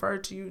would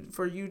prefer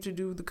for you to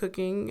do the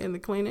cooking and the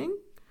cleaning.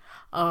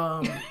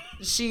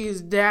 She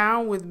is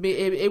down with me.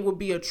 It would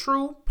be a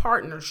true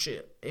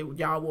partnership.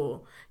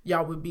 Y'all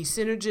would be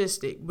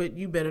synergistic, but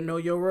you better know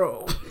your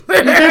role.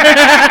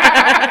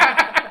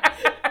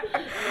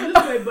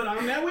 But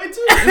I'm that way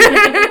too.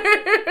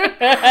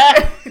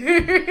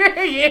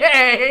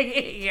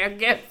 Yeah, I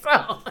guess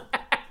so.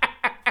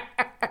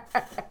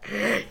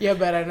 You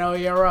better know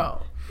your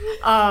role.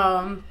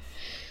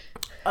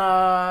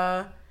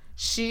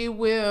 She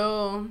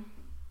will.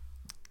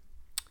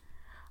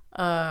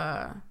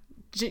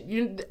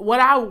 What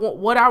I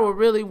would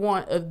really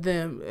want of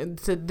them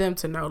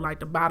to know, like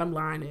the bottom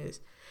line is,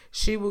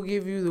 she will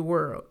give you the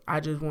world. I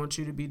just want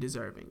you to be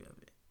deserving of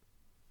it.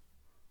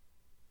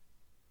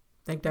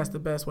 I think that's the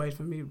best way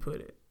for me to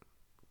put it.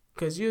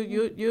 Cause you'll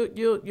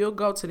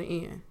go to the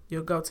end.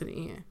 You'll go to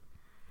the end.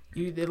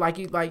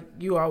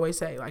 You always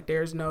say, like,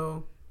 there's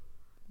no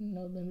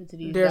limit to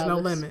these There's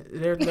dollars. no limit.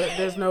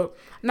 There's no,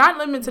 not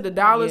limit to the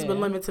dollars, but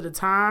limit to the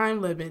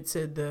time, limit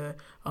to the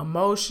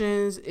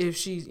emotions. If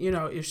she's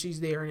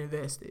there and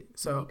invested.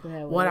 So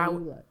what I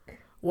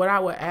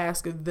would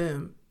ask of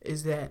them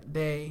is that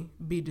they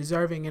be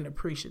deserving and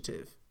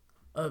appreciative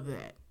of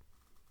that.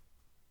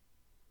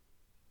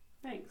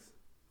 Thanks.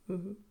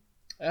 Mm-hmm.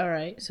 All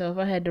right. So if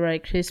I had to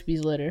write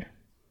Crispy's letter,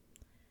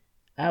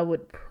 I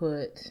would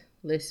put,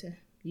 listen,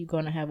 you're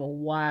going to have a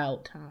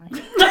wild time.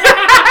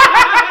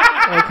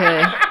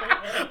 Okay.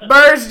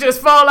 Birds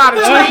just fall out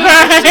of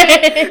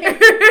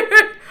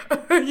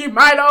trees. You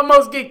might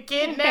almost get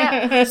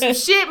kidnapped. Some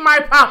shit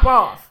might pop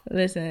off.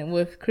 Listen,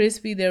 with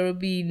Crispy, there will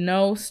be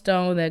no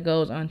stone that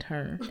goes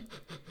unturned.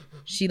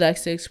 She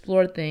likes to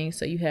explore things,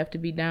 so you have to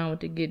be down with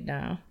the get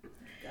down.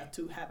 Got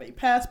to have a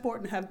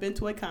passport and have been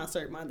to a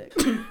concert, my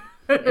nigga.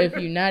 If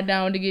you're not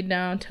down with the get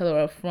down, tell her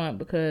up front,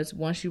 because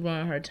once you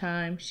run her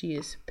time, she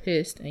is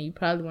pissed, and you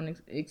probably won't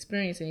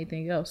experience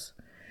anything else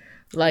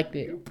like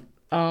that.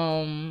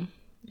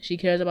 She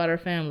cares about her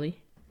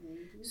family.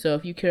 So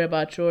if you care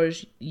about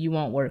yours, you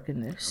won't work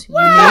in this.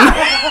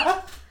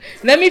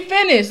 Let me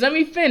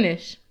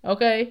finish.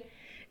 Okay?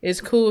 It's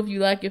cool if you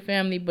like your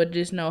family, but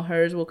just know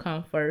hers will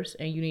come first,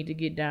 and you need to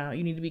get down.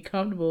 You need to be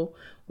comfortable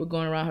with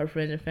going around her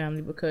friends and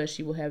family, because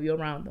she will have you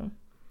around them.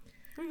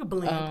 You can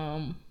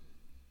blend.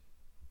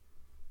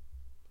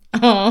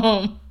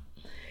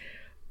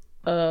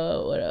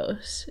 What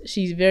else?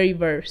 She's very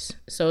versed,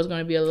 so it's going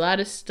to be a lot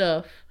of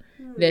stuff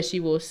that she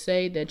will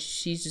say that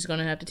she's just going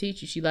to have to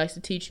teach you. She likes to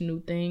teach you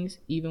new things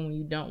even when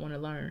you don't want to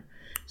learn.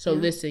 So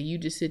listen, you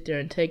just sit there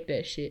and take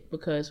that shit,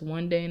 because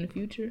one day in the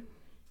future,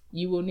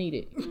 you will need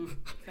it.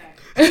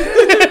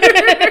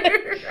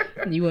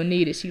 You will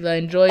need it. She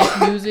enjoys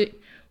music,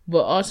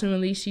 but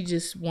ultimately she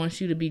just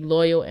wants you to be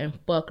loyal and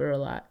fuck her a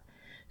lot.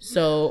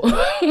 So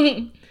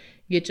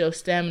get your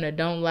stamina.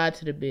 Don't lie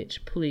to the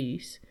bitch,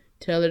 please.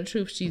 Tell her the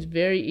truth. She's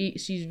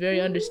very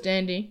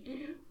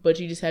understanding, but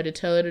you just have to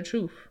tell her the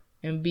truth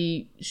and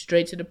be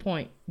straight to the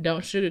point.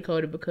 Don't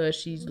sugarcoat it, because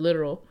she's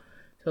literal.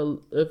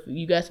 So if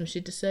you got some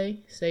shit to say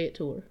it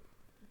to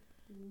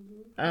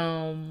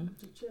her.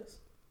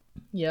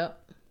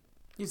 Yep.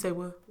 You say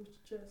what?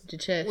 Your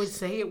chest.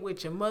 Say it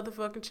with your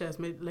motherfucking chest.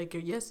 Make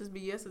your yeses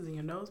be yeses and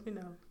your no's be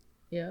no.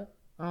 Yeah.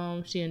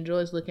 She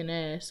enjoys looking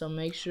ass, so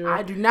make sure.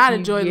 I do not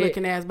enjoy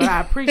looking ass, but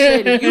I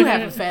appreciate if you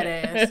have a fat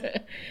ass.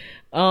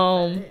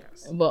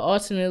 But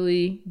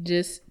ultimately,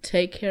 just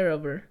take care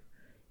of her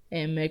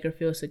and make her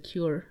feel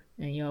secure,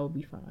 and y'all will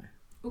be fine.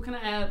 Who can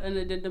I add an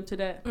addendum to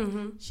that?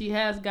 Mm-hmm. She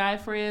has guy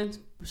friends,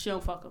 but she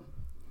don't fuck them.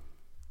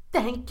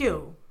 Thank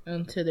you.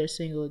 Until they're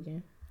single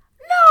again.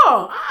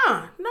 No.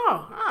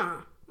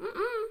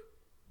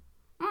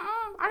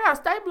 I got a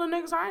stable of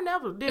niggas. I ain't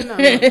never did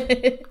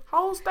nothing.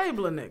 Whole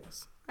stable of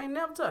niggas. I ain't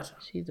never touched her.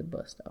 She's a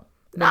bust though.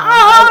 No,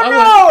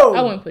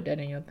 I wouldn't put that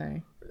in your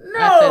thing.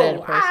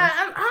 No,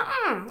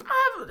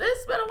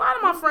 it's been a lot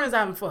of my friends I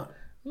haven't fucked.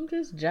 I'm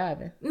just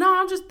jiving. No,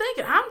 I'm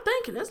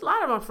thinking. There's a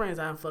lot of my friends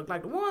I haven't fucked.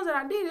 Like the ones that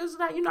I did, it was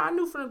like, I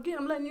knew from the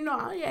beginning. I'm letting you know,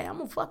 oh, yeah, I'm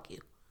gonna fuck you.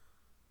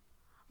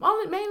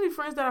 Mainly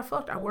friends that I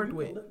fucked, I worked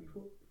with.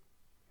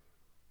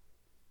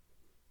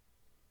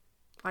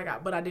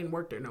 But I didn't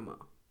work there no more.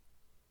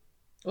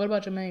 What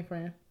about your main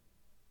friend?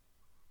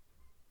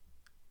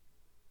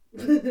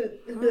 I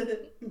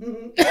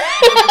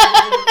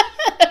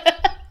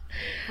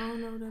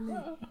don't know what that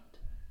means.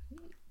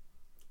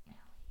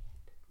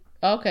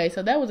 Okay,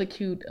 so that was a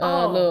cute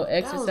little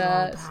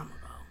exercise.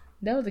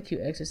 That was a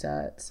cute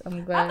exercise.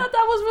 I'm glad. I thought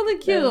that was really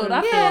cute.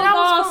 I feel that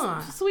was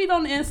all fun. sweet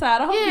on the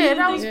inside. I hope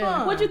that was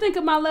fun. What'd you think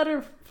of my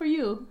letter for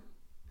you?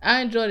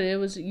 I enjoyed it. It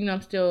was,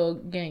 I'm still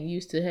getting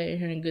used to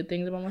hearing good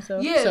things about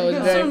myself. Yeah, so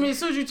as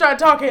soon as you start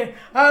talking,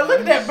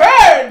 look at that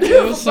bird,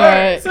 beautiful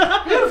birds,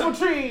 beautiful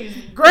trees,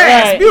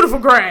 grass, beautiful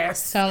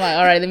grass. So I'm like,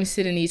 all right, let me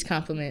sit in these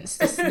compliments.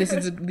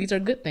 These are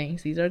good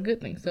things. These are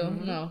good things. So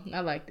no, I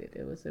liked it.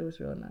 It was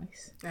real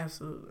nice.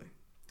 Absolutely.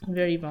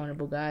 Very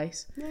vulnerable,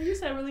 guys. Yeah, you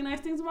said really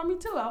nice things about me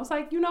too. I was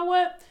like, you know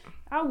what?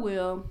 I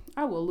will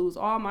lose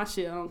all my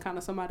shit on kind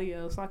of somebody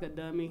else like a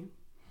dummy.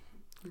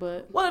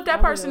 But if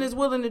that person is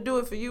willing to do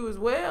it for you as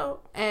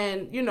well,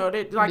 and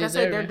I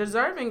said, they're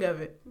deserving of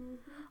it.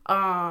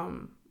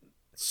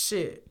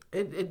 Shit,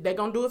 they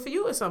gonna do it for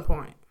you at some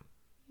point.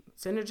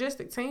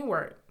 Synergistic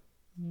teamwork.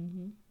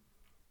 Mm-hmm.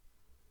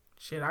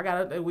 Shit,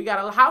 we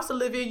got a house to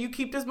live in. You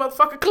keep this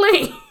motherfucker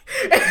clean.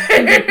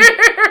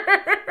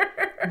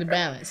 The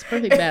balance,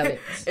 perfect balance.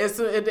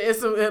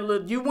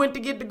 You went to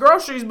get the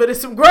groceries, but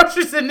it's some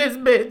groceries in this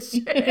bitch.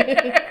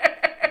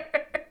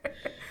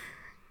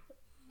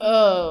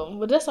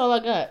 But that's all I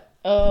got.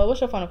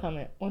 What's your final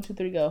comment? 1, 2,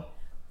 3, go.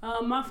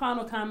 My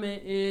final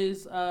comment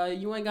is,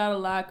 you ain't gotta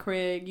lie,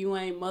 Craig. You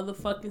ain't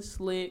motherfucking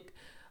slick.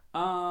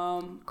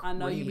 I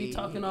know you be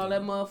talking all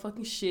that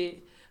motherfucking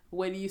shit.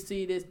 Wait till you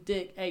see this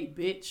dick, hey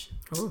bitch.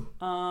 Ooh.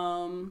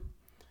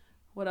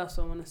 What else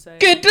I want to say?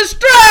 Get the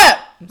strap.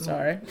 I'm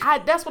sorry.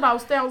 That's what I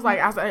was saying. I was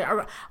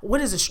like,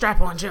 what is a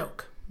strap-on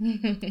joke?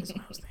 That's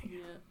what I was thinking.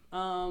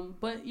 Yeah.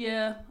 But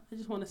yeah, I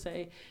just want to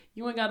say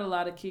you ain't got a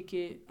lot to kick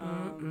it.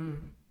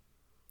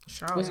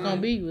 What's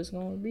gonna be? You ain't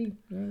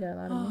got a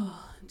lot of money.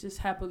 Just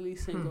happily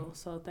single.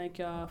 So thank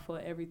y'all for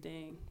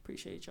everything.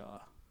 Appreciate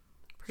y'all.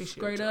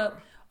 Straight up.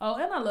 Oh,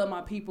 and I love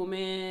my people,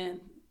 man.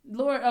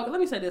 Lord, let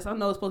me say this. I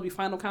know it's supposed to be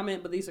final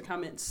comment, but these are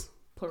comments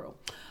plural.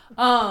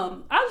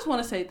 I just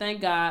want to say thank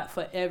God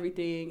for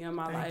everything in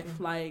my life.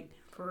 You. Like,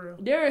 for real.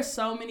 There are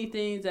so many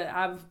things that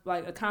I've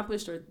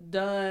accomplished or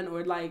done,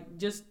 or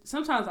just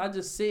sometimes I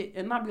just sit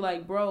and not be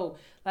like, bro,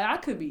 I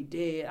could be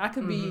dead. I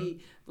could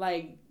be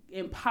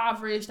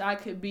impoverished. I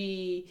could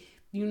be,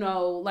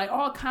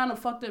 all kind of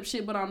fucked up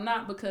shit, but I'm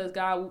not, because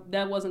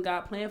that wasn't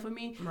God plan for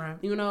me. Right.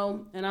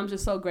 And I'm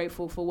just so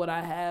grateful for what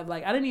I have. I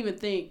didn't even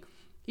think,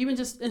 even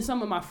just in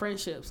some of my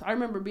friendships, I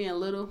remember being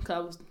little, because I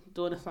was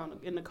doing this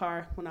in the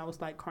car when I was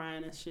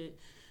crying and shit,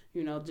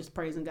 just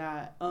praising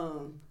God.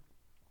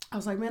 I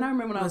was like, man, I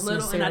remember when I was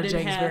little and I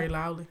didn't have very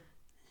loudly.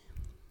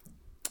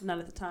 Not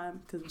at the time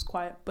because it was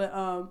quiet, but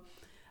I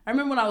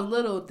remember when I was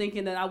little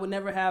thinking that I would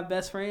never have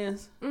best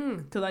friends,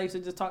 because I used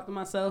to just talk to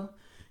myself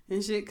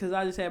and shit, because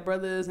I just had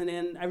brothers, and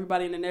then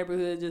everybody in the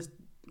neighborhood just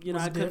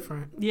was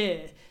different.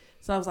 Yeah,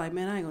 so I was like,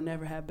 man, I ain't gonna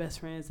never have best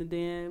friends, and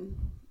then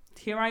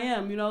here I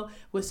am,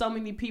 with so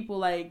many people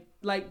like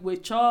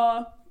with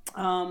y'all.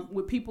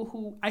 With people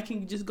who I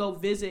can just go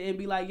visit and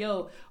be like,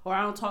 yo, or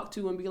I don't talk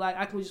to and be like,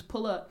 I can just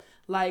pull up.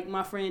 Like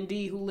my friend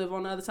D, who live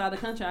on the other side of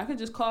the country, I could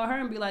just call her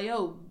and be like,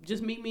 yo,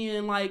 just meet me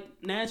in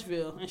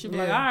Nashville, and she'll be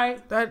like, all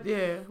right,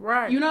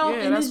 right,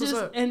 and that's what's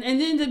up. And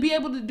then to be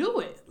able to do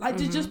it,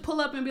 to just pull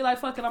up and be like,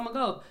 fuck it, I'm gonna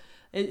go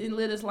and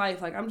live this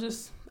life. I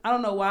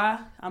don't know why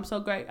I'm so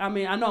great. I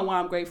mean, I know why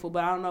I'm grateful,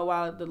 but I don't know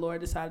why the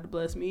Lord decided to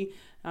bless me.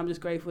 I'm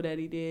just grateful that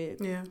He did.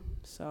 Yeah.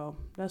 So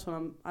that's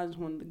what I just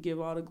wanted to give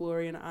all the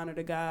glory and the honor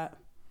to God.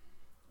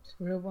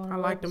 Real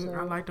vulnerable. I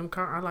like them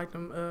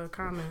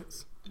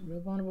comments.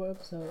 Real vulnerable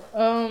episode.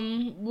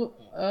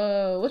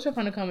 What's your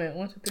final comment?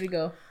 1, 2, 3,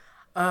 go.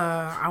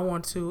 I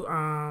want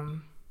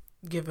to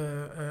give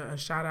a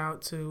shout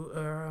out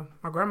to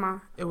my grandma.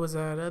 It was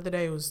the other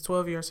day. It was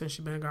 12 years since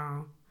she's been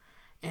gone,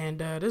 and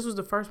this was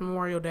the first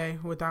Memorial Day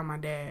without my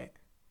dad.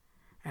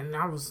 And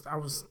I was,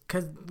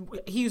 cause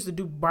he used to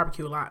do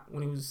barbecue a lot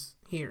when he was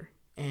here,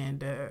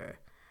 and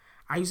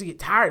I used to get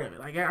tired of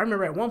it. I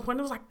remember at one point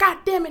it was like, God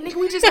damn it, nigga,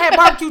 we just had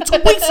barbecue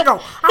 2 weeks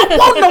ago. I don't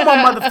want no more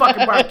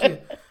motherfucking barbecue.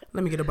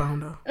 Let me get a bone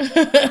though.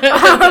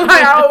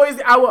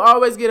 I would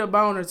always get a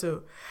bone or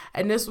two,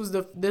 and this was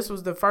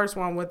the first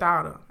one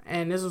without him,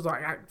 and this was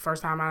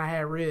first time I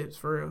had ribs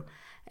for real,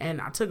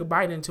 and I took a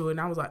bite into it,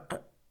 and I was like,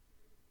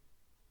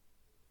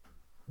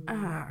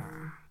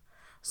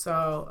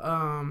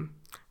 So,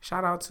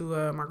 shout out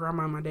to my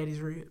grandma and my daddy's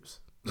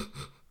ribs.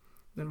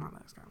 Then my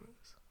last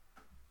comments.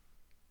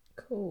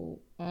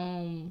 Cool.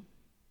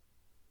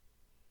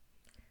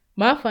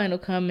 My final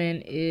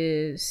comment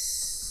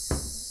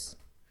is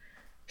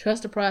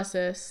Trust the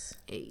process.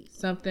 Hey.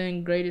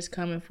 Something great is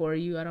coming for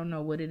you. I don't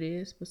know what it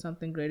is, but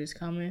something great is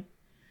coming.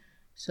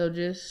 So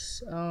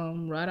just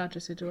ride out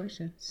your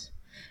situations.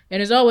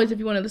 And as always, if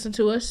you want to listen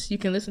to us, you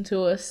can listen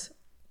to us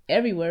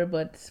everywhere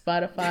but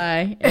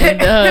Spotify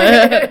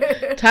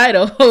and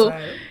Tidal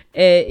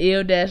at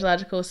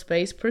ill-logical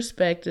space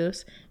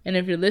perspectives. And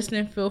if you're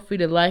listening, feel free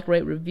to like,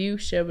 rate, review,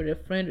 share with a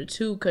friend or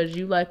two because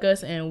you like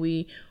us and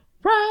we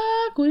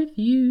rock with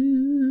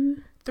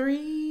you.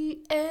 3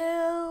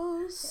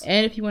 L's.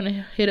 And if you want to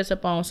hit us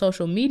up on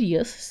social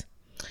medias,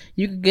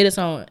 you can get us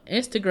on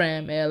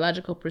Instagram at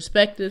Logical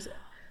Perspectives.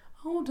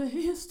 On the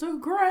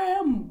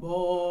Instagram,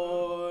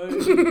 boy.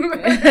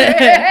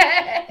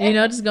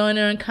 Just go in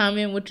there and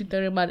comment what you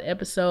think about the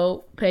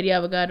episode. Patty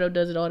Avogadro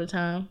does it all the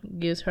time.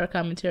 Gives her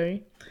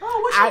commentary.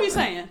 Oh, what she be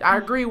saying? I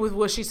agree with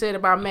what she said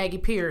about Maggie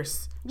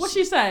Pierce. What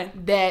she say?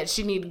 That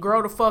she need to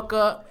grow the fuck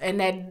up, and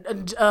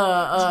that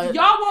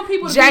y'all want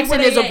people to Jackson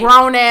be is a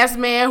grown ass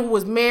man who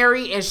was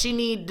married, and she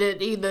need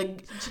to either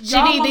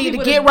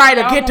get right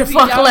or get the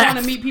fuck left. Y'all want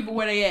to meet people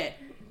where they at.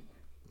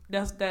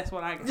 That's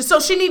what I got.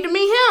 So she need to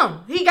meet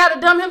him. He got to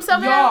dumb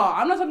himself out.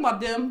 I'm not talking about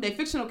them. They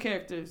fictional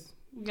characters.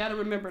 You got to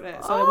remember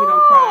that so that we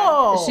don't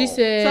cry. She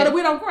said. So that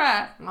we don't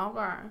cry. Okay.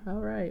 All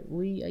right.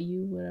 We are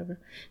you, whatever.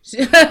 She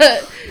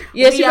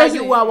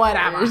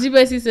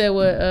basically said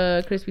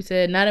what Crispy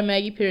said. Not a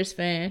Maggie Pierce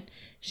fan.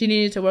 She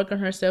needed to work on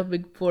herself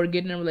before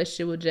getting in a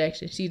relationship with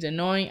Jackson. She's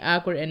annoying,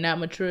 awkward, and not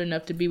mature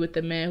enough to be with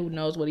the man who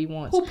knows what he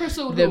wants. Who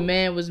pursued the who?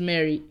 Man was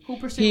married. Who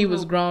pursued He who?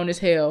 was grown as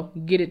hell.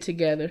 Get it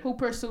together. Who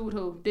pursued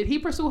who? Did he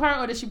pursue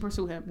her or did she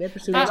pursue him? They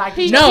pursued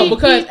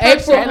Because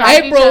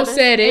April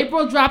said it.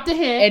 April dropped a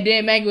hint. And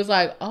then Maggie was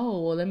like,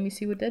 oh, well, let me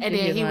see what that and thing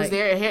then is he like.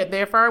 was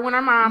there for her when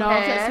her mom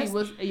passed. No, because he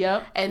was,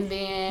 yep. And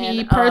then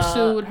he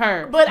pursued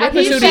her. But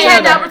she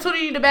had the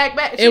opportunity to back.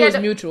 It was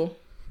mutual.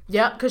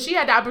 Yeah, because she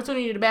had the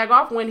opportunity to back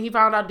off when he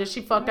found out that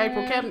she fucked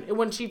April Kepner,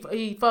 when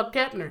he fucked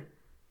Kepner.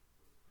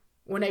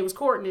 When they was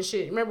courting and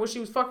shit. Remember when she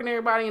was fucking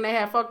everybody and they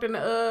had fucked in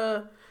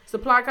the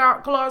supply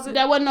closet?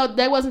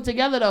 They wasn't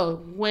together though.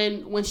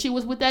 When she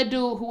was with that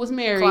dude who was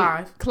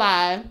married,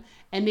 Clive,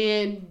 and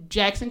then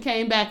Jackson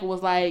came back and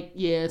was like,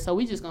 yeah, so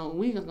we just gonna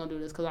do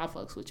this because I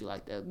fucks with you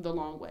like that the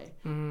long way.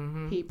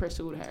 Mm-hmm. He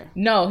pursued her.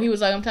 No, he was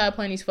like, I'm tired of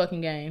playing these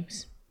fucking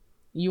games.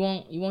 You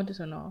want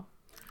this or no?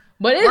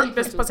 But work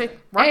this pussy,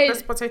 work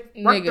this pussy,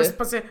 work this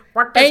pussy,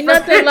 work this pussy. Ain't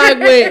nothing like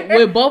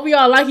with both of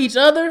y'all like each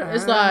other.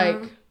 It's like,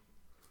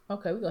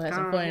 okay, we gonna have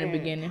some fun in the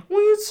beginning. When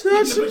you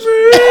touch me,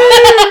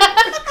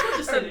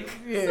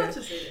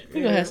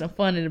 we gonna have some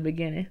fun in the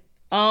beginning.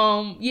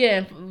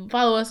 Yeah,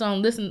 follow us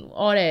on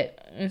all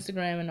that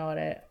Instagram and all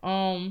that.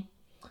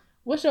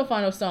 What's your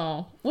final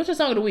song? What's your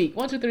song of the week?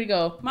 1, 2, 3,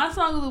 go. My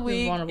song of the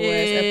week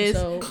is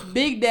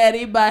Big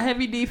Daddy by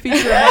Heavy D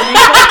featuring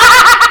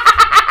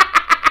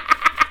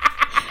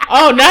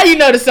Oh, now you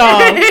know the song.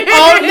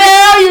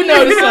 Now you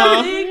know the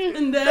song.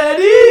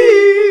 Daddy.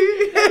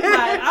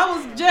 Like, I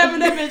was jamming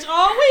that bitch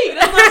all week.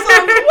 That's my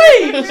song of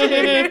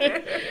the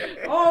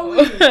week. All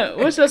week.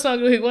 What's your song of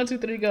the week? 1, 2,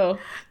 3, go.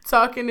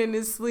 Talking in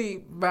His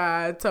Sleep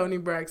by Tony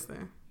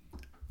Braxton.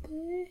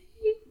 There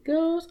he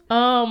goes.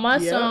 My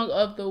song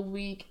of the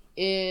week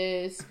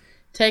is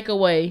Take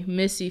Away,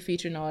 Missy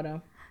featuring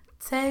Autumn.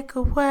 Take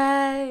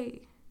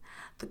away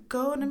the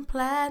gold and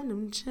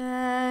platinum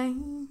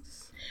chains.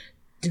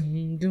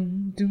 Doom,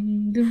 doom,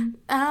 doom, doom.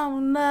 I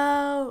don't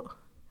know.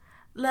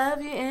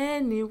 Love you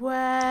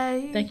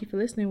anyway. Thank you for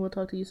listening. We'll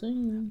talk to you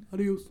soon.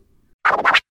 Adios.